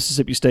what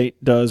Mississippi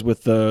State does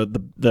with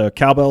the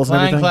cowbells and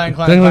Clang, everything. clang,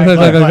 clang, Clang, clang, clang,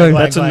 clang, clang, clang,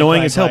 That's clang, annoying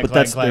clang, as hell, clang, but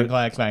that's clang, their-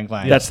 clang, clang,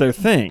 clang. That's their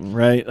thing,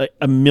 right? Like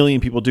a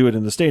million people do it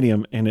in the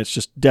stadium, and it's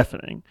just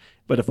deafening.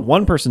 But if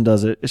one person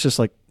does it, it's just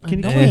like,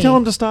 can you Annoying. tell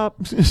them to stop?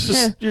 It's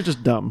just you're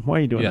just dumb. Why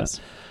are you doing yes.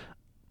 that?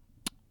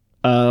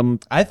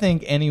 I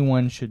think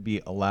anyone should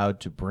be allowed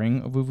to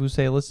bring a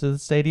vuvuzelas to the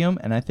stadium,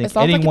 and I think It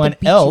sounds like it anyone could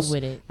beat you else,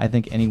 with it. I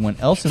think anyone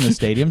else in the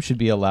stadium should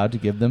be allowed to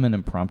give them an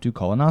impromptu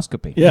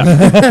colonoscopy.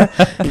 Yeah,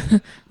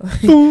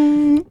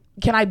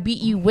 Can I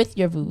beat you with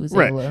your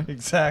vuvuzela?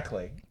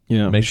 Exactly.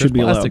 yeah. Make sure should it's be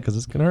plastic allowed. because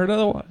it's gonna hurt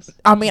otherwise.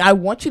 I mean, I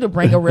want you to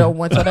bring a real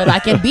one so that I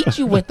can beat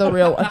you with the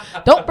real one.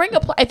 Don't bring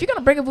if you're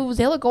gonna bring a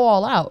vuvuzela, go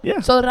all out. Yeah.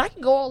 So that I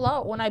can go all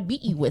out when I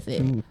beat you with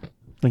it.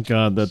 Thank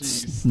God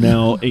that's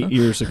now 8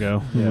 years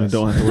ago. We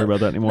don't have to worry about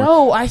that anymore.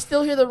 No, I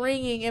still hear the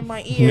ringing in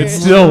my ears.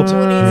 It's still-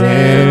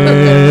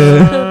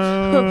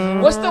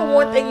 2010. What's the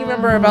one thing you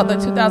remember about the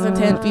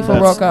 2010 FIFA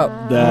World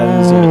Cup?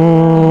 That is it.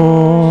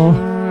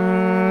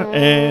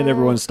 And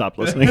everyone stopped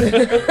listening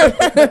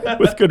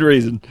with good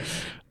reason.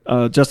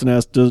 Justin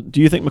asked, "Do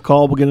you think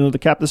McCall will get into the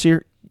cap this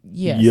year?"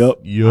 Yes. Yep.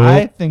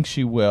 I think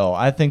she will.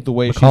 I think the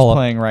way she's McCullough.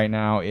 playing right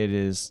now, it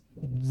is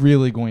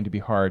really going to be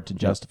hard to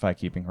justify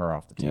keeping her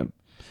off the team. Yep.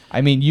 I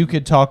mean, you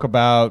could talk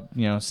about,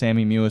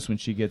 Sammy Mewis when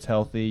she gets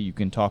healthy. You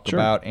can talk Sure.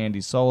 about Andy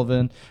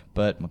Sullivan,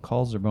 but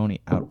McCall Zerboni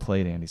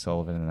outplayed Andy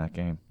Sullivan in that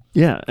game.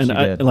 Yeah, and She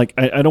I did.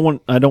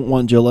 don't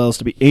want Jill Ellis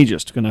to be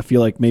ageist, and I feel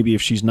like maybe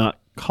if she's not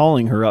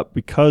calling her up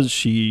because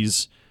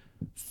she's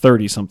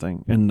 30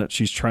 something and that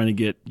she's trying to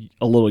get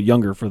a little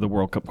younger for the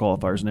World Cup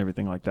qualifiers and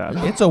everything like that.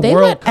 It's a They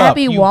World let Cup.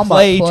 Abby You Wambach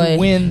play play. to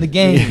win the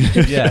game.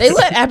 Yes. They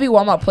let Abby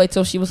Wambach play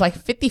till she was like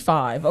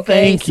 55.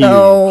 Okay, Thank you.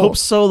 so Hope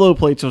Solo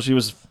played till she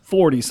was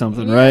 40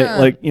 something, Yeah. right?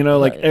 Like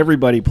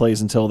everybody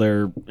plays until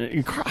they're.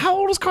 How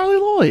old is Carly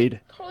Lloyd?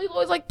 Carly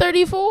Lloyd's like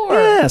 34.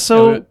 Yeah,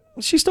 so Yeah,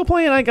 she's still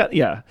playing.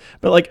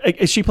 But like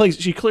she plays.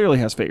 She clearly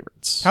has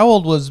favorites. How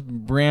old was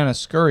Brianna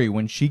Scurry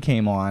when she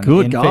came on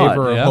Good in God.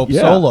 favor of Yeah. Hope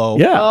Yeah. Solo?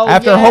 Yeah. Oh,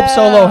 After Hope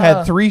Solo yeah.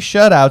 had 3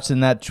 shutouts in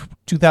that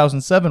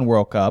 2007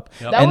 World Cup,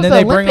 That and was then the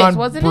they bring Olympics, on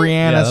wasn't it? Brianna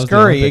Yeah, that was the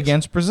Scurry Olympics.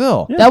 against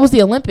Brazil. Yeah. That was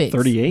the Olympics.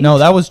 38. No,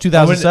 that was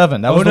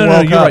 2007. That was the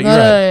World you're Cup. right. You're No,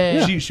 right. no,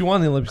 no, no. She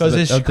won the Olympics but I'm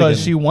Because thinking-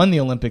 she won the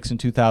Olympics in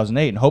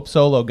 2008, and Hope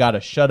Solo got a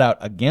shutout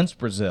against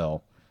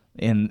Brazil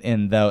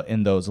in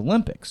those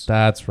Olympics.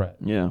 That's right.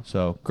 Yeah.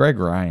 So Greg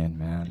Ryan,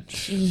 man,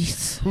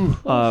 Jeez.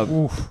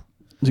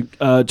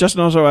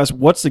 Justin also asked,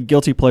 "What's the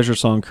guilty pleasure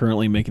song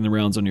currently making the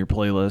rounds on your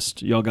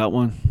playlist?" Y'all got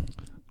one?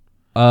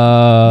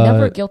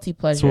 Never guilty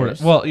pleasures. Sort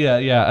of. Well,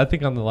 yeah. I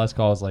think on the last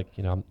call I was like,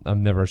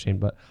 I'm never ashamed,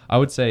 but I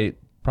would say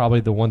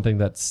probably the one thing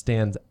that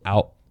stands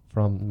out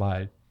from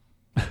my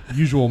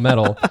usual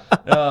metal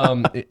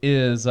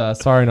is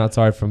 "Sorry Not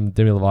Sorry" from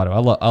Demi Lovato.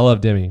 I love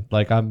Demi.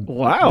 Like I'm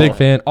Wow. a big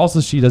fan. Also,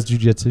 she does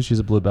jujitsu. She's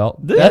a blue belt.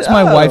 that's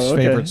my Oh, wife's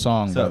okay. favorite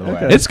song, by the way.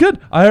 okay. It's good.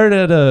 I heard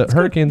it at a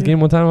Hurricanes game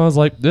one time. I was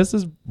like, this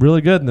is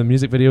really good. And the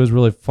music video is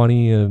really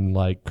funny and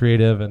like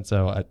creative. And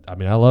so, I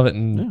love it.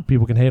 And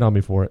people can hate on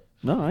me for it.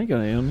 No, I ain't got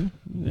any.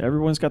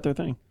 Everyone's got their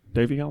thing.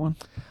 Dave, you got one?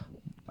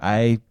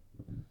 I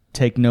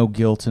take no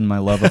guilt in my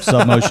love of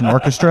Submotion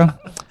Orchestra.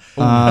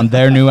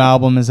 Their new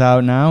album is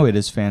out now. It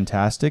is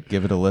fantastic.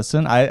 Give it a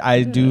listen.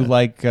 I do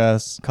like a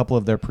couple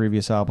of their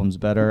previous albums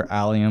better.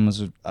 Allium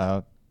is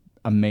an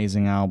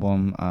amazing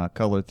album.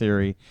 Color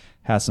Theory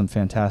has some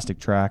fantastic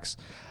tracks.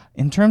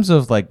 In terms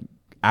of like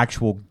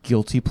actual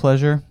guilty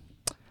pleasure,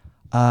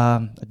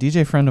 a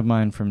DJ friend of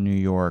mine from New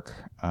York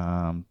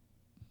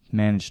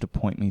managed to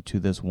point me to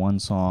this one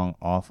song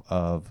off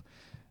of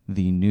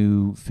the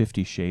new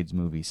 50 Shades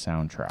movie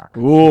soundtrack.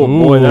 Oh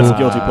boy, that's a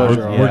guilty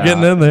pleasure. Yeah. We're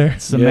getting in there.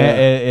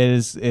 It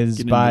is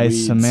Getting by in the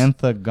weeds.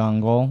 Samantha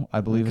Gungle, I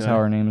believe is Okay. how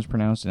her name is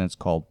pronounced, and it's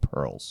called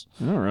Pearls.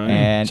 All right,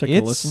 And check the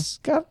listen. it's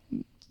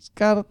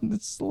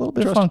a little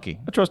bit Trust- funky.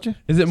 I trust you.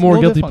 Is it a more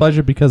little bit guilty funky.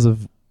 pleasure because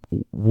of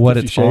what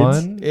 50 it's Shades?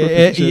 on? Yeah,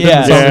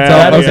 Yeah,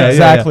 that yeah, is yeah.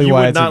 exactly You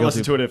why would it's a not guilty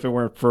listen to it if it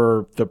weren't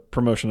for the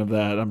promotion of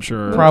that. I'm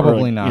sure.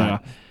 Probably Or, like,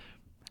 not.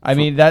 I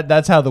mean,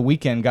 that's how The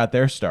Weeknd got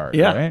their start,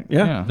 Yeah, right?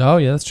 yeah. Oh,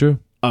 yeah, that's true.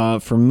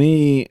 For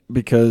me,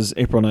 because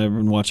April and I have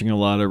been watching a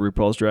lot of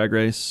RuPaul's Drag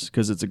Race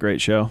because it's a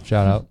great show.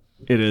 Shout out.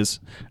 It is.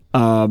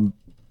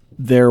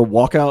 Their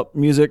walkout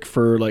music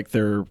for like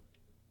their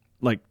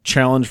like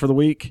challenge for the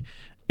week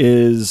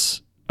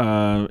is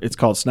it's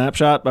called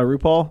Snapshot by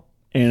RuPaul,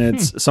 and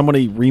it's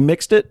somebody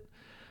remixed it,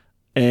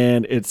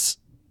 and it's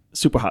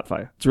super hot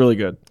fire. It's really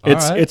good.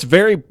 right. It's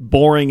very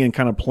boring and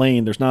kind of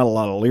plain. There's not a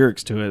lot of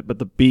lyrics to it, but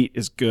the beat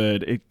is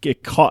good.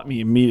 It caught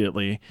me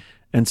immediately,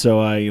 And so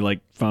I like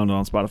found it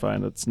on Spotify,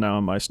 and it's now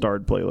on my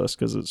starred playlist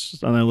because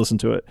and I listen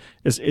to it.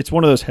 It's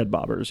one of those head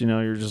bobbers,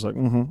 you're just like,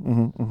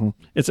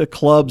 It's a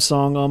club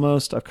song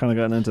almost. I've kind of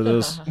gotten into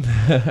this.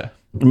 I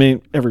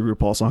mean, every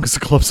RuPaul song is a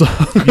club song.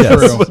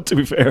 Yes. But to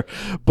be fair,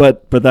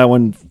 but that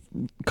one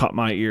caught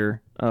my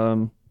ear.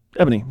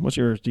 Ebony, what's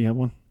yours? Do you have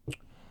one?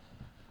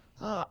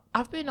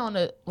 I've been on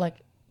a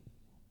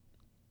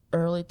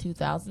early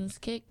 2000s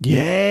kick.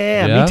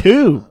 Yeah, me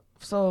too.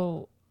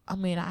 So I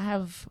mean, I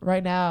have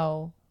right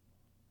now.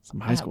 Some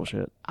high school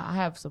shit. I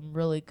have some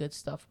really good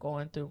stuff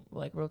going through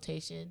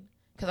rotation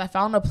because I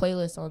found a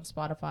playlist on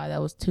Spotify that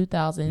was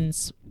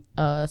 2000s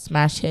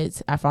smash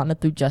hits. I found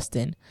it through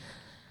Justin,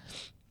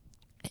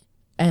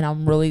 and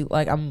I'm really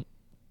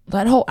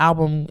that whole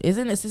album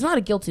isn't. It's not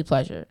a guilty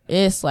pleasure.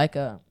 It's like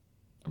a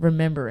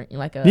remembering,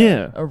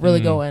 a really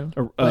going.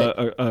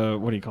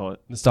 What do you call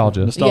it?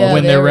 Nostalgia. Yeah,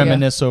 when they there we go.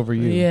 reminisce over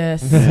you.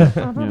 Yes.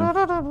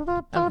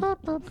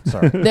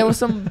 Sorry. There's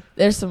some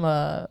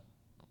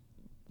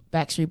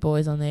Backstreet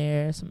Boys on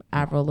there, some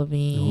Avril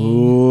Lavigne.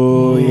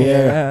 Oh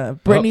yeah.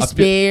 Britney I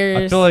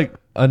Spears. feel like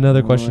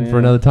another question for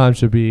another time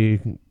should be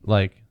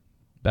like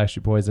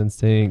Backstreet Boys,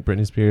 NSYNC,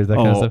 Britney Spears, that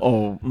kind of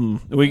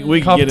stuff.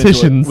 We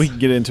Competitions. can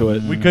get into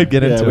it. We could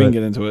get into we it. can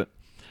get into it.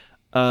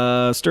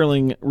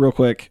 Sterling, real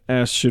quick,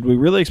 asked, should we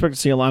really expect to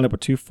see a lineup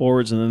with two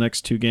forwards in the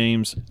next two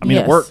games? I mean,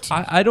 Yes. it worked.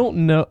 I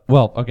don't know.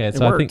 Well, okay,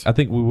 so worked. I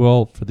think we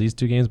will for these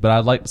two games, but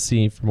I'd like to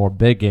see for more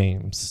big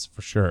games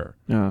for sure.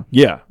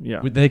 Yeah.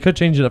 They could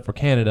change it up for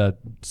Canada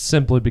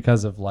simply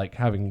because of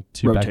having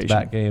two Rotation.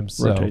 back-to-back games.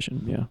 So.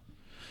 Rotation,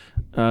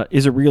 yeah.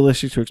 Is it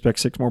realistic to expect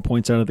 6 more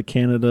points out of the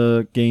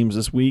Canada games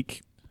this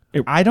week?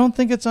 I don't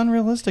think it's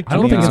unrealistic. I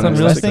don't think it's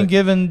unrealistic. I think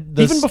given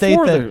the Even state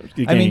before that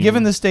the I mean, game.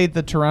 given the state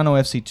that Toronto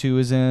FC2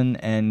 is in,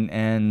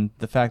 and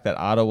the fact that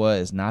Ottawa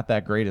is not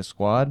that great a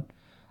squad,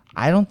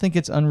 I don't think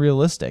it's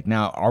unrealistic.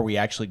 Now, are we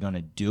actually going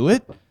to do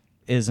it?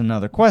 Is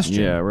another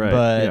question. Yeah, right.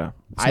 But yeah.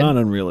 It's not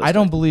unrealistic. I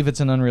don't believe it's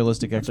an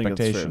unrealistic I think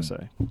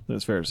expectation.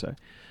 that's fair to say.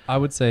 I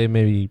would say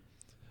maybe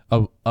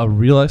a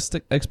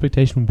realistic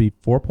expectation would be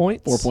 4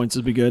 points. 4 points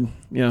would be good.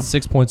 Yeah.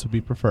 6 points would be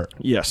preferred.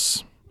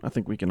 Yes. I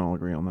think we can all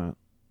agree on that.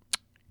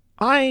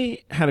 I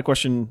had a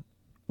question.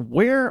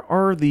 Where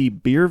are the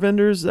beer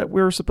vendors that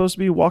we're supposed to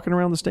be walking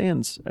around the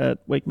stands at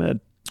Wake Med?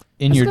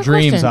 In That's a your good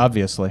dreams, question.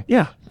 obviously.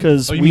 Yeah,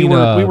 because Oh, you we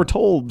mean, were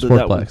told that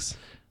Sportplex.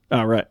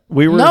 right.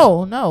 We were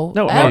No, at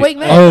no. Wake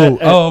Med.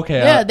 Okay.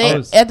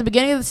 Yeah, at the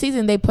beginning of the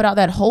season they put out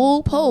that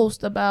whole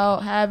post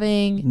about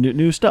having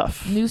new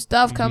stuff. new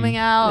stuff coming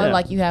out. Yeah.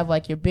 Like you have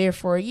your beer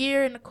for a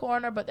year in the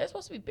corner, but there's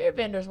supposed to be beer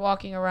vendors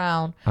walking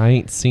around. I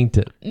ain't seen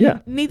it. Yeah.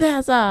 Neither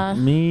has I.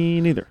 Me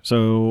neither.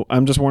 So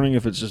I'm just wondering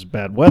if it's just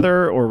bad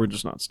weather or we're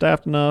just not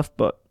staffed enough.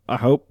 But I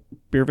hope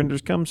beer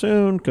vendors come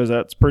soon because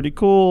that's pretty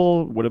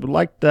cool. Would have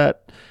liked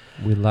that.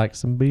 We like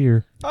some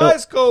beer.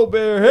 Let's go,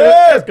 beer.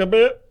 Let's go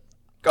bit.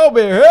 Go,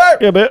 beer.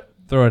 Yeah, bit.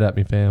 Throw it at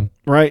me, fam.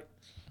 Right.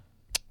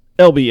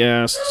 LB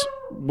asked,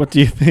 "What do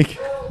you think?"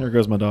 There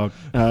goes my dog.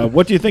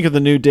 What do you think of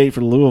the new date for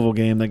the Louisville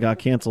game that got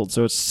canceled?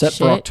 So it's set for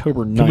Shit.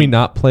 October 9th. Can we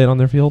not play it on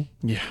their field?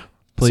 Yeah.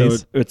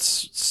 Please? So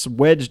it's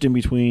wedged in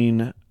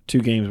between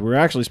two games. We're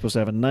actually supposed to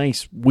have a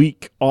nice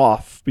week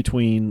off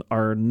between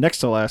our next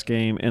to last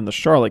game and the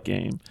Charlotte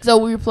game. So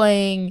we were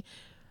playing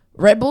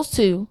Red Bulls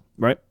 2,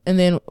 Right? and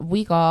then a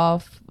week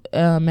off,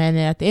 and then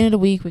at the end of the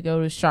week we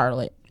go to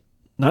Charlotte.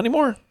 Not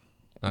anymore.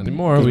 Not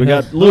anymore. We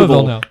got have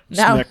Louisville now.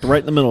 Now- smacked right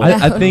in the middle.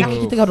 I think- Now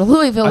you get to go to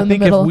Louisville I in the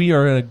think middle. if we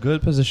are in a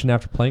good position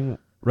after playing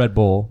Red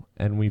Bull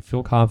and we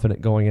feel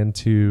confident going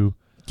into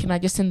Can I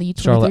just send the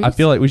U23s? Charlotte, I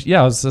feel like we should,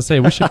 I was going to say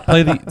we should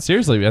play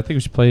seriously, I think we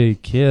should play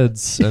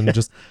kids and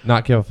just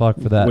not give a fuck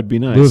for that would be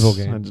nice. Louisville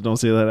I game. just don't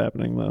see that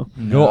happening though.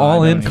 Go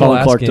all in for the Colin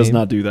last Clark game. does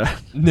not do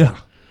that. No.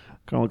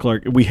 Colin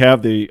Clark. We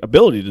have the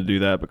ability to do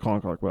that, but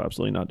Colin Clark will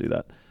absolutely not do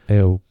that.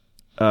 Ew.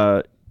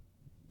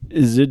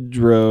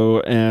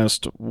 Isidro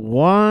asked,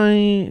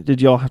 "Why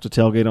did y'all have to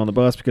tailgate on the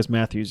bus? Because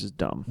Matthews is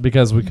dumb."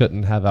 Because we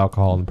couldn't have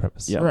alcohol on the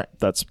premise. Yeah, Right.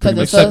 that's 'Cause pretty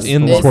much it's Except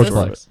in the it's sports a-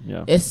 flex.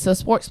 Yeah, It's a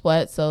sports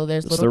split, so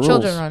there's It's little the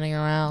children rules. running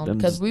around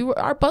Them's- because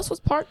our bus was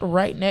parked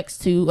right next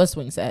to a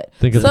swing set.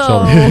 Think of the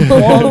So-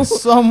 children. Won't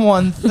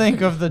someone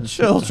think of the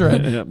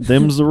children? yeah,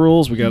 them's the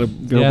rules. We gotta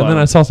go Yeah, by. and then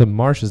I saw some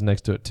marshes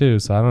next to it too,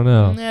 so I don't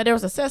know. Yeah, there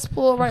was a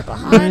cesspool right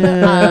behind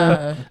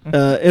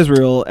it.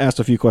 Israel asked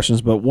a few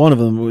questions, but one of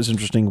them was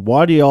interesting.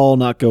 Why do y'all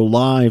not go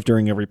live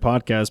during every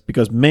podcast?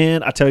 Because,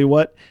 man, I tell you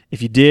what,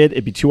 if you did,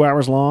 it'd be 2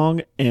 hours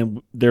long,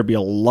 and there'd be a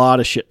lot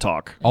of shit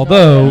talk.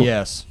 Although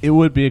Yes. it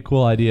would be a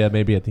cool idea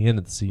maybe at the end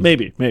of the season.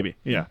 Maybe,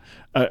 yeah.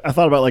 I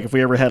thought about if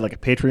we ever had a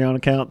Patreon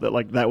account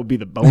that would be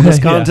the bonus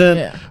Yeah. content.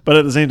 Yeah. But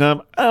at the same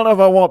time, I don't know if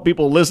I want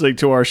people listening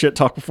to our shit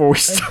talk before we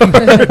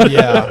start.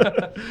 Yeah.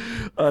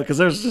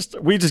 Because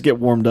we just get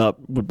warmed up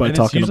by And it's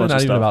talking a usually bunch not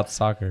of even stuff. about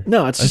soccer.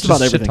 No, it's just It's about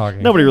just everything.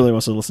 shit-talking. Nobody really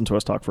wants to listen to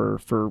us talk for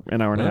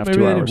an hour and a half, Maybe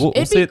 2 they- hours. we'll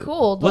It'd see be it-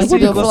 cool to let's do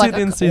see it it- for let's see it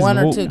in season. one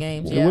or We'll- two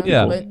games. it Yeah, would be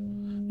Yeah. But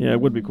Yeah,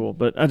 it would be cool,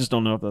 but I just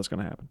don't know if that's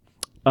going to happen.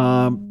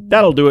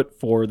 That'll do it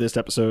for this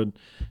episode.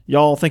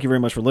 Y'all, thank you very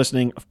much for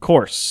listening. Of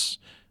course,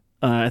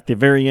 At the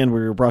very end, we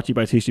were brought to you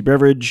by Tasty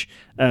Beverage,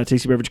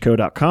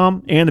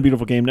 tastybeverageco.com, and the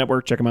Beautiful Game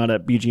Network. Check them out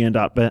at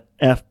bgn.fm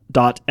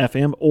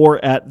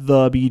or at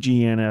the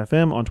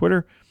BGNFM on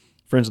Twitter.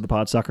 Friends of the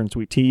Pod,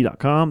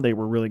 soccerandsweettea.com. They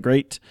were really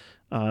great.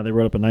 They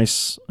wrote up a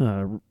nice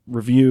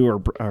review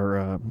or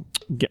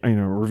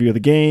review of the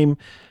game.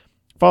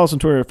 Follow us on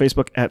Twitter or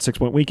Facebook at 6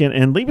 Point Weekend,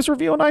 and leave us a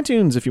review on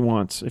iTunes if you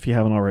want, if you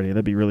haven't already.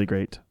 That'd be really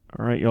great.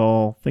 All right,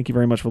 y'all. Thank you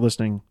very much for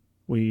listening.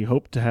 We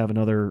hope to have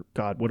another,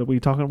 what did we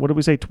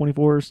say,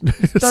 24?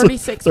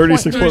 36 point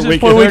weekend. 36 point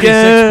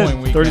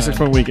weekend. 36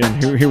 point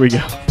weekend. Here we go.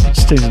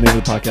 Just change the name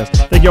of the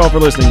podcast. Thank you all for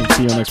listening.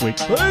 See you all next week.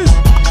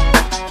 Peace.